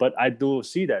 But I do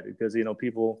see that because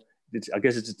people, I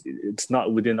guess it's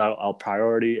not within our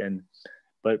priority.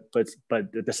 But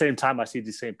at the same time, I see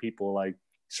the same people like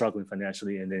struggling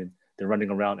financially, and then they're running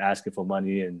around asking for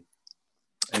money, and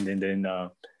then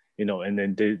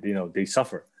they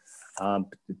suffer.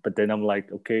 But then I'm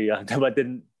like, okay, but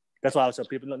then that's why I tell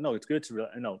people, no, it's good to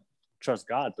trust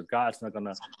God, but God's not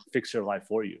gonna fix your life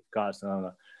for you. God's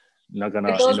not gonna.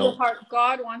 It goes to heart.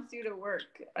 God wants you to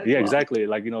work. Yeah, well. Exactly.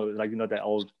 Like that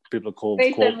old biblical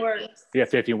faith quote. And works. Yeah,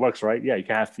 faith and works, right? Yeah, you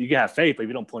can have faith, but if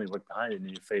you don't put any work behind it, then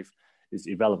your faith is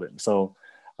irrelevant. So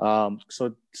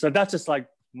that's just like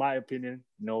my opinion,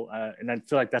 and I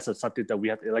feel like that's something that we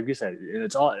have to, like you said, and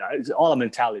it's all a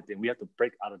mentality thing. We have to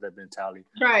break out of that mentality.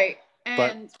 Right.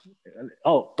 And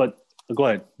but go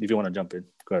ahead if you want to jump in.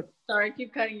 Go ahead. Sorry, I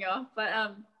keep cutting you off. But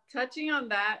touching on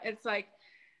that, it's like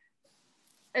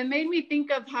it made me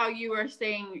think of how you were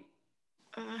saying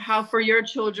how for your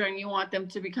children you want them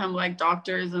to become like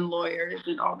doctors and lawyers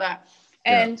and all that.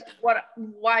 And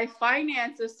why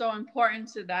finance is so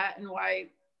important to that, and why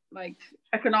like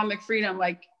economic freedom,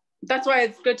 like that's why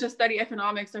it's good to study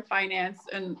economics or finance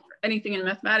and anything in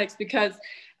mathematics, because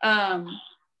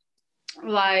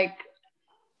like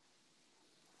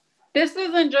this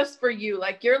isn't just for you.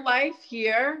 Like your life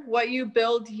here, what you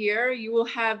build here, you will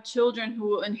have children who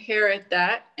will inherit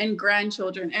that, and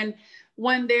grandchildren. And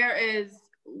when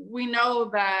we know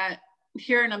that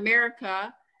here in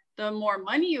America, the more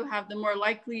money you have, the more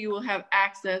likely you will have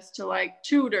access to like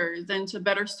tutors and to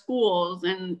better schools.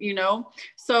 And,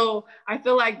 so I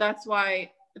feel like that's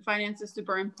why finance is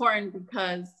super important,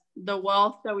 because the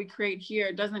wealth that we create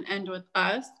here doesn't end with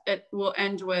us. It won't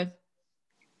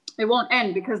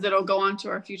end because it'll go on to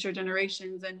our future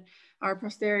generations and our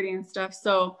posterity and stuff.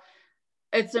 So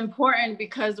it's important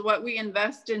because what we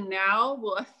invest in now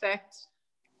will affect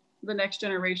the next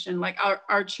generation. Like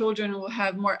our children will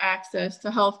have more access to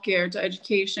healthcare, to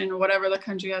education, or whatever the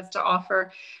country has to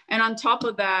offer. And on top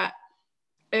of that,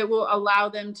 it will allow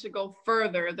them to go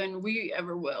further than we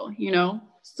ever will,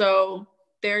 So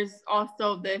there's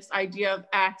also this idea of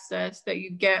access that you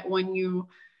get when you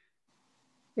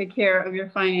take care of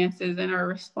your finances and are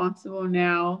responsible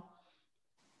now.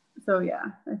 So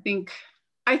yeah, I think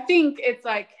it's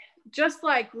like, just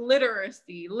like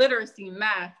literacy,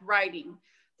 math, writing,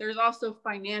 there's also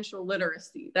financial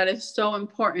literacy that is so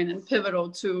important and pivotal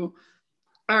to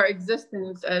our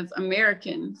existence as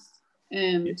Americans.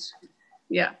 And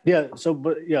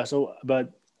but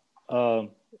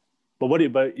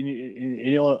in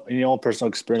your own personal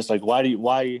experience, like why do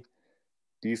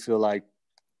you feel like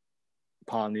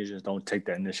Polynesians don't take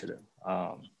that initiative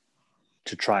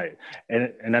to try it?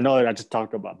 And I know that I just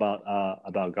talked about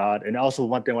God, and also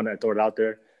one thing when I throw it out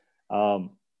there,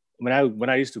 when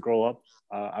I used to grow up,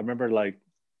 I remember like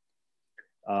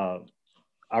our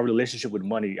relationship with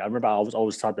money. I remember I was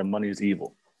always taught that money is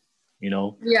evil,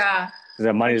 Yeah.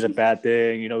 That money is a bad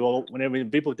thing. Whenever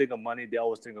people think of money, they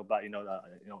always think about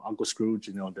Uncle Scrooge,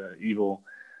 the evil.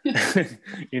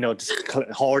 Just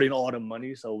hoarding all the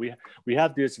money. So we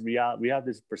have this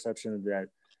perception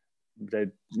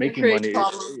that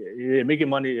making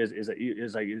money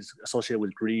is associated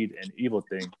with greed and evil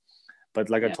thing. But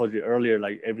like I told you earlier,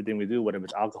 like everything we do, whether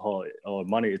it's alcohol or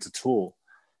money, it's a tool.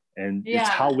 And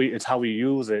it's how we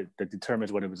use it that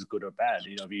determines whether it's good or bad.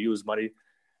 You know, if you use money,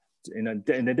 in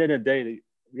the end of the day,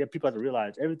 people have to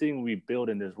realize everything we build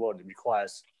in this world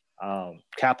requires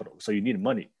capital. So you need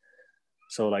money.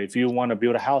 So like if you want to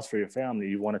build a house for your family,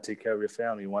 you want to take care of your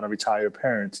family, you want to retire your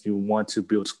parents, you want to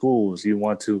build schools, you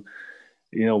want to,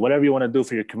 you know, whatever you want to do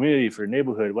for your community, for your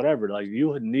neighborhood, whatever, like you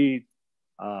would need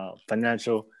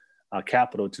financial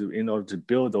capital in order to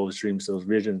build those dreams, those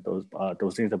visions,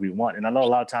 those things that we want. And I know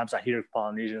a lot of times I hear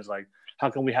Polynesians like, how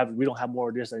come we don't have more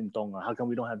of this in Tonga? How come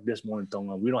we don't have this more in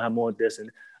Tonga? We don't have more of this. And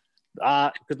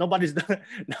because nobody's done,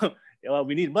 no, well,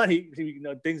 we need money. You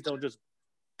know, things don't just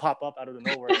pop up out of the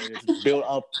nowhere and it's built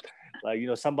up. Like, you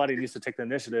know, somebody needs to take the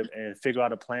initiative and figure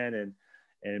out a plan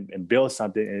and build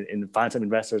something and find some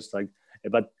investors. Like,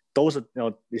 but those are, you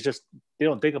know, it's just, they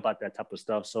don't think about that type of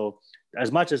stuff. So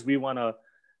as much as we want to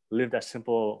live that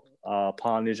simple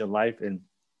Polynesian life, and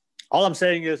all I'm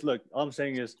saying is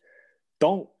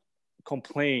don't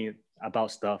complain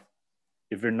about stuff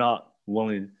if you're not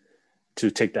willing to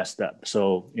take that step.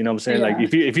 So, you know what I'm saying? Like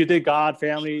if you think God,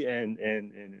 family, and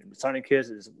starting kids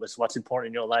is what's important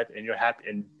in your life, and you're happy,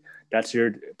 and that's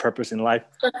your purpose in life,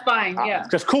 that's fine.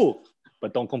 That's cool,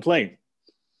 but don't complain.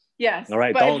 Yes. All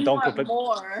right. But Don't complain.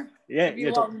 More. Yeah. If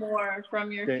you want more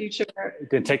from your future,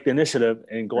 then take the initiative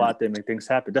and go out there and make things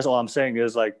happen. That's all I'm saying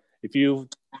is, like, if you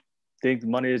think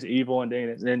money is evil and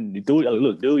then you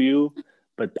do you,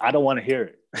 but I don't want to hear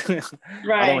it.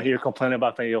 Right. I don't want to hear you complaining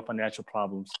about your financial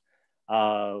problems.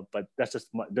 But that's just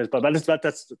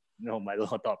that's you know, my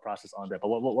little thought process on that.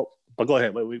 But go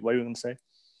ahead. What are you going to say?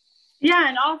 Yeah,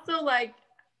 and also like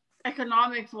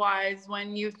economics wise,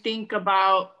 when you think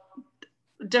about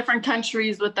different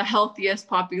countries with the healthiest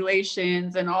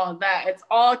populations and all of that, it's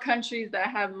all countries that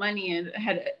have money and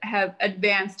have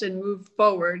advanced and moved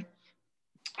forward,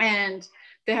 and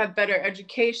they have better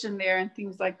education there and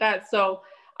things like that. So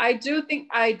I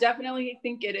definitely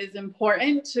think it is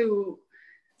important to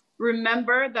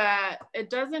remember that it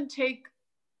doesn't take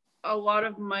a lot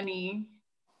of money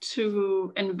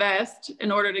to invest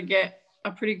in order to get a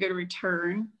pretty good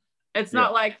return. It's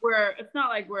not like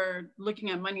we're looking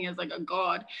at money as like a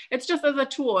god. It's just as a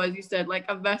tool, as you said, like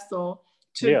a vessel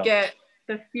to get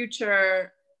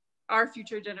our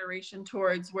future generation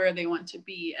towards where they want to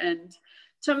be, and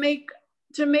to make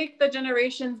the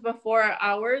generations before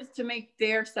ours, to make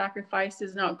their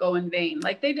sacrifices not go in vain.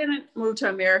 Like, they didn't move to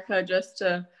America just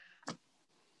to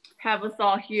have us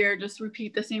all here, just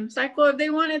repeat the same cycle. If they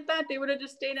wanted that, they would have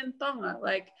just stayed in Tonga.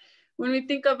 Like, when we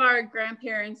think of our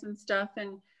grandparents and stuff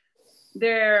and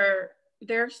their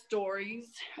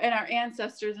stories and our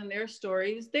ancestors and their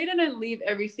stories, they didn't leave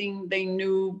everything they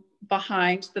knew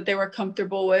behind that they were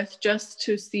comfortable with just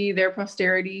to see their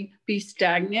posterity be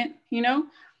stagnant. You know,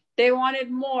 they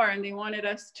wanted more, and they wanted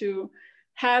us to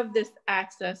have this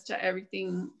access to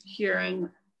everything here in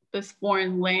this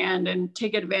foreign land and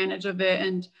take advantage of it.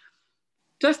 And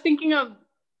just thinking of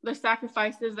the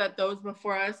sacrifices that those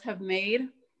before us have made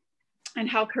and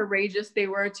how courageous they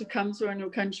were to come to a new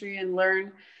country and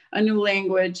learn a new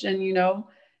language and, you know,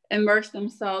 immerse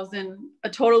themselves in a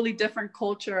totally different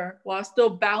culture while still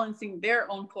balancing their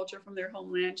own culture from their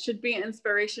homeland, should be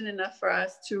inspiration enough for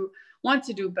us to want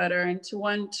to do better and to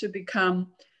want to become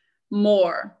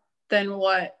more than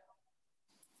what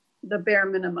the bare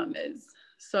minimum is.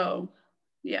 So,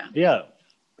 yeah.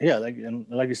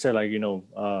 Like you said, like, you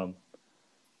know,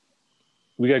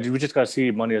 we just got to see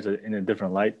money in a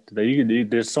different light. That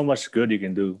there's so much good you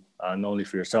can do, not only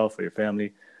for yourself, for your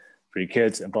family, for your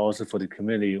kids, but also for the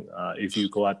community. If you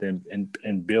go out there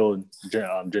and build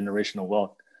generational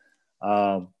wealth.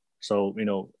 So, you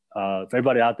know, for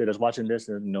everybody out there that's watching this,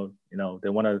 and you know, they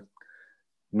want to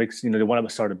they want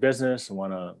to start a business, and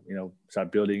want to, you know,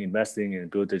 start building, investing,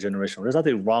 and build their generational. There's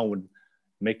nothing wrong with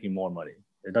making more money.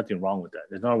 There's nothing wrong with that.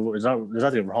 There's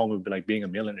nothing wrong with like being a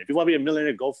millionaire. If you want to be a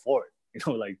millionaire, go for it. You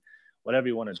know, like, whatever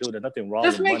you want to do. There's nothing wrong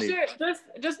with money.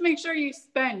 Just make sure you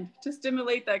spend to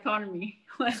stimulate the economy.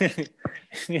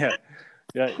 yeah.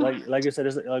 Like you said,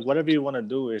 it's like whatever you want to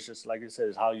do is just, like you said,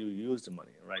 is how you use the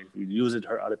money, right? If you use it to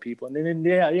hurt other people, and then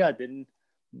then,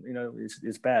 you know,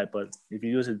 it's bad. But if you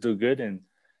use it to do good,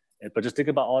 but just think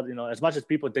about all, you know, as much as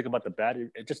people think about the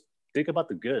bad, just think about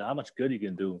the good. How much good you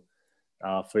can do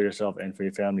for yourself and for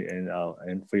your family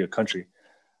and for your country.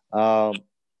 You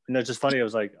know, it's just funny. It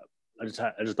was like, I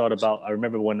just thought about, I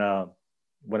remember when I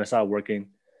started working,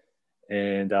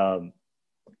 and I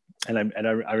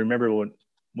remember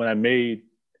when I made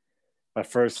my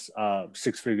first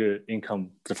 6-figure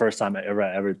income the first time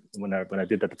when I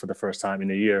did that for the first time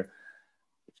in a year.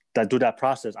 Through that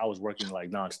process, I was working like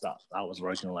nonstop. I was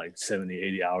working like 70,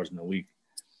 80 hours in a week.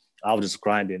 I was just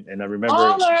grinding, and I remember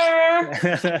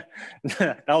Baller!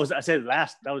 I said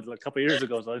that was like a couple of years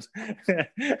ago. So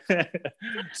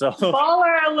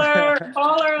Baller alert!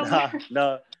 Baller alert!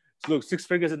 no, look, 6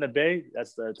 figures in the Bay.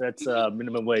 That's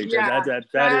minimum wage. Yeah,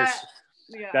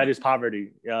 that is poverty.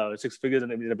 6 figures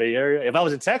in the Bay Area. If I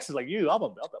was in Texas like you, I'm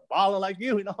a baller like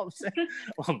you. You know what I'm saying?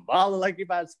 I'm a baller like you.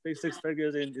 If I had 6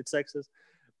 figures in Texas.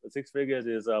 6 figures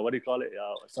is what do you call it?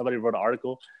 Somebody wrote an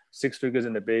article. 6 figures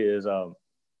in the Bay is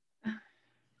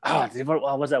what's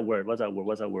that word? Dude,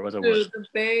 the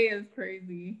Bay is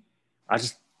crazy. I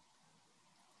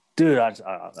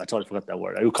totally forgot that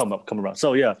word. It will come around.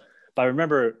 So yeah, but I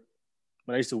remember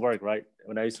when I used to work, right?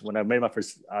 When I made my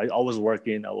first, I always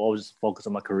working. I always focused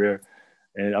on my career.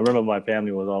 And I remember my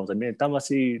family was always like, man,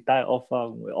 Tamasi,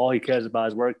 all he cares about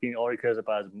is working. All he cares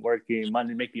about is working,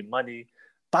 money, making money.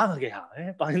 My mom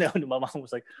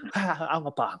was like, I'm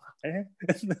a panga.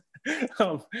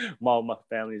 My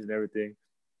families and everything.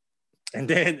 And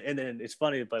then it's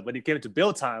funny, but when it came to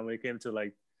bill time, when it came to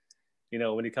like,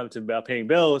 when it comes to paying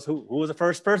bills, who was the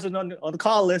first person on the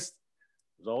call list?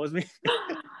 It was always me.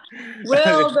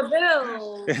 Will the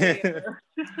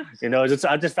bill.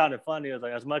 I just found it funny. It was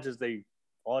like, as much as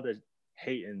all the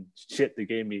hate and shit they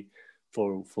gave me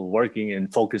for working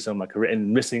and focus on my career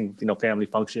and missing, family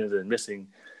functions and missing,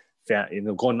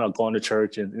 going to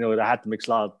church, and I had to make a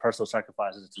lot of personal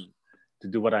sacrifices to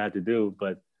do what I had to do.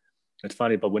 But it's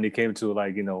funny. But when it came to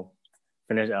like,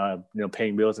 finish,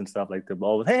 paying bills and stuff, like they're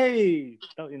always, hey,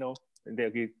 and they'll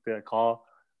get a call.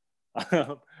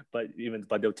 but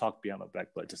they'll talk behind my back.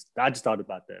 But I just thought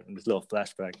about that in this little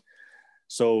flashback.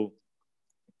 So,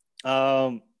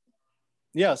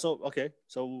 yeah. So okay.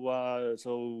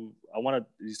 So I want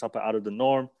to talk about out of the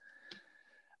norm.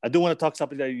 I do want to talk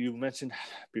something that you mentioned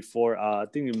before. I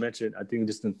think this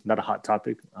is not a hot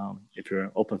topic. If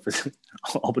you're open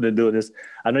to doing this,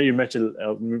 I know you mentioned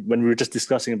when we were just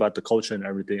discussing about the culture and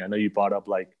everything. I know you brought up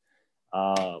like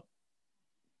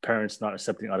parents not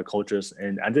accepting other cultures,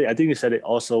 and I think you said it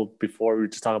also before. We were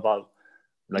just talking about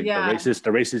like the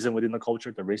racism within the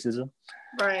culture, the racism.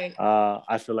 Right.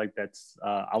 I feel like that's.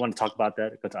 I want to talk about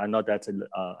that because I know that's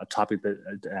a topic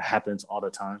that happens all the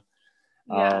time.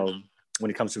 Yeah. When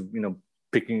it comes to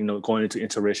picking, going into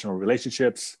interracial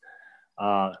relationships,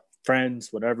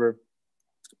 friends, whatever.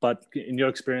 But in your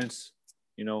experience,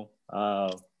 what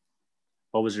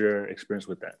was your experience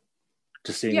with that?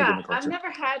 Just seeing it in the culture. I've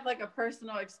never had like a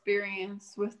personal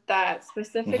experience with that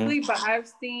specifically, but I've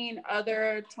seen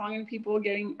other Tongan people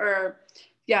getting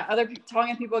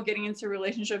into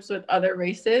relationships with other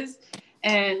races,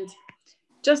 and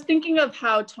just thinking of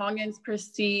how Tongans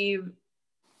perceive.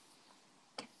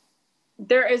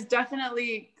 There is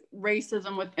definitely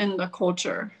racism within the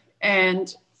culture,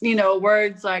 and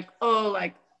words like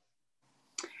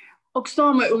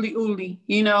oksoma uli uli,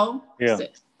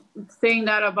 saying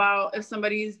that about if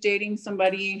somebody is dating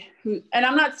somebody who, and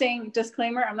I'm not saying,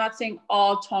 disclaimer, I'm not saying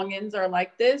all Tongans are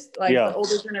like this, the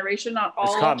older generation, not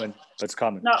all. It's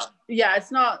common.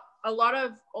 It's not. A lot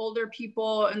of older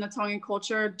people in the Tongan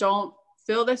culture don't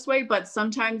feel this way, but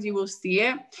sometimes you will see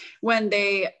it when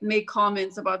they make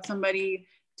comments about somebody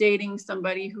dating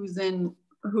somebody who's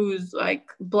like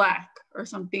Black or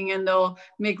something, and they'll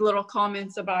make little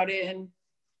comments about it and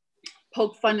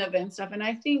poke fun of it and stuff. And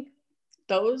I think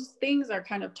those things are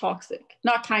kind of toxic.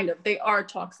 Not kind of, they are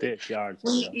toxic. They are.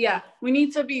 We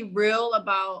need to be real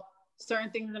about certain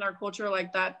things in our culture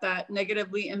like that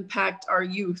negatively impact our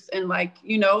youth. And like,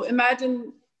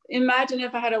 imagine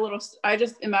if I had a little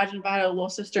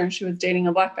sister and she was dating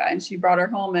a Black guy and she brought her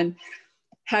home, and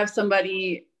have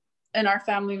somebody in our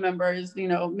family members,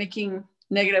 making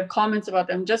negative comments about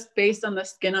them just based on the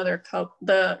skin of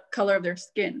the color of their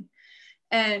skin.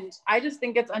 And I just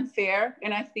think it's unfair.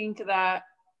 And I think that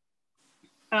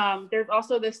there's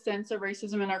also this sense of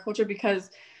racism in our culture,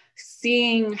 because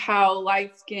seeing how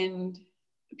light-skinned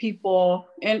people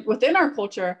within our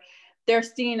culture, they're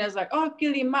seen as like, oh,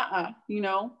 kilima'a,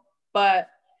 but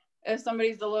if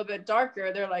somebody's a little bit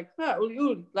darker, they're like, oh, uli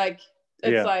uli. Like,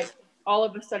 it's like all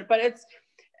of a sudden, but it's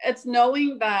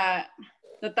knowing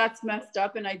that's messed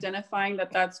up and identifying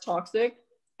that that's toxic,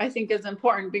 I think is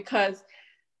important, because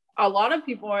a lot of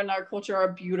people in our culture are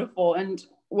beautiful, and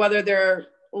whether they're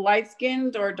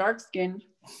light-skinned or dark-skinned,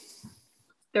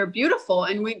 they're beautiful.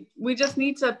 And we just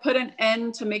need to put an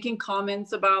end to making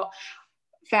comments about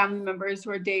family members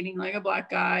who are dating like a Black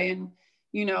guy, and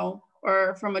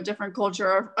or from a different culture,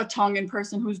 or a Tongan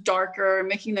person who's darker,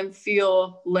 making them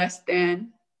feel less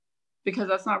than, because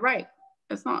that's not right.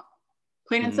 It's not.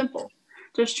 Plain and simple.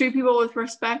 Just treat people with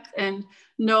respect, and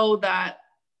know that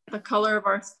the color of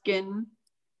our skin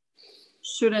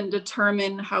shouldn't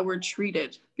determine how we're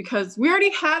treated, because we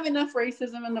already have enough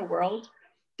racism in the world.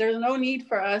 There's no need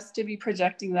for us to be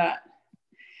projecting that.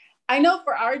 I know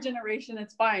for our generation,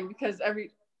 it's fine because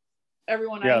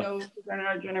everyone I know in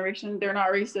our generation, they're not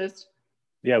racist.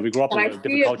 Yeah, we grew up with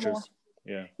different cultures.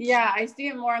 Yeah, I see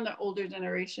it more in the older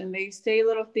generation. They say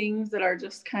little things that are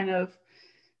just kind of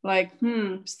like,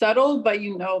 subtle, but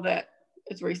you know that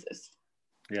it's racist.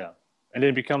 Yeah. And then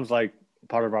it becomes like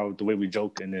part of the way we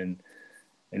joke, and then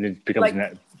it becomes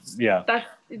like,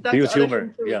 that's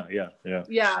humor.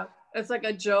 Yeah. It's like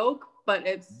a joke, but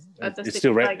it's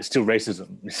still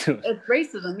racism. It's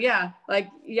racism, yeah. Like,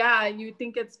 yeah, you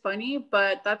think it's funny,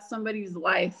 but that's somebody's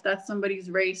life, that's somebody's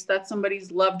race, that's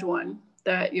somebody's loved one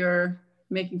that you're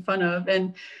making fun of,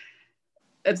 and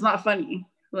it's not funny.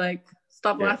 Like,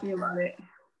 stop laughing about it.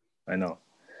 I know.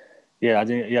 I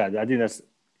think that's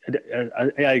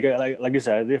like you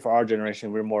said, I think for our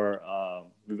generation, we're more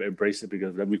we've embraced it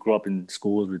because we grew up in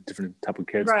schools with different type of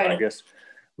kids. Right. But I guess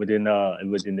within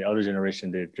the other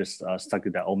generation, they just stuck to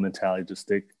that old mentality to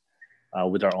stick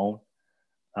with our own.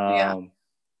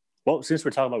 Well, since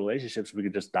we're talking about relationships, we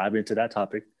could just dive into that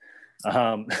topic.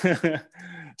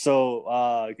 So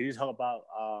can you talk about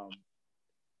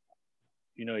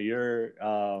your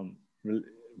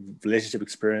relationship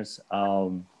experience,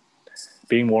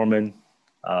 being Mormon,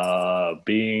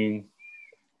 being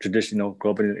traditional,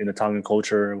 grow up in the Tongan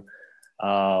culture?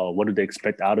 What do they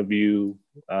expect out of you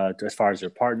as far as your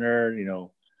partner?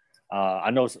 I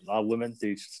know a lot of women,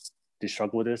 they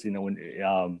struggle with this. When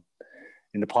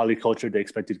in the poly culture, they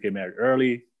expect you to get married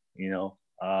early.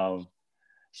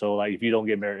 So like if you don't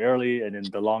get married early, and then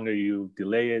the longer you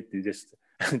delay it, they just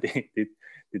they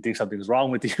think something's wrong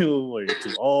with you, or you're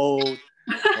too old,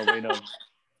 or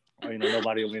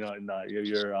nobody.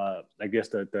 You're I guess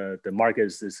the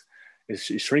market is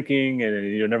shrinking, and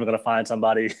you're never gonna find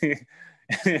somebody.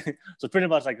 So pretty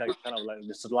much like kind of like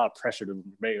there's a lot of pressure to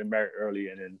get married early,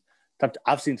 and then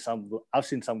I've seen some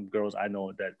girls I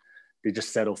know that they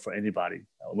just settle for anybody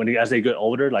as they get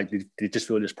older. Like they just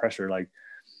feel this pressure, like,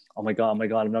 oh my god, I'm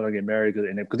not gonna get married,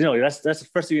 because that's the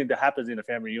first thing that happens in a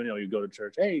family reunion. You go to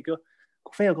church, hey, go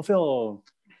feel. Go feel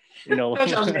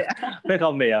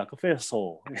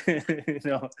soul. Is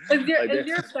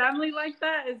your family like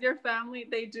that? Is your family,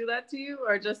 they do that to you,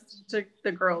 or just to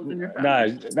the girls in your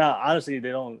family? Nah, honestly,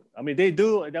 they don't. I mean, they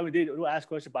do. They do ask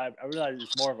questions, but I realize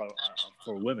it's more of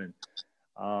for women.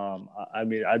 I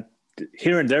mean,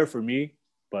 here and there for me,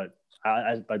 but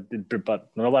but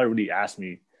nobody really asked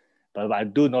me. But I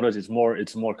do notice it's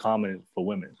more common for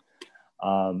women.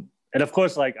 And of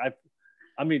course, like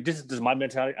I mean, this is just my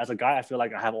mentality. As a guy, I feel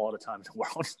like I have all the time in the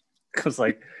world, because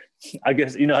like, I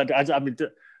guess, I mean,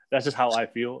 that's just how I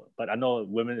feel. But I know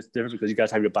women is different because you guys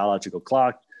have your biological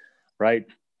clock, right?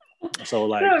 So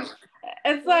like,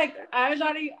 it's like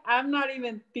I'm not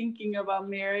even thinking about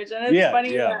marriage, and it's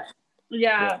funny that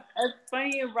it's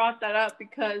funny you brought that up,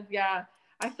 because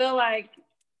I feel like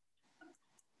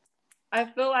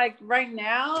right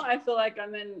now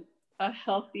I'm in a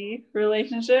healthy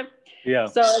relationship. Yeah.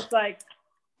 So it's like.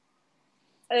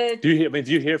 Do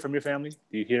you hear from your family?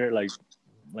 Do you hear like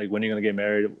when you're gonna get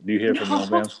married? Do you hear from your own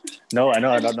family? No, I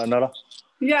know, no.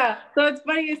 Yeah, so it's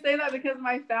funny you say that, because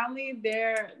my family,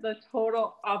 they're the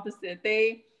total opposite.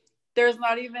 There's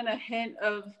not even a hint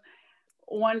of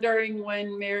wondering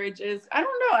when marriage is. I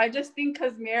don't know. I just think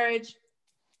because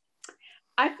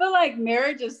I feel like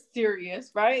marriage is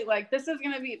serious, right? Like, this is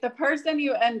gonna be the person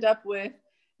you end up with.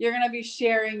 You're going to be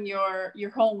sharing your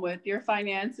home with, your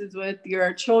finances with,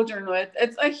 your children with.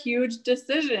 It's a huge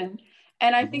decision.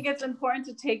 And I think it's important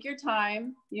to take your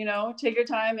time,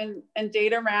 and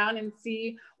date around and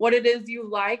see what it is you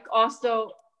like.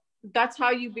 Also, that's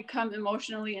how you become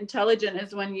emotionally intelligent,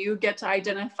 is when you get to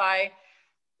identify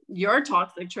your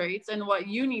toxic traits and what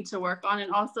you need to work on,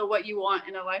 and also what you want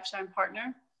in a lifetime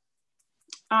partner.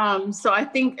 So I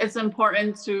think it's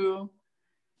important to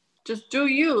just do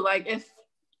you. Like,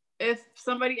 if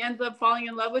somebody ends up falling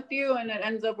in love with you and it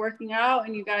ends up working out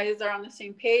and you guys are on the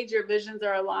same page, your visions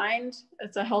are aligned,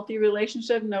 it's a healthy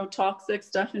relationship, no toxic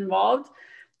stuff involved,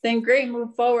 then great,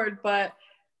 move forward. But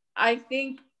I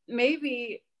think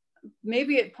maybe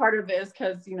part of it is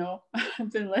because,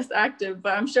 I've been less active,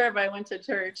 but I'm sure if I went to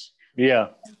church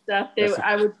stuff,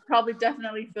 I would probably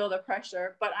definitely feel the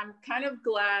pressure. But I'm kind of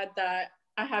glad that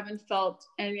I haven't felt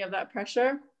any of that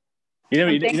pressure.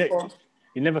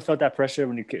 You never felt that pressure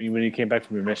when you came back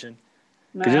from your mission?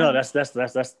 Because that's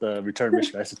the return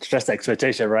mission. That's the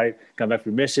expectation, right? Come back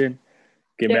from your mission,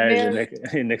 get married in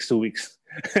the next 2 weeks.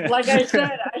 Like I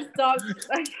said, I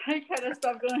kind of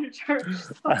stopped going to church.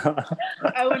 So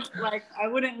I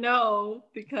wouldn't know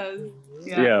because,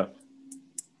 Yeah.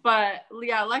 But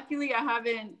yeah, luckily I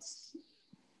haven't,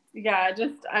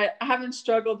 I haven't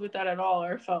struggled with that at all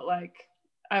or felt like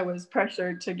I was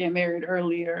pressured to get married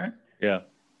earlier. Yeah.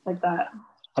 Like that.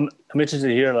 I'm interested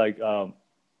to hear, like,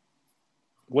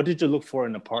 what did you look for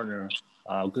in a partner?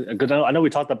 Because I know we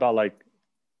talked about, like,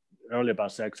 earlier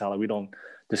about sex, how, like, we don't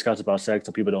discuss about sex,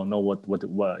 so people don't know what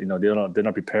you know, they're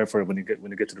not prepared for it when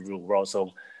they get to the real world.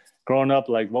 So growing up,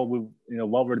 like, what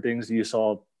were the things you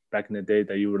saw back in the day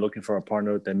that you were looking for a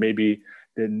partner that maybe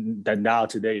that now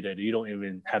today that you don't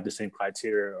even have the same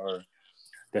criteria, or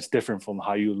that's different from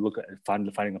how you look at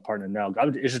finding a partner now?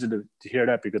 I'm interested to hear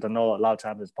that, because I know a lot of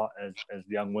times as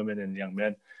young women and young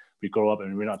men, we grow up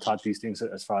and we're not taught these things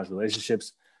as far as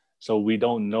relationships. So we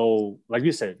don't know, like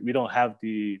you said, we don't have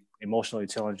the emotional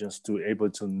intelligence to able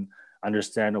to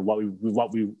understand what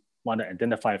we want to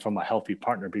identify from a healthy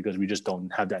partner, because we just don't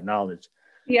have that knowledge.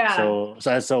 Yeah.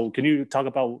 So can you talk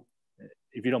about,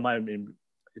 if you don't mind, you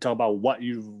talk about what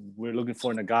you were looking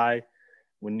for in a guy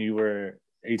when you were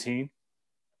 18,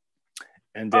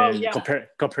 and then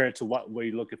compare it to what were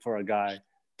you looking for a guy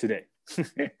today?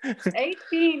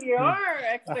 18, your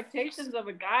expectations of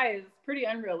a guy is pretty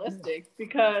unrealistic,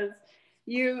 because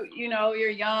you're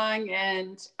young,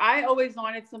 and I always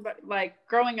wanted somebody, like,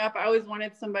 growing up, I always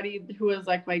wanted somebody who was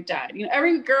like my dad. You know,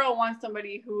 every girl wants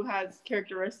somebody who has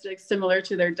characteristics similar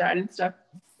to their dad and stuff.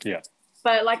 Yeah.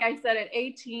 But like I said, at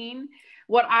 18,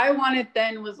 what I wanted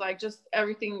then was, like, just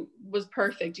everything was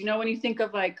perfect. You know, when you think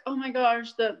of, like, oh my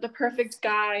gosh, the perfect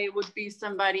guy would be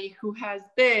somebody who has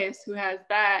this, who has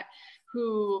that,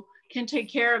 who can take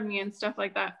care of me and stuff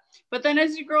like that. But then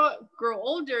as you grow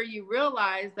older, you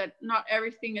realize that not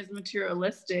everything is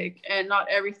materialistic, and not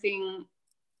everything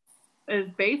is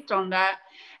based on that.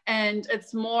 And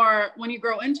it's more, when you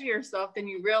grow into yourself, then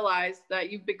you realize that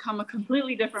you've become a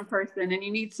completely different person, and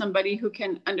you need somebody who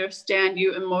can understand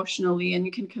you emotionally, and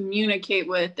you can communicate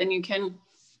with, and you can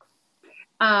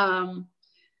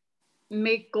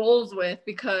make goals with,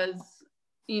 because,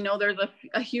 you know, there's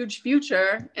a huge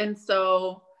future. And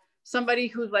so somebody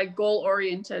who's, like, goal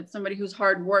oriented, somebody who's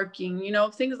hardworking, you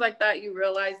know, things like that, you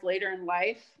realize later in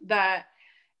life that.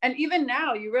 And even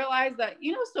now you realize that,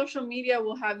 you know, social media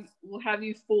will have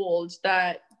you fooled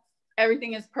that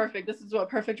everything is perfect. This is what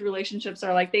perfect relationships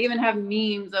are like. They even have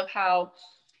memes of how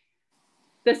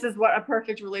this is what a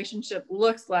perfect relationship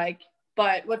looks like.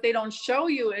 But what they don't show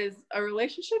you is a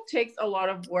relationship takes a lot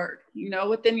of work, you know,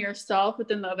 within yourself,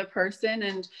 within the other person.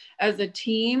 And as a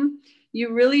team,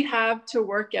 you really have to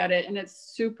work at it. And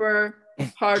it's super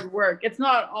hard work. It's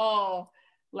not all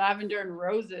lavender and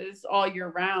roses all year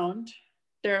round.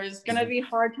 There's going to be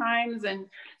hard times, and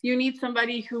you need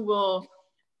somebody who will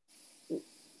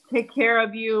take care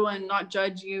of you and not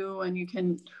judge you, and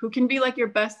who can be like your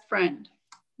best friend,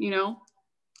 you know.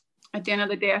 At the end of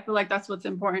the day, I feel like that's what's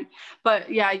important.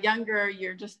 But yeah, younger,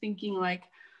 you're just thinking, like,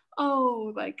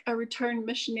 oh, like a returned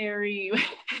missionary,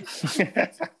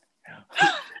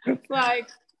 like,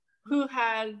 who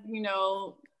has, you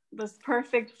know, this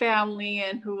perfect family,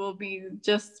 and who will be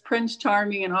just Prince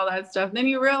Charming and all that stuff. And then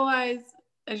you realize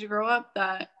as you grow up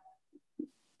that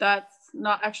that's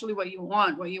not actually what you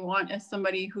want. What you want is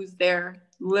somebody who's there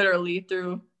literally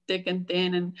through thick and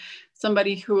thin, and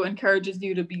somebody who encourages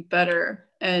you to be better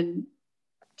and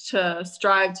to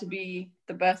strive to be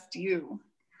the best you.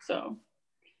 So,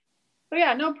 but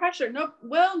yeah, no pressure. No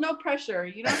pressure.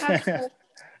 You don't have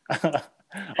to.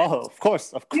 Oh, of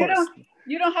course.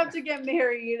 You don't have to get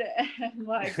married and,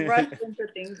 like, rush into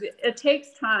things. It takes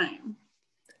time.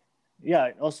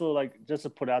 Yeah. Also, like, just to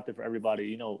put out there for everybody,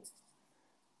 you know,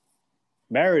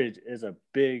 marriage is a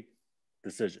big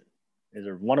decision. It's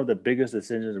one of the biggest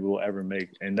decisions we will ever make,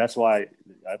 and that's why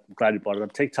I'm glad you brought it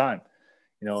up. Take time,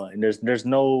 you know, and there's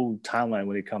no timeline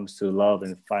when it comes to love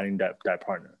and finding that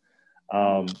partner.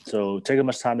 So take as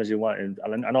much time as you want. And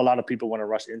I know a lot of people want to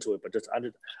rush into it, but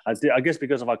I guess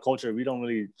because of our culture, we don't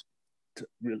really,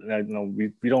 you know,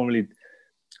 we don't really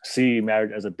see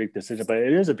marriage as a big decision, but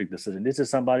it is a big decision. This is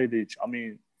somebody that, I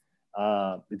mean,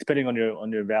 depending on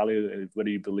your value, whether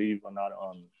you believe or not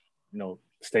on, you know,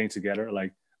 staying together,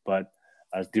 like, but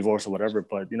as divorce or whatever,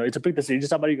 but, you know, it's a big decision. It's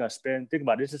somebody you're going to think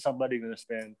about, this is somebody you're going to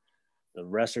spend the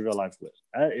rest of your life with.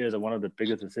 That is one of the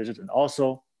biggest decisions. And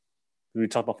also, we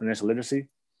talk about financial literacy.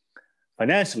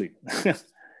 Financially,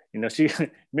 you know, she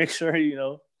make sure, you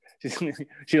know,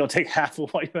 she don't take half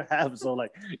of what you have. So,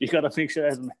 like, you gotta make sure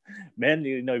as men,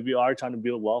 you know, if you are trying to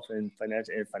build wealth and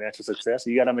financial success,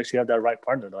 you gotta make sure you have that right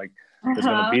partner, like, that's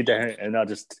gonna be there and not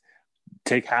just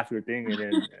take half your thing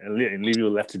and leave you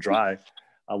left to dry,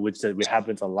 which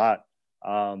happens a lot.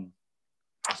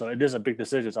 So it is a big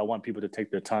decision. So I want people to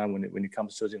take their time when it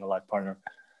comes to choosing a life partner.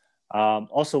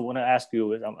 Also, want to ask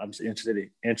you, I'm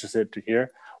interested to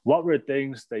hear, what were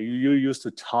things that you used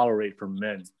to tolerate from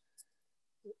men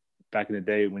back in the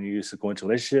day when you used to go into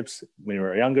relationships when you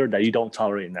were younger that you don't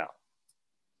tolerate now?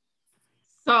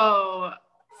 So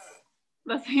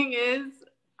the thing is,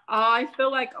 I feel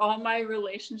like all my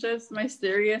relationships, my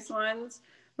serious ones,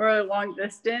 were long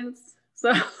distance.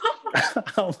 So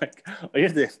oh my god!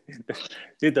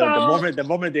 The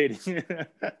Mormon dating,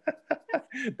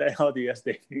 the LDS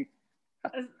dating.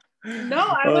 No,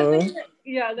 I wasn't.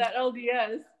 Yeah, that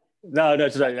LDS. No,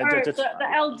 just the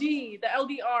LD, the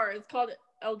LDR. It's called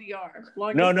LDR.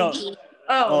 Long distance.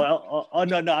 No.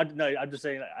 No. I'm just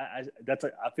saying.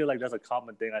 I feel like that's a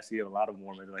common thing I see in a lot of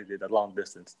Mormons, like the long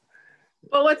distance.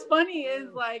 But what's funny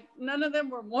is like none of them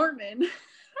were Mormon.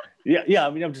 Yeah. I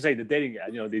mean, I'm just saying the dating.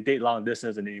 They date long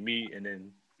distance and then you meet and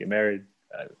then get married.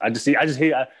 I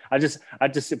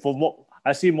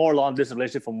see more long distance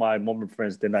relationship from my Mormon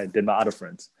friends than my other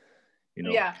friends.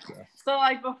 Yeah. So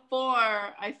like before,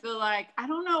 I feel like I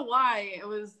don't know why it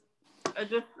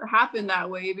just happened that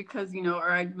way because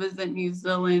or I'd visit New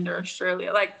Zealand or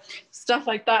Australia, like stuff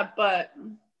like that. But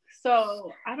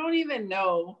so I don't even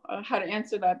know how to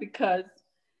answer that because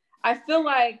I feel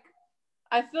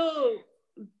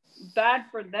bad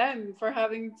for them for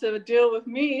having to deal with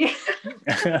me.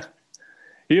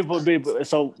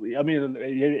 So I mean,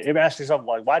 if ask yourself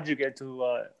why did you get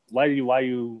to why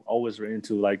you always were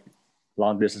into like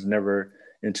long distance, never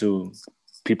into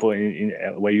people in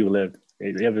where you lived?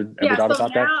 You ever thought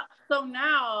about that? So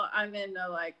now I'm in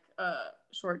a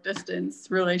short distance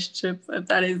relationship, if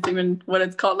that is even what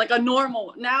it's called. Like a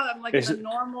normal. Now I'm like a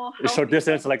normal. Short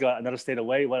distance, like another state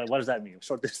away. What does that mean?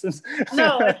 Short distance?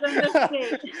 No, it's in the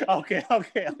state. Okay.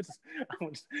 Okay. I'm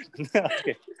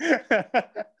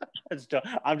just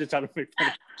trying to make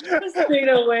fun. A state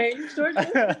away. Short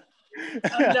distance.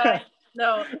 I'm done.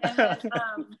 No, and then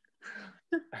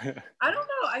I don't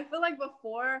know. I feel like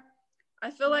before. I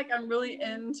feel like I'm really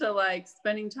into like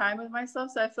spending time with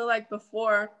myself. So I feel like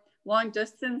before long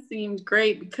distance seemed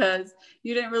great because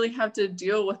you didn't really have to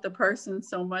deal with the person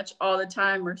so much all the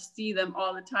time or see them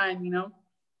all the time,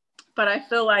 But I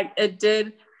feel like it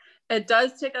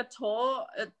does take a toll.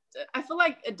 I feel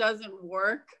like it doesn't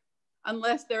work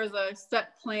unless there's a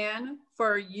set plan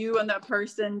for you and that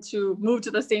person to move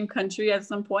to the same country at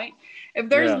some point. If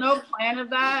there's no plan of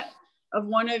that, of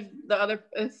one of the other,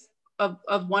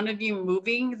 of one of you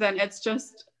moving, then it's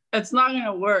not going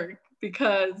to work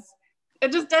because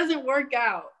it just doesn't work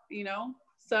out,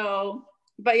 So,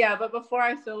 but before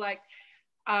I feel like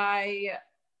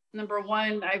number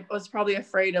one, I was probably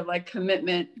afraid of like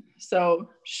commitment. So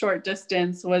short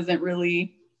distance wasn't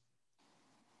really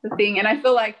the thing. And I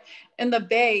feel like in the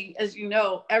Bay, as you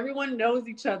know, everyone knows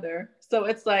each other. So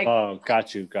it's like, oh,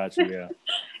 got you. Yeah.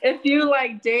 If you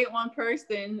like date one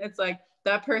person, it's like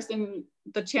that person,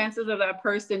 the chances of that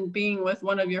person being with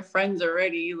one of your friends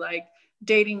already, like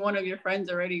dating one of your friends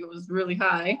already, was really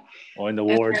high. Or in the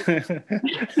ward.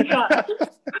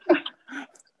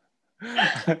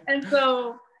 And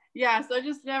so it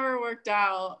just never worked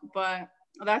out. But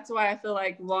that's why I feel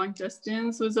like long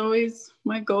distance was always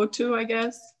my go-to, I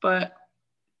guess. But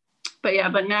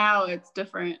now it's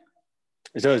different.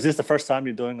 So is this the first time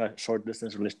you're doing a short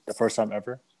distance relationship? The first time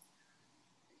ever?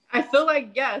 I feel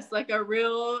like yes, like a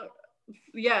real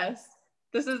yes.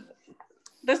 This is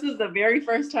the very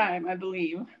first time, I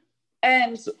believe.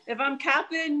 And if I'm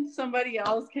capping, somebody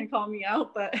else can call me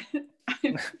out, but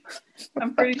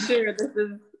I'm pretty sure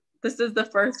this is the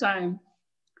first time.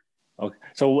 Okay.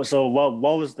 So what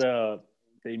was the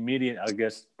immediate, I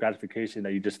guess, gratification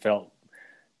that you just felt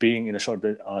being in a short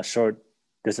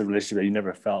distance relationship that you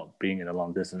never felt being in a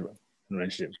long distance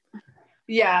relationship?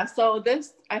 Yeah. So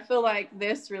I feel like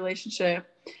this relationship,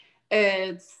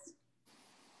 it's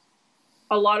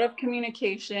a lot of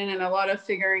communication and a lot of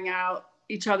figuring out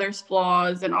each other's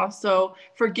flaws and also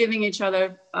forgiving each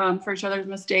other for each other's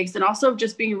mistakes, and also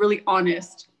just being really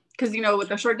honest. Because, with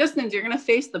the short distance, you're going to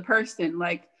face the person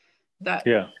like that.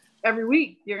 Yeah. Every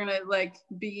week you're going to like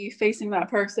be facing that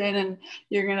person and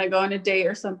you're going to go on a date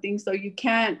or something. So you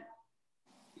can't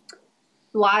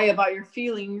lie about your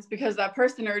feelings because that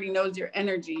person already knows your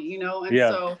energy, And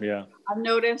I've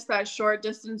noticed that short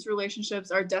distance relationships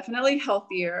are definitely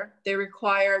healthier. They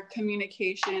require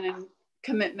communication and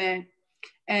commitment,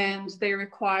 and they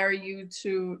require you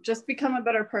to just become a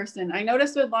better person. I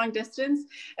noticed with long distance,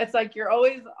 it's like you're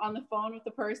always on the phone with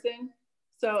the person.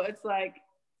 So it's like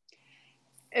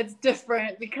it's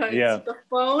different because the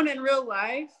phone and real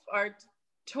life are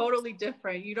totally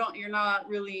different. You're not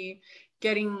really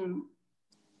getting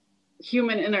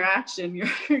human interaction.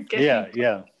 You're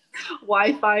getting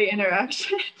Wi-Fi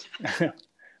interaction.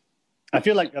 I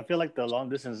feel like the long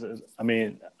distance is, I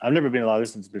mean, I've never been a long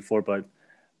distance before, but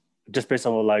just based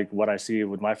on like what I see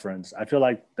with my friends, I feel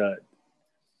like the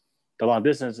long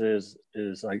distance is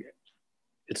like,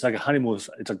 it's like a honeymoon.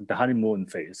 It's like the honeymoon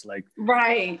phase. Like,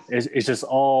 right. It's just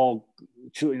all,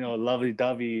 lovey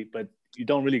dovey, but you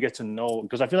don't really get to know,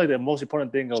 because I feel like the most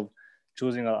important thing of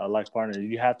choosing a life partner,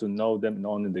 you have to know them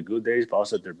not only the good days, but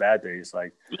also their bad days.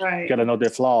 Like, you got to know their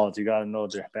flaws. You got to know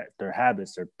their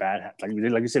habits, their bad, like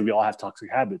you said, we all have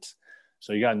toxic habits.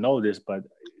 So you got to know this, but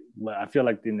I feel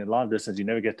like in the long distance, you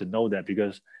never get to know that,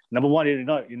 because number one, you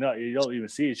don't even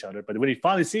see each other. But when you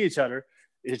finally see each other,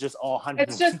 it's just all honeymoon.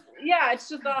 It's just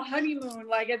all honeymoon.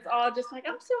 Like, it's all just like,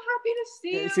 I'm so happy to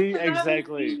see you. See,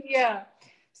 exactly. Yeah.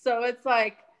 So it's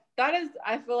like, I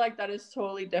feel like that is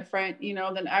totally different,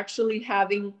 than actually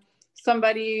having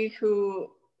somebody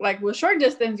who, like, with short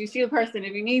distance, you see the person.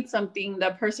 If you need something,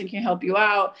 that person can help you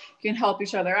out. You can help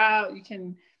each other out. You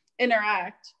can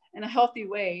interact in a healthy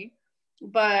way.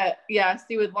 But yeah,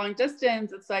 see, with long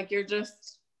distance, it's like you're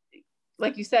just,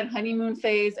 like you said, honeymoon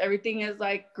phase. Everything is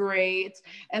like great.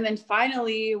 And then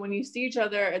finally, when you see each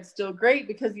other, it's still great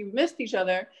because you missed each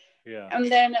other. Yeah.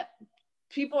 And then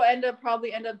people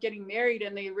probably end up getting married,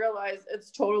 and they realize it's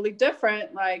totally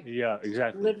different. Like, yeah,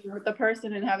 exactly. Living with the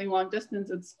person and having long distance,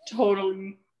 it's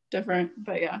totally different.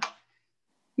 But yeah.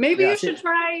 Maybe you should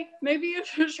try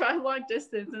long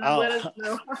distance and let us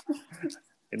know.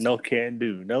 No can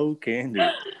do. No,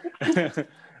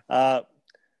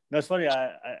 it's funny.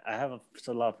 I have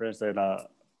a lot of friends that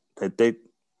they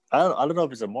I don't know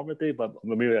if it's a Mormon thing, but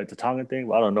maybe it's a Tongan thing.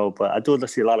 But I don't know. But I do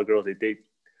see a lot of girls, they date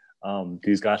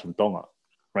these guys from Tonga,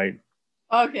 right?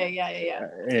 Okay, yeah.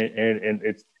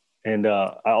 And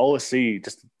I always see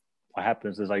just what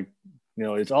happens is, like,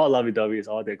 it's all lovey dovey. It's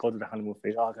all, they go to the honeymoon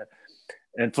phase. Oh, okay.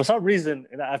 And for some reason,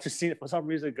 and I've just seen it, for some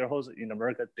reason, girls in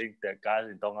America think that guys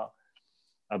in Tonga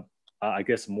are, I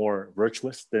guess, more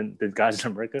virtuous than guys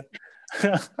in America.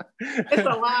 It's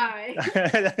a lie.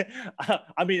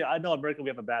 I mean, I know America, we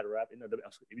have a bad rap in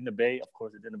the Bay, of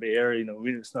course, in the Bay Area.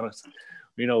 It's not,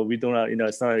 we do not,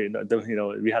 it's not,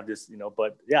 we have this,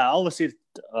 but yeah, I always see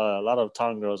a lot of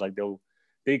Tongan girls, like, they'll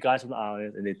date guys from the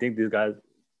island, and they think these guys,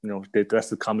 that's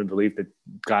the common belief that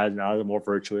guys now are more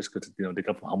virtuous because, they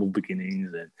come from humble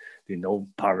beginnings and they know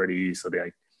poverty, so they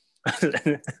like.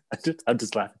 I'm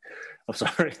just laughing. I'm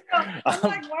sorry. I'm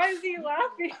like, why is he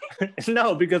laughing?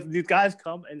 No, because these guys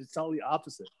come and it's totally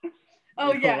opposite.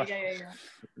 Oh, yeah.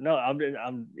 No,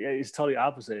 it's totally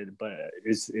opposite. But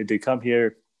they come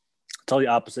here totally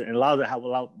opposite, and a lot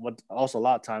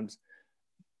of times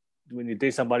when you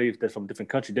date somebody that's from a different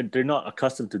country, they're not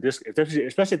accustomed to this,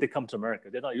 especially if they come to America.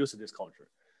 They're not used to this culture.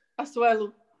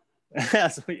 Asuelu.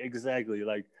 Exactly.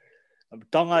 Like,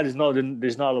 Tonga, there's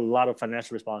not a lot of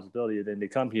financial responsibility. Then they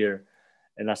come here,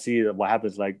 and I see what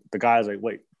happens. Like, the guys like,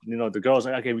 wait, the girls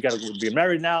like, okay, we got to be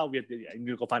married now. You need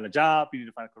to go find a job. You need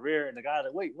to find a career. And the guys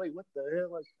like, wait, what the hell?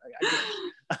 Like,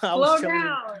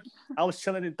 I was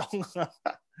chilling in Tonga.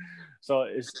 So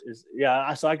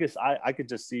So I guess I could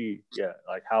just see,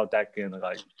 like, how that can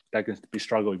be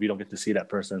struggle if you don't get to see that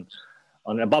person.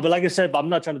 But like I said, I'm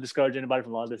not trying to discourage anybody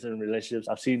from long distance relationships.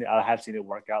 I have seen it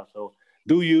work out. So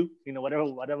do you,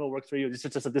 whatever works for you. This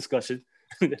is just a discussion.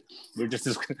 we're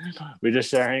just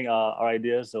sharing our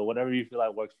ideas. So whatever you feel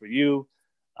like works for you,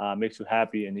 makes you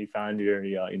happy, and you find you're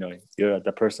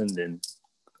the person, then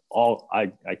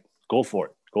I go for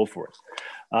it. For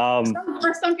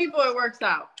some people it works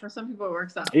out.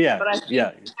 Yeah. But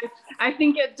I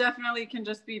think it definitely can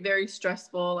just be very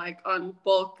stressful, like, on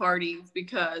both parties,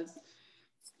 because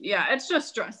it's just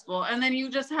stressful. And then you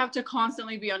just have to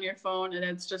constantly be on your phone, and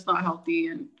it's just not healthy.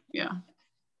 And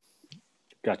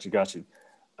Got you.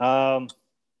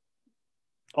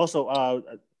 Also, oh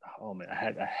man, I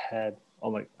had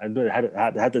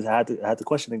the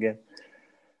question again.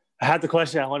 I had the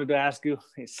question I wanted to ask you.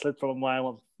 It slipped from my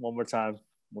mind one more time.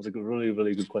 It was a really,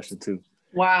 really good question too.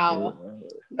 Wow.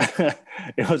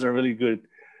 It was a really good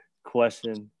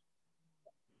question.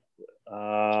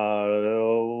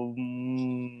 I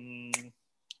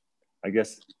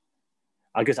guess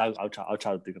I'll try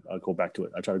to think. I'll go back to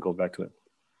it. I'll try to go back to it.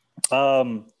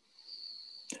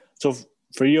 So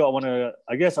for you, I want to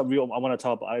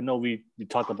talk. I know we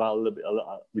talked about a little bit.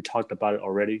 We talked about it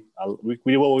already.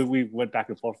 We went back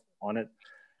and forth on it.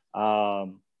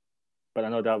 But I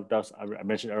know that was, I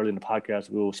mentioned earlier in the podcast,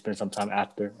 we will spend some time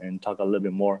after and talk a little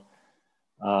bit more.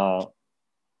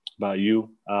 about you,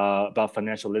 about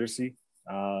financial literacy.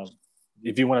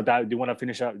 If you want to dive, do you want to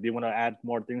finish up? Do you want to add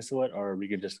more things to it, or we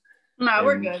can just? No,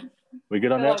 we're good. We're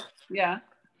good on that. Like, yeah.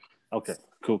 Okay.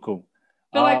 Cool.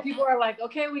 I feel like people are like,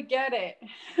 okay, we get it.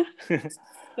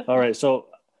 All right, so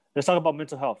let's talk about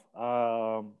mental health,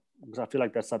 because I feel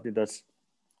like that's something that's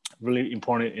really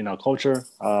important in our culture.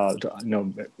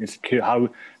 Insecure,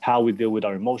 how we deal with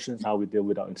our emotions, how we deal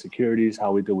with our insecurities,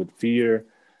 how we deal with fear,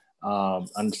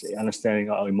 understanding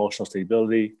our emotional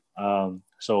stability.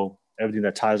 So everything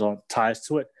that ties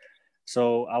to it.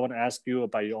 So I want to ask you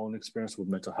about your own experience with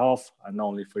mental health, not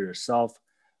only for yourself,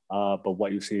 but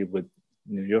what you see with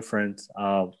your friends,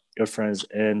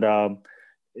 and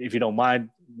if you don't mind,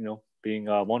 being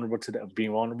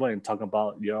vulnerable and talking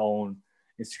about your own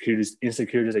insecurities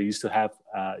that you used to have,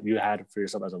 you had for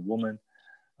yourself as a woman,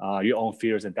 your own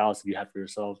fears and doubts that you had for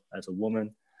yourself as a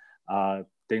woman,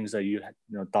 things that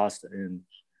thoughts and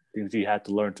things you had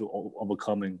to learn to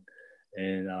overcome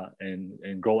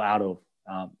and grow out of,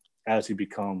 as you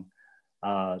become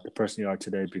the person you are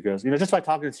today. Because just by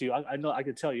talking to you, I know I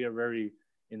can tell you're a very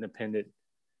independent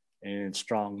and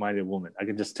strong-minded woman. I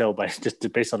can just tell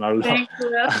based on our love.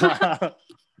 I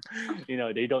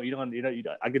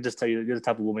can just tell you're the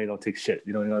type of woman you don't take shit.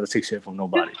 You don't take shit from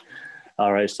nobody.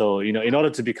 All right. So, in order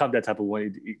to become that type of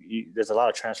woman, there's a lot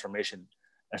of transformation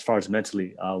as far as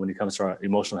mentally, when it comes to our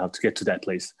emotional health to get to that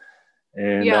place.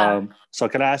 And so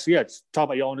can I ask you, talk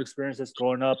about your own experiences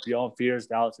growing up, your own fears,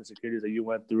 doubts, insecurities that you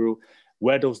went through,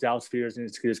 where those doubts, fears, and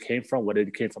insecurities came from, whether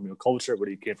it came from your culture,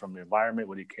 whether it came from your environment,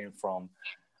 whether it came from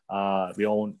your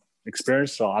own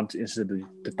experience. So I'm interested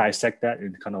to dissect that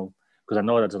and kind of, because I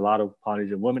know there's a lot of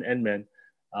Polynesian women and men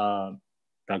that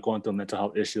are going through mental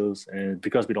health issues, and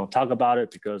because we don't talk about it,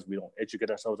 because we don't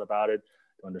educate ourselves about it,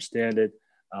 to understand it,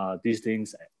 these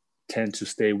things tend to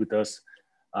stay with us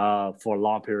for a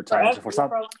long period of time. So for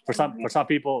some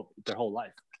people, their whole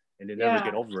life, and they never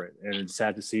get over it. And it's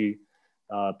sad to see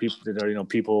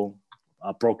people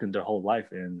broken their whole life,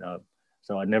 and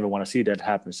so I never want to see that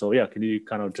happen. So can you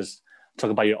kind of just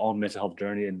talk about your own mental health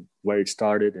journey and where it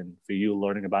started, and for you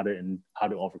learning about it and how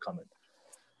to overcome it?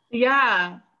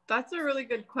 Yeah, that's a really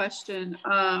good question.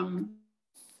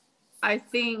 I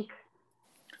think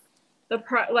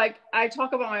I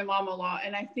talk about my mom a lot,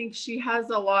 and I think she has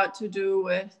a lot to do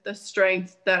with the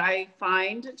strength that I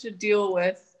find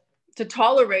to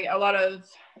tolerate a lot of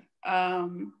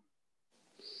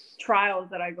trials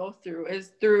that I go through,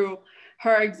 is through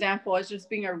her example as just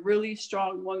being a really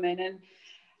strong woman. And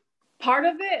part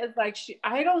of it is like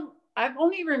I don't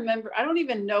even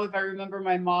know if I remember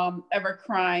my mom ever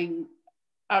crying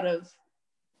other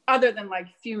than like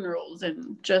funerals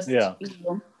and just,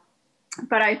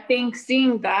 but I think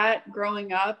seeing that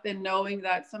growing up and knowing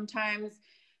that sometimes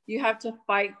you have to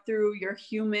fight through your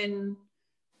human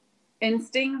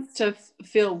instincts to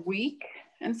feel weak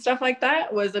and stuff like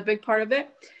that was a big part of it.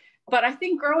 But I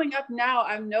think growing up now,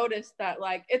 I've noticed that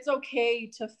like, it's okay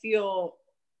to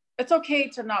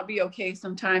not be okay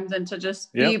sometimes, and to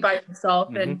just be by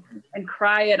yourself and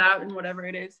cry it out and whatever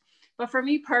it is. But for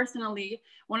me personally,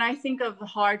 when I think of the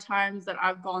hard times that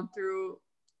I've gone through,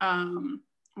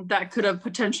 that could have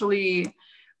potentially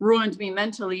ruined me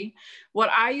mentally, what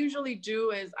I usually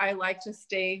do is I like to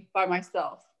stay by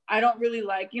myself. I don't really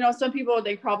like, some people,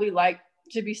 they probably like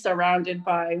to be surrounded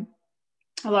by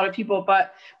a lot of people,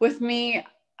 but with me,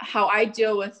 how I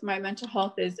deal with my mental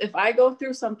health is if I go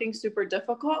through something super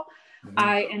difficult,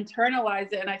 I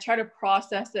internalize it and I try to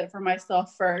process it for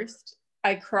myself first.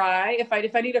 I cry. If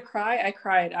I need to cry, I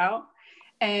cry it out.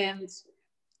 And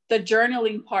the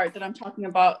journaling part that I'm talking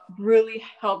about really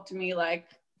helped me like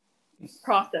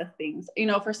process things.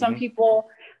 For some people,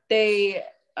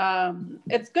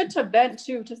 it's good to vent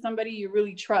to somebody you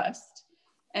really trust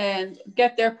and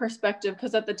get their perspective,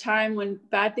 because at the time when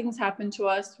bad things happen to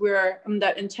us, we're in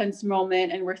that intense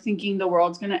moment and we're thinking the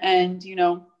world's going to end,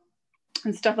 and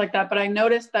stuff like that. But I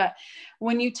noticed that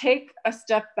when you take a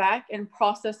step back and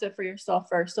process it for yourself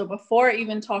first, so before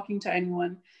even talking to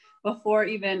anyone, before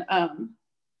even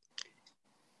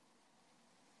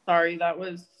sorry, that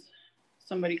was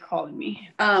somebody calling me.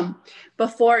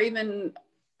 Before even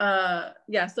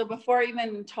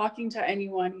talking to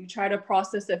anyone, you try to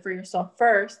process it for yourself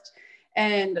first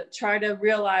and try to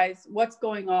realize what's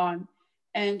going on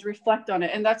and reflect on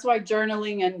it. And that's why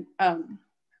journaling and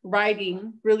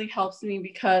writing really helps me,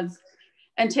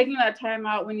 and taking that time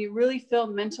out when you really feel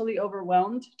mentally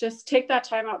overwhelmed, just take that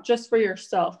time out just for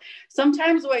yourself.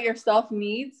 Sometimes what yourself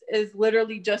needs is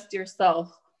literally just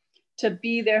yourself, to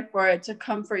be there for it, to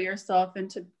comfort yourself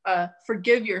and to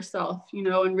forgive yourself,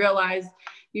 and realize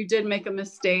you did make a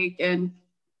mistake and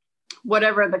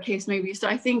whatever the case may be. So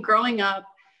I think growing up,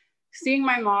 seeing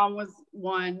my mom was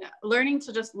one, learning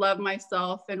to just love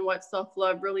myself, and what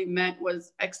self-love really meant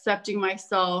was accepting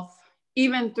myself,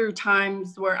 even through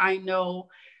times where I know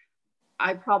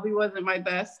I probably wasn't my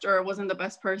best or wasn't the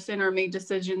best person or made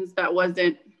decisions that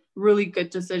wasn't really good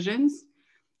decisions.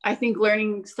 I think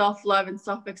learning self-love and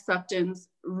self-acceptance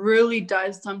really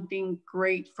does something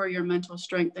great for your mental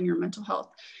strength and your mental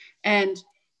health. And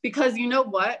because you know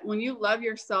what, when you love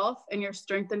yourself and you're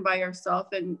strengthened by yourself,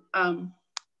 and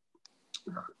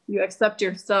you accept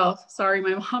yourself. Sorry,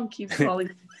 my mom keeps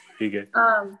calling. You good.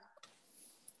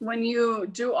 When you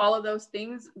do all of those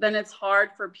things, then it's hard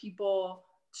for people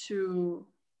to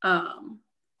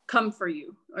come for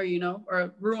you, or, you know,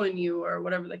 or ruin you, or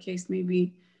whatever the case may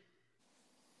be.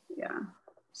 Yeah.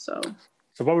 So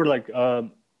what were like,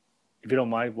 if you don't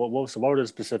mind, what were the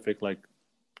specific like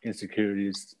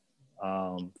insecurities,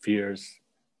 fears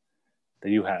that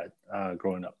you had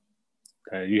growing up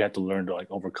that you had to learn to like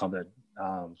overcome it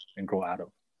and grow out of?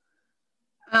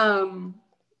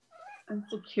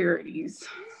 Insecurities.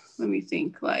 Let me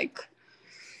think. Like,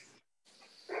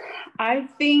 I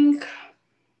think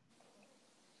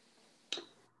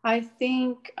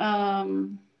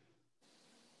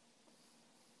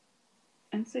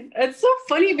it's so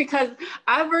funny because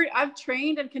I've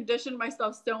trained and conditioned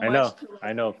myself so much.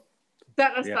 I know.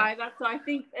 Set aside that. So I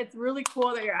think it's really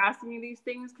cool that you're asking me these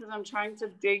things, because I'm trying to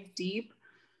dig deep.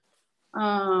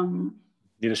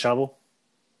 Need a shovel?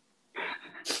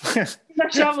 The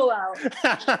shovel out.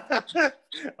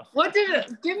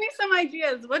 Give me some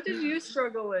ideas. What did you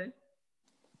struggle with?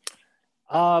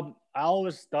 I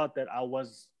always thought that I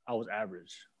was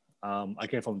average. I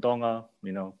came from Tonga,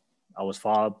 you know. I was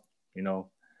fob, you know.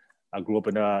 I grew up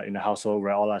in a household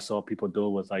where all I saw people do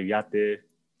was like yate.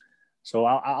 So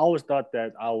I always thought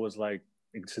that I was like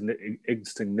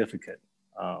insignificant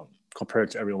compared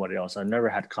to everybody else. I never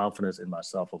had confidence in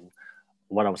myself of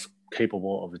what I was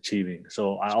capable of achieving.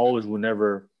 So I always would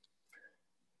never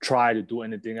try to do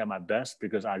anything at my best,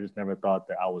 because I just never thought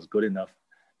that I was good enough.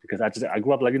 Because I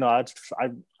grew up like, you know,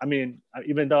 I mean,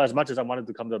 even though as much as I wanted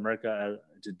to come to America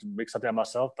to make something of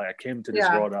myself, like I came to this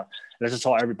world and I just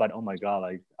saw everybody. Oh my God!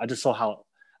 Like I just saw how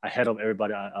ahead of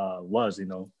everybody I was. You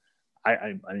know,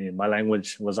 I mean, my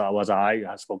language was alright.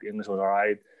 I spoke English was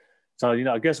alright. So you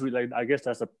know, I guess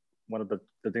that's one of the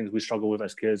things we struggle with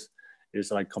as kids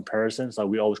is like comparisons. Like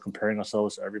we always comparing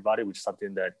ourselves to everybody, which is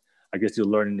something that I guess you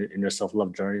learn in your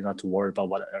self-love journey, not to worry about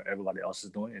what everybody else is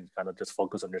doing and kind of just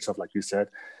focus on yourself, like you said.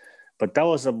 But that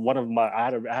was one of my, I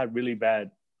had really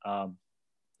bad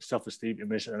self-esteem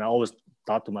image. And I always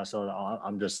thought to myself,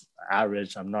 I'm just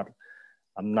average. I'm not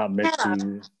meant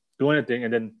to do anything.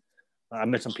 And then I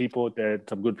met some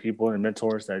good people and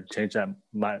mentors that changed that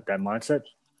mindset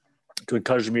to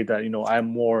encourage me that, you know, I'm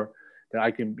more, that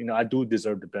I can, you know, I do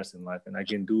deserve the best in life and I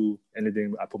can do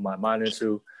anything I put my mind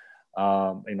into.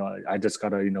 You know, I just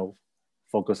gotta, you know,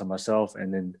 focus on myself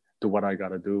and then do what I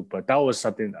gotta do. But that was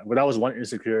one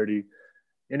insecurity,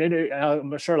 and then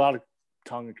I'm sure a lot of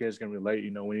Tongan kids can relate.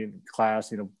 You know, when you're in class,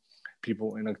 you know,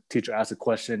 people and a teacher asks a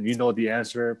question, you know the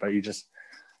answer, but you just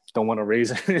don't want to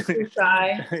raise it. You're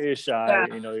shy. You're shy.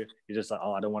 Yeah. You know, you're just like,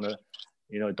 oh, I don't want to,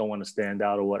 you know, don't want to stand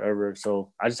out or whatever.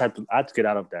 So I had to get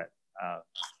out of that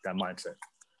mindset.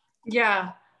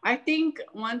 Yeah. I think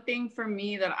one thing for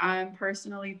me that I'm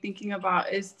personally thinking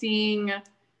about is seeing,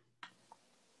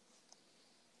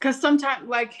 because sometimes,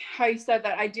 like how you said,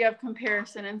 that idea of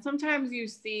comparison, and sometimes you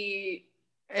see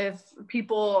if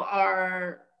people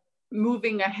are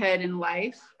moving ahead in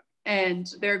life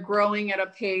and they're growing at a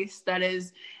pace that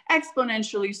is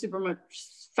exponentially super much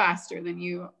faster than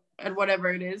you at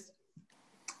whatever it is.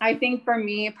 I think for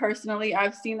me personally,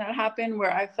 I've seen that happen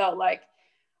where I feel like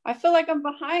I'm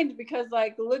behind because,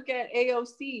 like, look at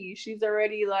AOC. She's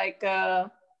already like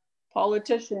a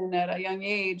politician at a young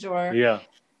age, or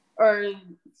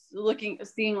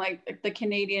seeing like the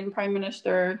Canadian Prime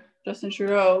Minister Justin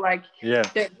Trudeau. Like,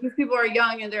 these people are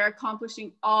young and they're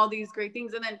accomplishing all these great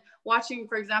things. And then watching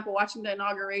the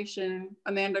inauguration,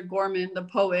 Amanda Gorman, the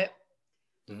poet,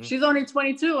 she's only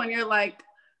 22, and you're like,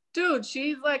 dude,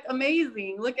 she's like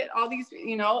amazing. Look at all these,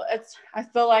 you know, I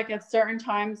feel like at certain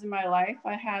times in my life,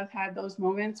 I have had those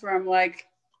moments where I'm like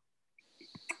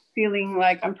feeling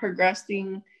like I'm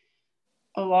progressing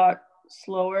a lot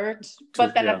slower,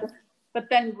 but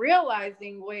then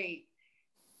realizing, wait,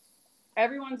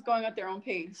 everyone's going at their own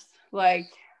pace. Like,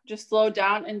 just slow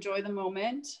down, enjoy the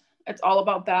moment. It's all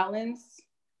about balance.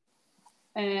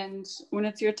 And when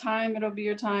it's your time, it'll be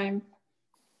your time.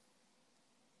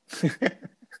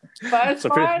 But as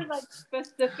far as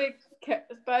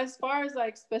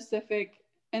like specific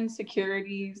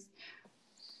insecurities.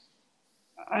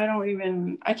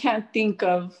 I can't think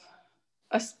of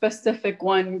a specific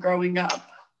one growing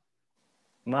up.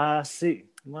 Masih.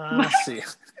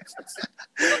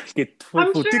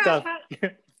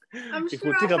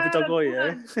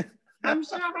 I'm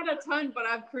sure I had a ton, but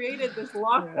I've created this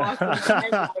lockbox in my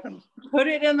head. Like, put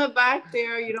it in the back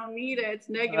there. You don't need it. It's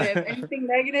negative. Anything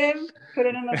negative, put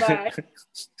it in the back.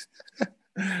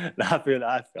 I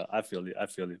feel you.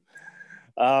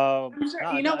 I'm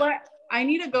sure, you know what? I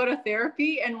need to go to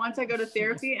therapy, and once I go to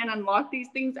therapy and unlock these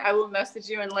things, I will message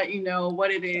you and let you know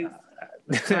what it is.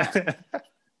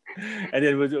 And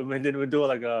then we'll do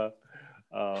like a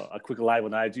quick live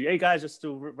on IG. Hey guys, just add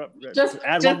one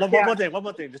more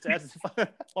thing. Just add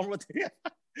one more thing.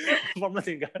 One more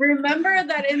thing, guys. Remember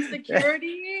that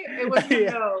insecurity? It was a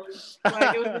no.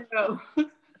 Like, it was a no.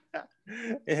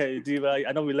 Yeah,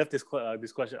 I know we left this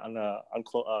question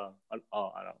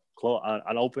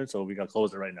unopened, so we gotta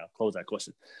close it right now. Close that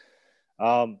question.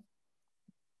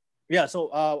 Yeah. So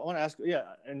I want to ask,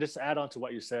 and just add on to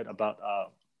what you said about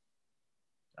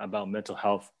mental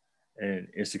health and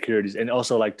insecurities, and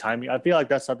also like timing. I feel like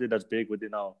that's something that's big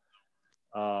within our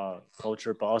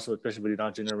culture, but also especially within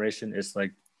our generation. It's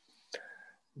like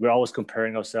we're always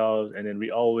comparing ourselves, and then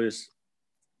we always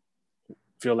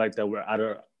feel like that we're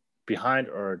either behind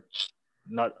or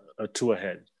not too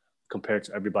ahead compared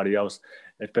to everybody else,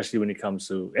 especially when it comes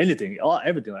to everything,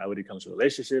 like when it comes to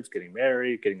relationships, getting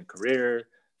married, getting a career,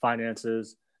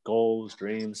 finances, goals,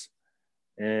 dreams.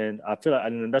 And I feel like,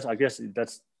 and I guess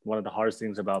that's one of the hardest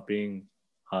things about being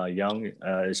young,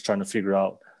 is trying to figure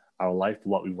out our life,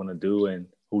 what we want to do and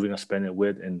who we're going to spend it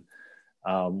with, and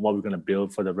what we're going to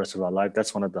build for the rest of our life.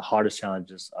 That's one of the hardest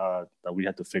challenges that we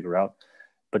have to figure out.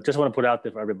 But just want to put out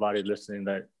there for everybody listening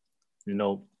that,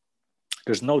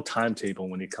 there's no timetable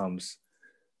when it comes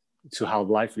to how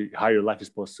your life is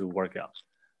supposed to work out.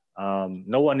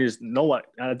 No one, and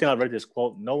I think I read this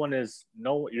quote,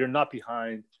 you're not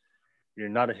behind, you're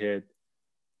not ahead,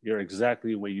 you're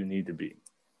exactly where you need to be.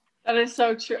 That is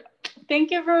so true. Thank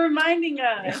you for reminding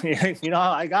us.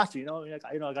 I got you.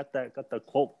 I got the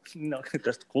quote.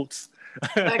 That's the quotes.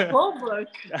 That quote book.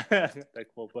 That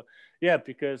quote book. Yeah,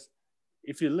 because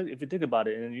if you think about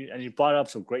it, and you brought up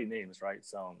some great names, right?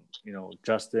 So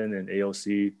Justin and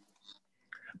AOC.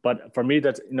 But for me,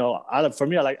 that's I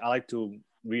like to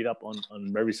read up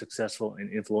on very successful and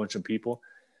influential people.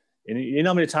 And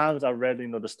how many times I've read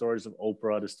the stories of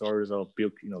Oprah, the stories of Bill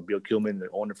Cuban, the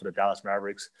owner for the Dallas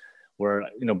Mavericks, where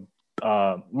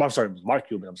Mark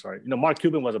Cuban. I'm sorry. Mark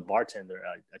Cuban was a bartender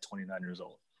at 29 years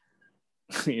old.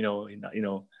 Oprah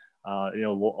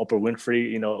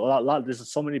Winfrey. A lot.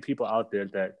 There's so many people out there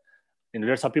that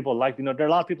there's some people like there are a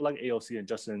lot of people like AOC and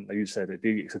Justin, like you said, that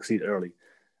they succeed early,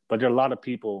 but there are a lot of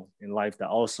people in life that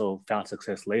also found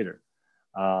success later,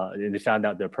 and they found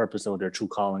out their purpose or their true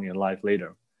calling in life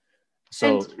later.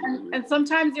 So and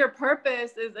sometimes your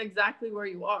purpose is exactly where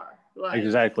you are.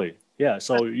 Exactly. Yeah.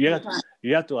 So you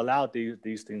have to allow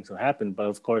these things to happen, but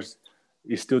of course,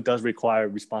 it still does require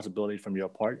responsibility from your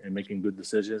part and making good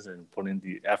decisions and putting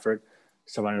the effort,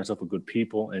 surrounding yourself with good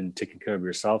people and taking care of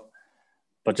yourself.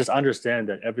 But just understand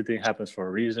that everything happens for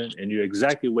a reason and you're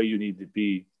exactly where you need to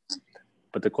be.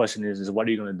 But the question is what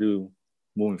are you going to do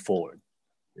moving forward?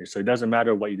 So it doesn't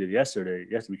matter what you did yesterday.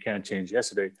 Yes, we can't change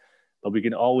yesterday, but we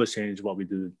can always change what we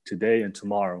do today and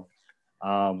tomorrow.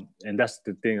 And that's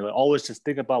the thing. Like, always just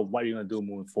think about what you're going to do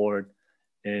moving forward.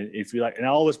 And if you and I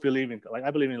always believe in,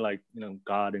 I believe in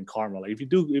God and karma. Like if you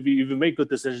make good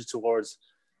decisions towards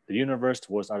the universe,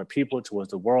 towards other people,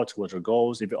 towards the world, towards your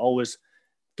goals, if you're always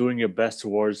doing your best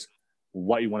towards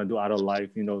what you want to do out of life,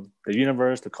 the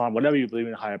universe, the karma, whatever you believe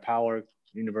in, higher power,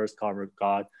 universe, karma,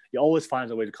 God, you always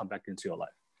find a way to come back into your life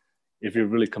if you're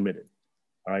really committed.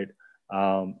 All right.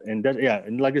 And that,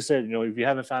 and like I said, if you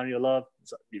haven't found your love,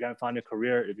 if you haven't found your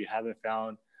career, if you haven't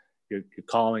found your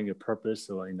calling, your purpose,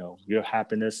 or your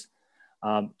happiness.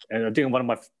 And I think one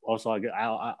of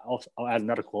I'll add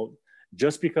another quote.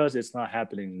 Just because it's not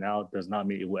happening now does not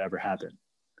mean it will ever happen.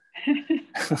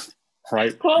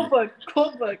 Right? Quote book.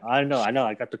 I know.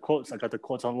 I got the quotes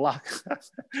on lock.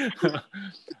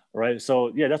 Right.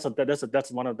 So yeah, that's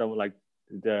one of them. Like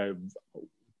the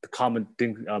common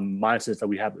thing, mindsets that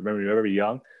we have when we're very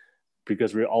young.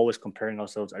 Because we're always comparing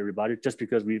ourselves to everybody, just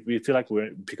because we feel like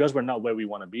we're not where we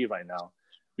want to be right now.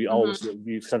 We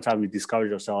sometimes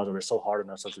discourage ourselves, or we're so hard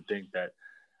on ourselves to think that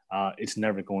it's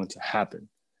never going to happen,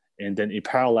 and then it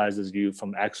paralyzes you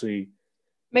from actually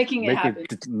making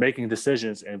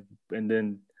decisions. And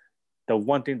then the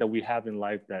one thing that we have in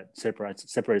life that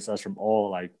separates us from all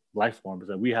life forms is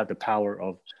that we have the power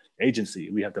of agency.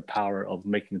 We have the power of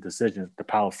making decisions, the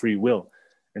power of free will.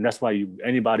 And that's why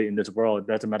anybody in this world,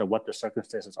 doesn't matter what the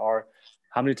circumstances are.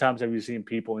 How many times have you seen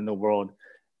people in the world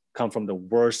come from the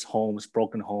worst homes,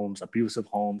 broken homes, abusive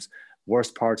homes,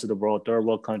 worst parts of the world, third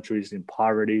world countries, in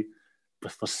poverty,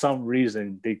 but for some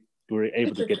reason they were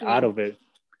able to get out of it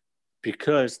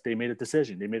because they made a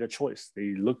decision, they made a choice.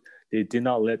 They did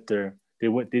not let they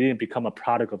didn't become a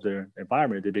product of their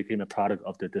environment. They became a product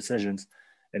of their decisions.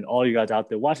 And all you guys out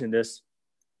there watching this,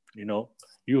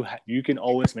 you can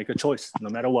always make a choice, no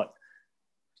matter what.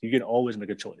 You can always make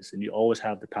a choice, and you always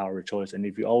have the power of choice. And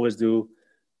if you always do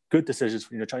good decisions,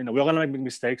 we're gonna make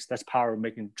mistakes. That's power of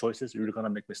making choices. You're gonna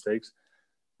make mistakes,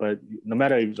 but no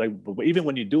matter but even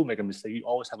when you do make a mistake, you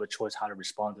always have a choice how to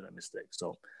respond to that mistake.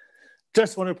 So,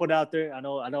 just want to put out there. I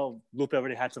know Lupe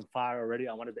already had some fire already.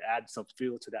 I wanted to add some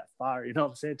fuel to that fire. You know what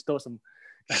I'm saying? Throw some.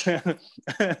 It's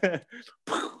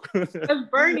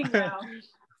burning now.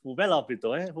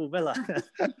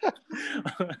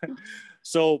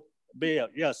 So,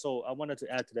 but yeah. So I wanted to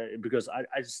add to that because I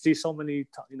see so many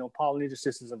Polynesian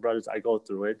sisters and brothers. I go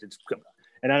through it.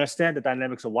 And I understand the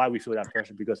dynamics of why we feel that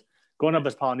pressure, because growing up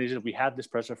as Polynesians, we have this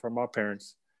pressure from our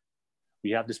parents.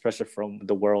 We have this pressure from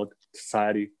the world,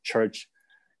 society, church,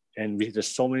 and there's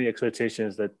so many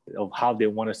expectations of how they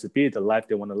want us to be, the life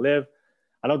they want to live.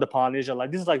 I know the Polynesian,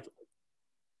 this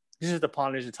is the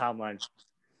Polynesian timeline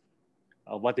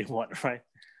of what they want, right?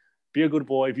 Be a good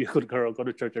boy, be a good girl, go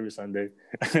to church every Sunday,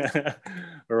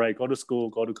 all right? Go to school,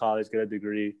 go to college, get a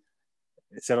degree,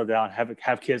 settle down,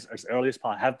 have kids as early as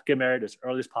possible, get married as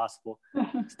early as possible,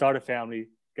 start a family,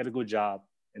 get a good job,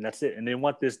 and that's it. And they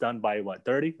want this done by what,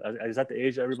 30? Is that the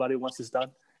age everybody wants this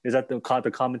done? Is that the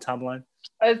common timeline?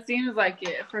 It seems like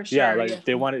it, for sure. Yeah,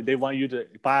 they want you to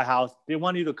buy a house. They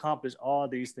want you to accomplish all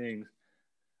these things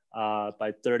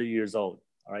by 30 years old.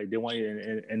 All right, they want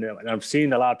you, and I've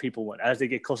seen a lot of people as they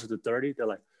get closer to 30,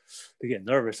 they get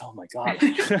nervous. Oh my God!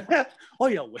 Oh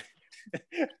yeah, wait.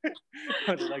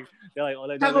 Have a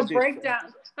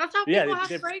breakdown. That's how people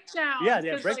have breakdowns. Yeah, they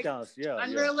have breakdowns.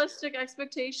 Unrealistic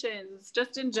expectations,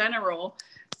 just in general.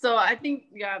 So I think,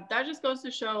 that just goes to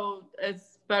show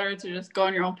it's better to just go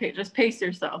on your own pace. Just pace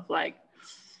yourself. It's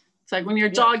like when you're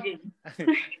jogging.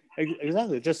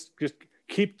 Exactly. Just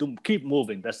keep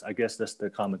moving. I guess that's the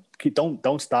comment.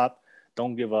 Don't stop.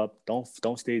 Don't give up.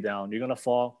 Don't stay down. You're gonna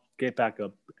fall. Get back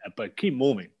up, but keep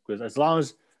moving, because as long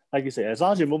as, like you say, as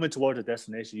long as you're moving towards a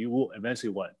destination, you will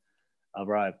eventually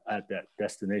arrive at that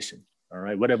destination. All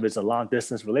right. Whatever it's a long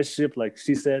distance relationship, like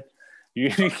she said,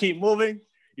 you keep moving.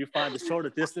 You find the shorter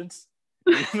distance,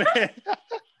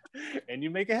 and you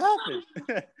make it happen.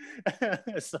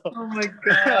 So, oh my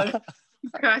God,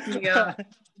 cracking me up.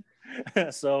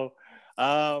 So,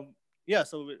 so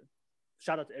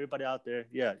shout out to everybody out there.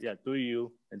 Yeah, do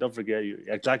you, and don't forget you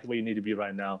exactly where you need to be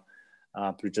right now.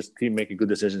 To just keep making good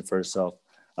decisions for yourself.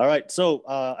 All right, so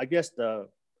I guess the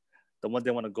one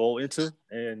they want to go into,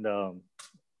 and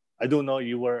I do know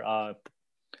you were.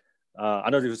 I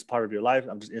know this was part of your life.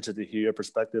 I'm just interested to hear your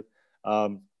perspective. I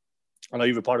know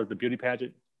you were part of the beauty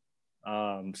pageant.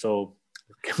 So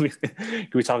can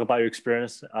we talk about your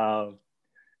experience of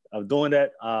doing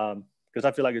that? Because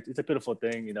I feel like it's a beautiful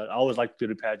thing. I always like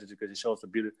beauty pageants because it shows the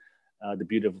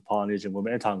beauty of Polynesian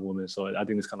women and Tongan women. So I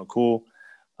think it's kind of cool.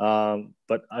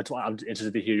 But I'm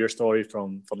interested to hear your story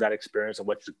from that experience and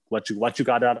what you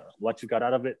got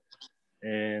out of it,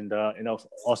 and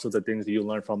also the things that you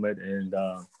learned from it and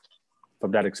from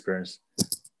that experience.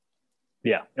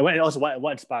 Yeah, and also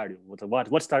what inspired you?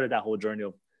 What started that whole journey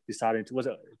of deciding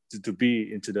to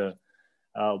be into the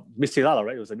Miss Lala,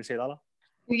 right? It was a Miss Lala.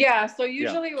 Yeah. So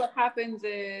usually what happens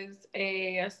is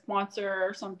a sponsor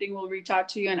or something will reach out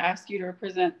to you and ask you to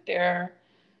represent their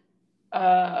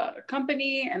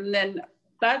company, and then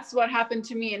that's what happened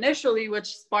to me initially,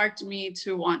 which sparked me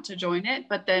to want to join it.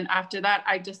 But then after that,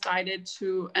 I decided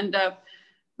to end up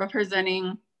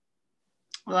representing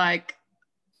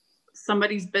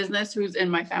somebody's business who's in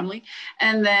my family.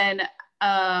 And then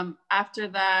after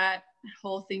that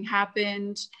whole thing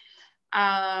happened,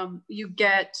 so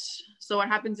what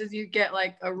happens is you get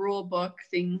a rule book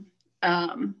thing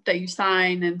that you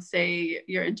sign and say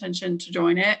your intention to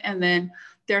join it. And then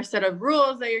there are a set of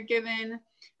rules that you're given.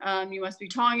 You must be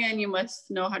Tongan. You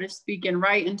must know how to speak and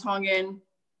write in Tongan.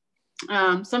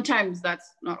 Sometimes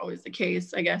that's not always the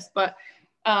case, I guess, but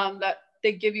that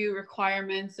they give you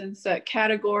requirements and set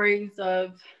categories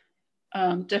of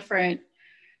different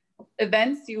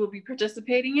events you will be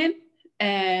participating in.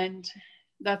 And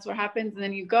that's what happens. And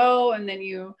then you go, and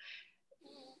then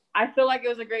I feel like it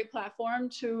was a great platform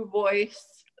to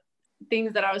voice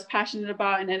things that I was passionate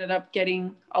about and ended up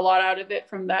getting a lot out of it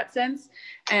from that sense.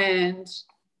 And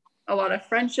a lot of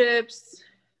friendships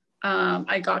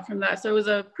I got from that. So it was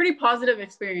a pretty positive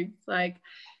experience. Like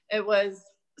it was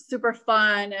super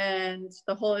fun and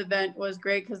the whole event was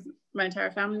great because my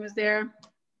entire family was there.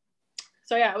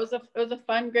 So yeah, it was a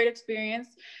fun, great experience.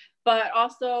 But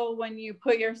also when you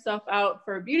put yourself out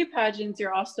for beauty pageants,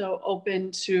 you're also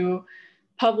open to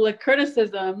public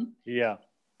criticism. Yeah.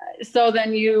 So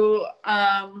then you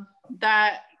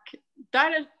that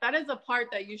is a part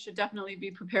that you should definitely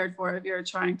be prepared for if you're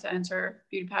trying to enter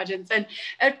beauty pageants. And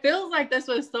it feels like this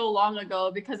was so long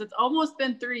ago because it's almost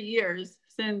been 3 years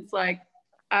since like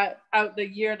out the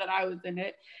year that I was in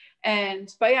it.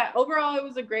 But yeah, overall it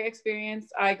was a great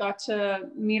experience. I got to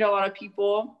meet a lot of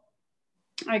people.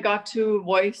 I got to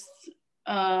voice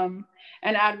and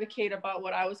advocate about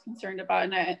what I was concerned about,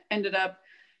 and I ended up,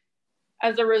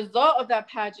 as a result of that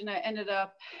pageant, I ended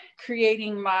up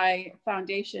creating my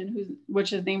foundation,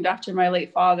 which is named after my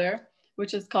late father,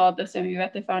 which is called the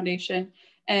Lupe Vete Foundation.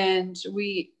 And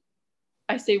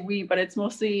I say we, but it's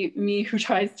mostly me who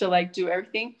tries to like do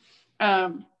everything.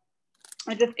 I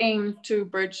just aim to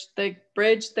bridge the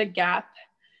gap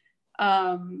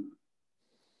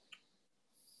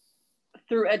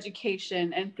through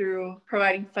education and through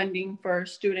providing funding for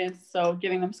students. So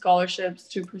giving them scholarships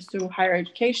to pursue higher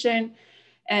education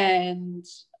and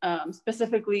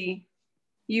specifically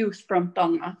youth from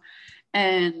Tonga.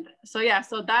 And so, yeah,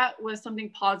 so that was something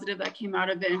positive that came out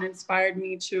of it and inspired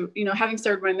me to, you know, having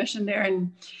started my mission there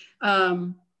and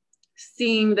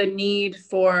seeing the need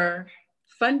for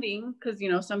funding, because, you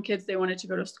know, some kids, they wanted to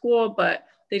go to school, but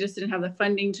they just didn't have the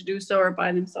funding to do so or buy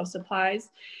themselves supplies.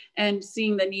 And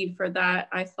seeing the need for that,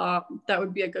 I thought that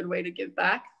would be a good way to give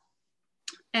back.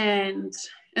 And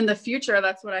in the future,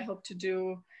 that's what I hope to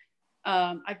do.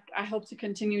 I hope to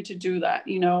continue to do that.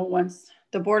 You know, once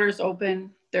the borders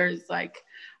open, there's like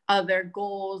other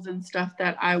goals and stuff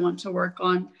that I want to work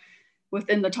on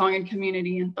within the Tongan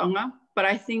community in Tonga. But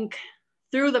I think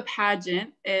through the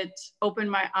pageant, it opened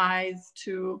my eyes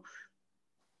to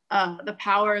the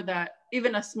power that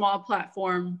even a small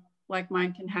platform like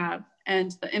mine can have,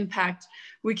 and the impact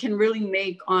we can really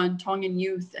make on Tongan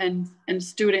youth and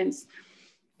students.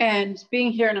 And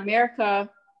being here in America,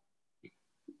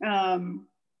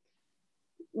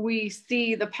 we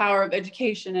see the power of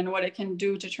education and what it can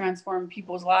do to transform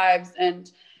people's lives.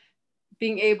 And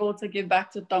being able to give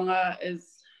back to Tonga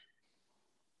is,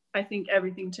 I think,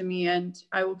 everything to me, and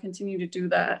I will continue to do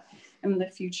that in the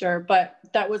future. But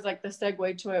that was like the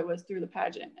segue to it, was through the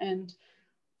pageant. And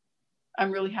I'm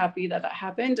really happy that that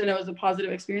happened, and it was a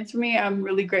positive experience for me. I'm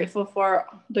really grateful for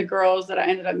the girls that I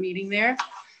ended up meeting there.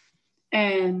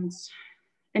 And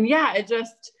yeah, it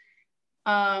just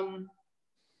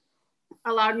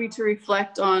allowed me to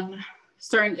reflect on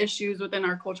certain issues within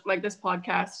our culture, like this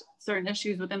podcast, certain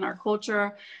issues within our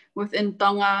culture, within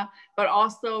Tonga, but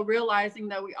also realizing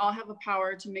that we all have a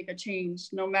power to make a change,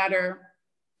 no matter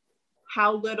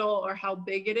how little or how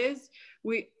big it is.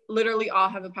 We literally all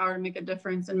have the power to make a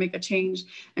difference and make a change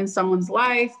in someone's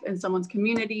life, in someone's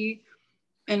community,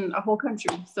 in a whole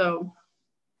country. So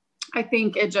I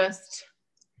think it just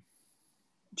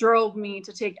drove me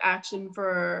to take action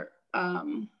for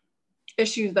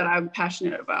issues that I'm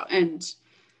passionate about. And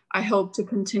I hope to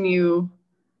continue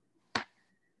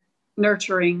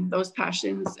nurturing those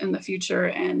passions in the future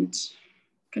and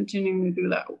continuing to do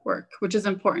that work, which is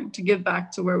important, to give back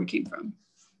to where we came from.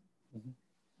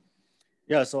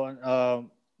 Yeah. So,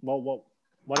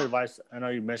 what advice? I know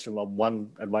you mentioned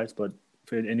one advice, but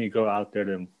for any girl out there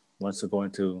that wants to go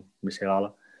into Miss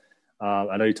Halala,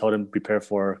 I know you told them prepare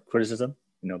for criticism.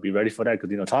 You know, be ready for that, because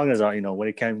you know Tongans are, you know, when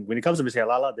it comes to Miss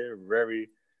Halala,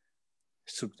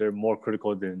 they're more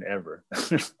critical than ever.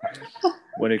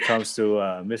 When it comes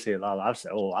to Miss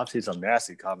Halala, I've seen some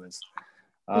nasty comments.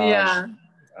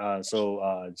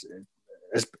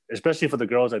 Especially for the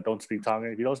girls that don't speak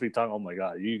Tongan. If you don't speak Tongan, oh my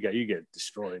God, you get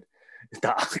destroyed.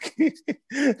 Yeah, that's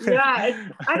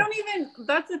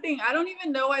the thing. I don't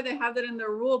even know why they have that in their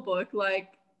rule book. Like,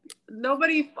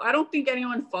 I don't think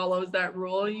anyone follows that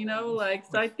rule, you know? Like,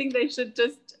 so I think they should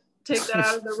just take that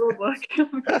out of the rule book.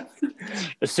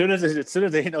 as soon as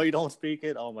they know you don't speak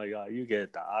it, oh my God, you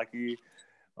get the aki.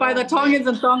 By the Tongans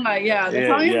and Tonga, yeah. The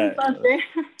Tongans and Tonga.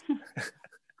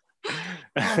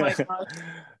 Oh my God.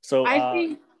 So I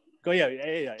think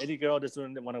any girl that's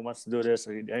wants to do this,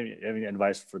 or any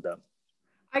advice for them?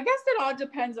 I guess it all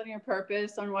depends on your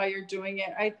purpose, on why you're doing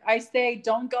it. I say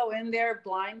don't go in there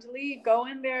blindly. Go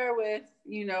in there with,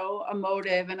 you know, a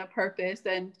motive and a purpose,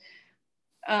 and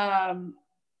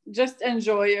just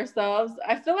enjoy yourselves.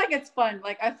 I feel like it's fun.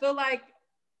 Like, I feel like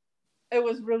it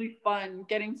was really fun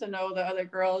getting to know the other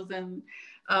girls and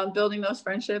building those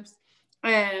friendships.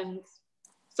 And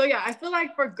so, yeah, I feel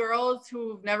like for girls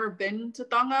who've never been to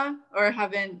Tonga or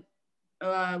haven't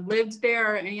lived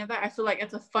there or any of that, I feel like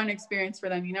it's a fun experience for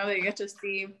them. You know, they get to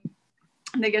see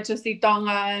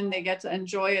Tonga and they get to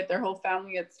enjoy it. Their whole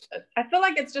family. I feel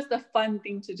like it's just a fun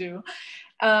thing to do.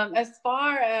 As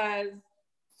far as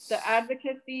the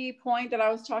advocacy point that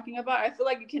I was talking about, I feel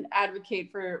like you can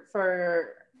advocate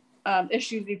for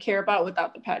issues you care about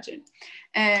without the pageant.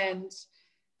 And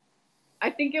I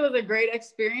think it was a great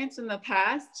experience in the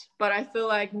past, but I feel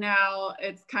like now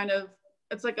it's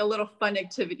like a little fun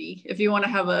activity. If you want to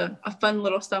have a fun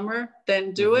little summer,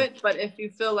 then do it. But if you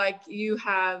feel like you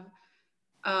have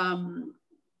a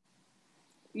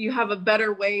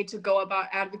better way to go about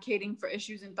advocating for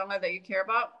issues in Tonga that you care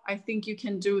about, I think you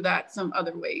can do that some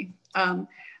other way.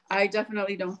 I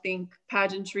definitely don't think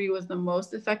pageantry was the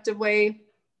most effective way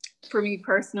for me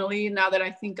personally, now that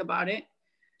I think about it.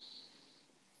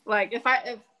 Like if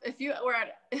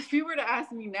you were to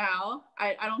ask me now,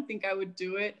 I don't think I would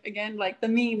do it again. Like the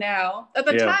me now. At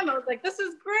the time I was like, this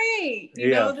is great.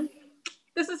 You know,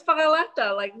 this is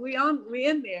whakalata. Like we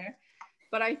in there.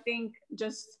 But I think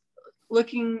just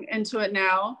looking into it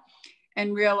now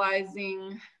and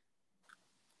realizing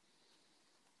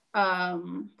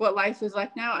what life is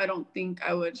like now, I don't think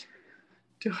I would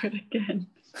do it again.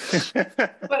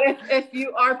 But if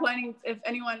you are planning, if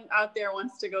anyone out there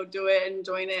wants to go do it and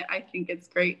join it, I think it's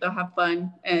great. They'll have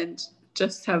fun and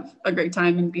just have a great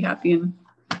time and be happy and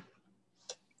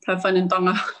have fun in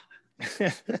Tonga.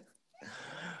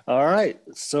 All right.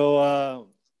 So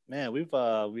man, we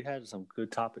had some good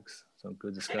topics, some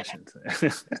good discussions.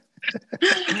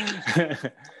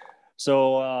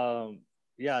 So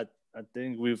yeah, I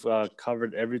think we've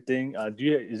covered everything.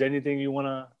 Is there anything you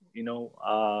wanna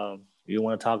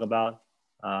talk about?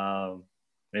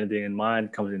 Anything in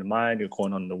mind comes into mind? You're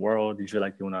going on in the world. You feel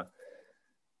like you wanna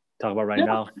talk about right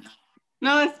now?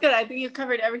 No, that's good. I think you've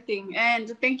covered everything.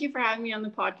 And thank you for having me on the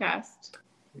podcast.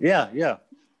 Yeah.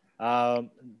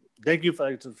 Thank you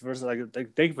thank you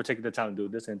for taking the time to do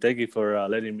this, and thank you for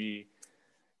letting me,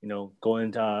 go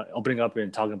into opening up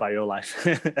and talking about your life.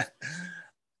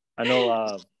 I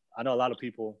know a lot of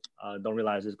people don't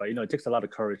realize this, but it takes a lot of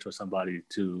courage for somebody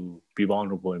to be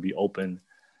vulnerable and be open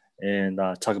and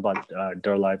talk about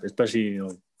their life, especially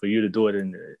for you to do it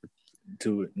and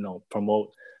to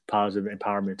promote positive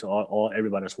empowerment to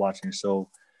everybody that's watching. So,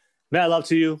 mad love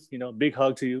to you. Big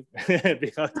hug to you.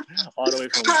 Big hug all the way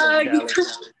from Cali.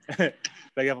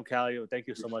 Big up from Cali. Thank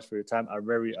you so much for your time. I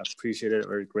very appreciate it.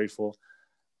 Very grateful.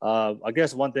 I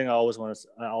guess one thing I always tell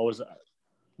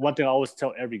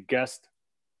every guest.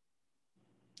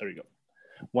 There we go.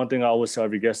 One thing I always tell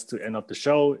every guest to end up the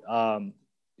show. Do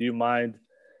you mind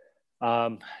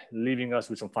leaving us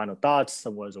with some final thoughts,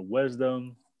 some words of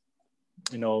wisdom?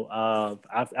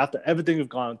 After everything you've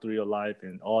gone through your life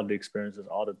and all the experiences,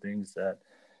 all the things that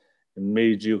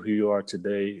made you who you are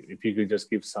today, if you could just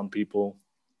give some people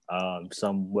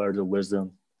some words of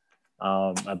wisdom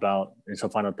about and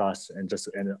some final thoughts, and just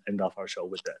to end off our show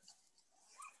with that.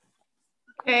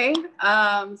 Okay,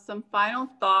 some final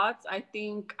thoughts. I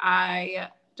think I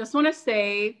just want to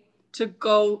say to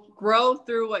grow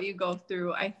through what you go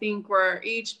through. I think we're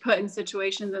each put in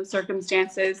situations and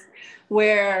circumstances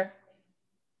where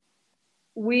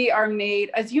we are made,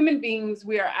 as human beings,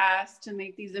 we are asked to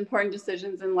make these important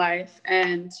decisions in life,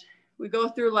 and we go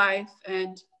through life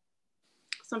and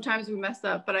sometimes we mess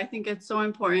up, but I think it's so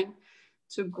important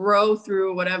to grow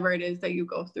through whatever it is that you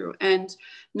go through. And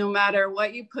no matter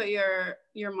what you put your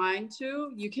mind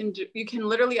to, you can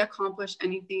literally accomplish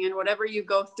anything. And whatever you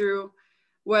go through,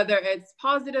 whether it's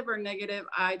positive or negative,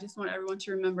 I just want everyone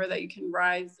to remember that you can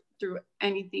rise through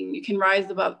anything. You can rise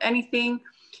above anything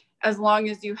as long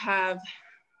as you have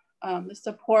the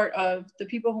support of the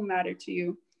people who matter to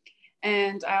you.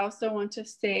 And I also want to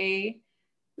say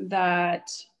that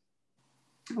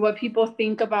what people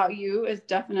think about you is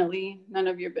definitely none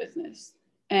of your business.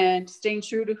 And staying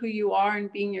true to who you are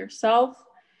and being yourself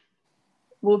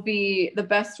will be the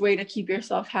best way to keep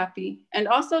yourself happy. And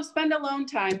also spend alone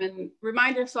time and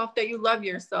remind yourself that you love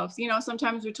yourself.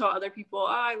 Sometimes we tell other people, oh,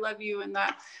 I love you and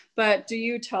that, but do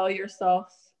you tell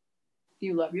yourself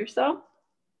you love yourself?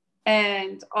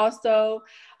 And also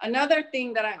another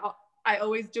thing that I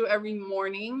always do every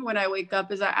morning when I wake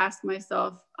up is I ask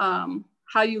myself,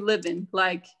 how you living?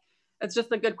 Like, it's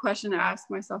just a good question to ask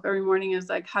myself every morning, is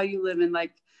like, how you living?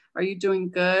 Like, are you doing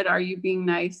good? Are you being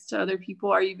nice to other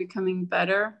people? Are you becoming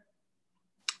better?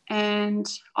 And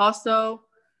also,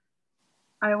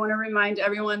 I want to remind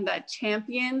everyone that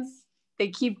champions, they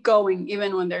keep going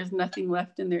even when there's nothing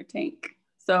left in their tank.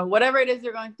 So whatever it is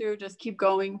you're going through, just keep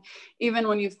going. Even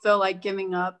when you feel like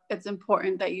giving up, it's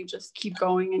important that you just keep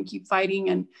going and keep fighting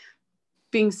and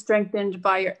being strengthened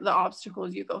by the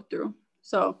obstacles you go through.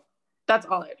 So that's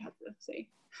all I'd have to say.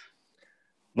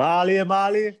 Mali.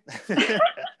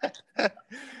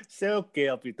 Say okay,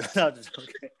 Alpito. No, just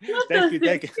okay. Thank you.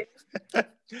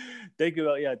 Thank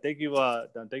you. Yeah, thank you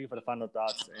for the final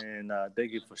thoughts, and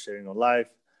thank you for sharing your life.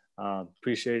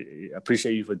 Appreciate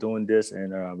you for doing this,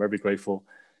 and I'm very grateful.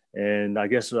 And I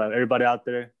guess everybody out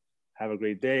there, have a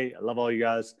great day. I love all you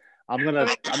guys. I'm gonna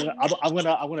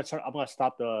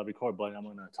stop the record button. I'm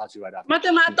gonna talk to you right after.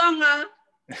 Mata Tonga.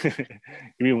 Give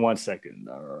me 1 second.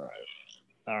 All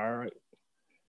right.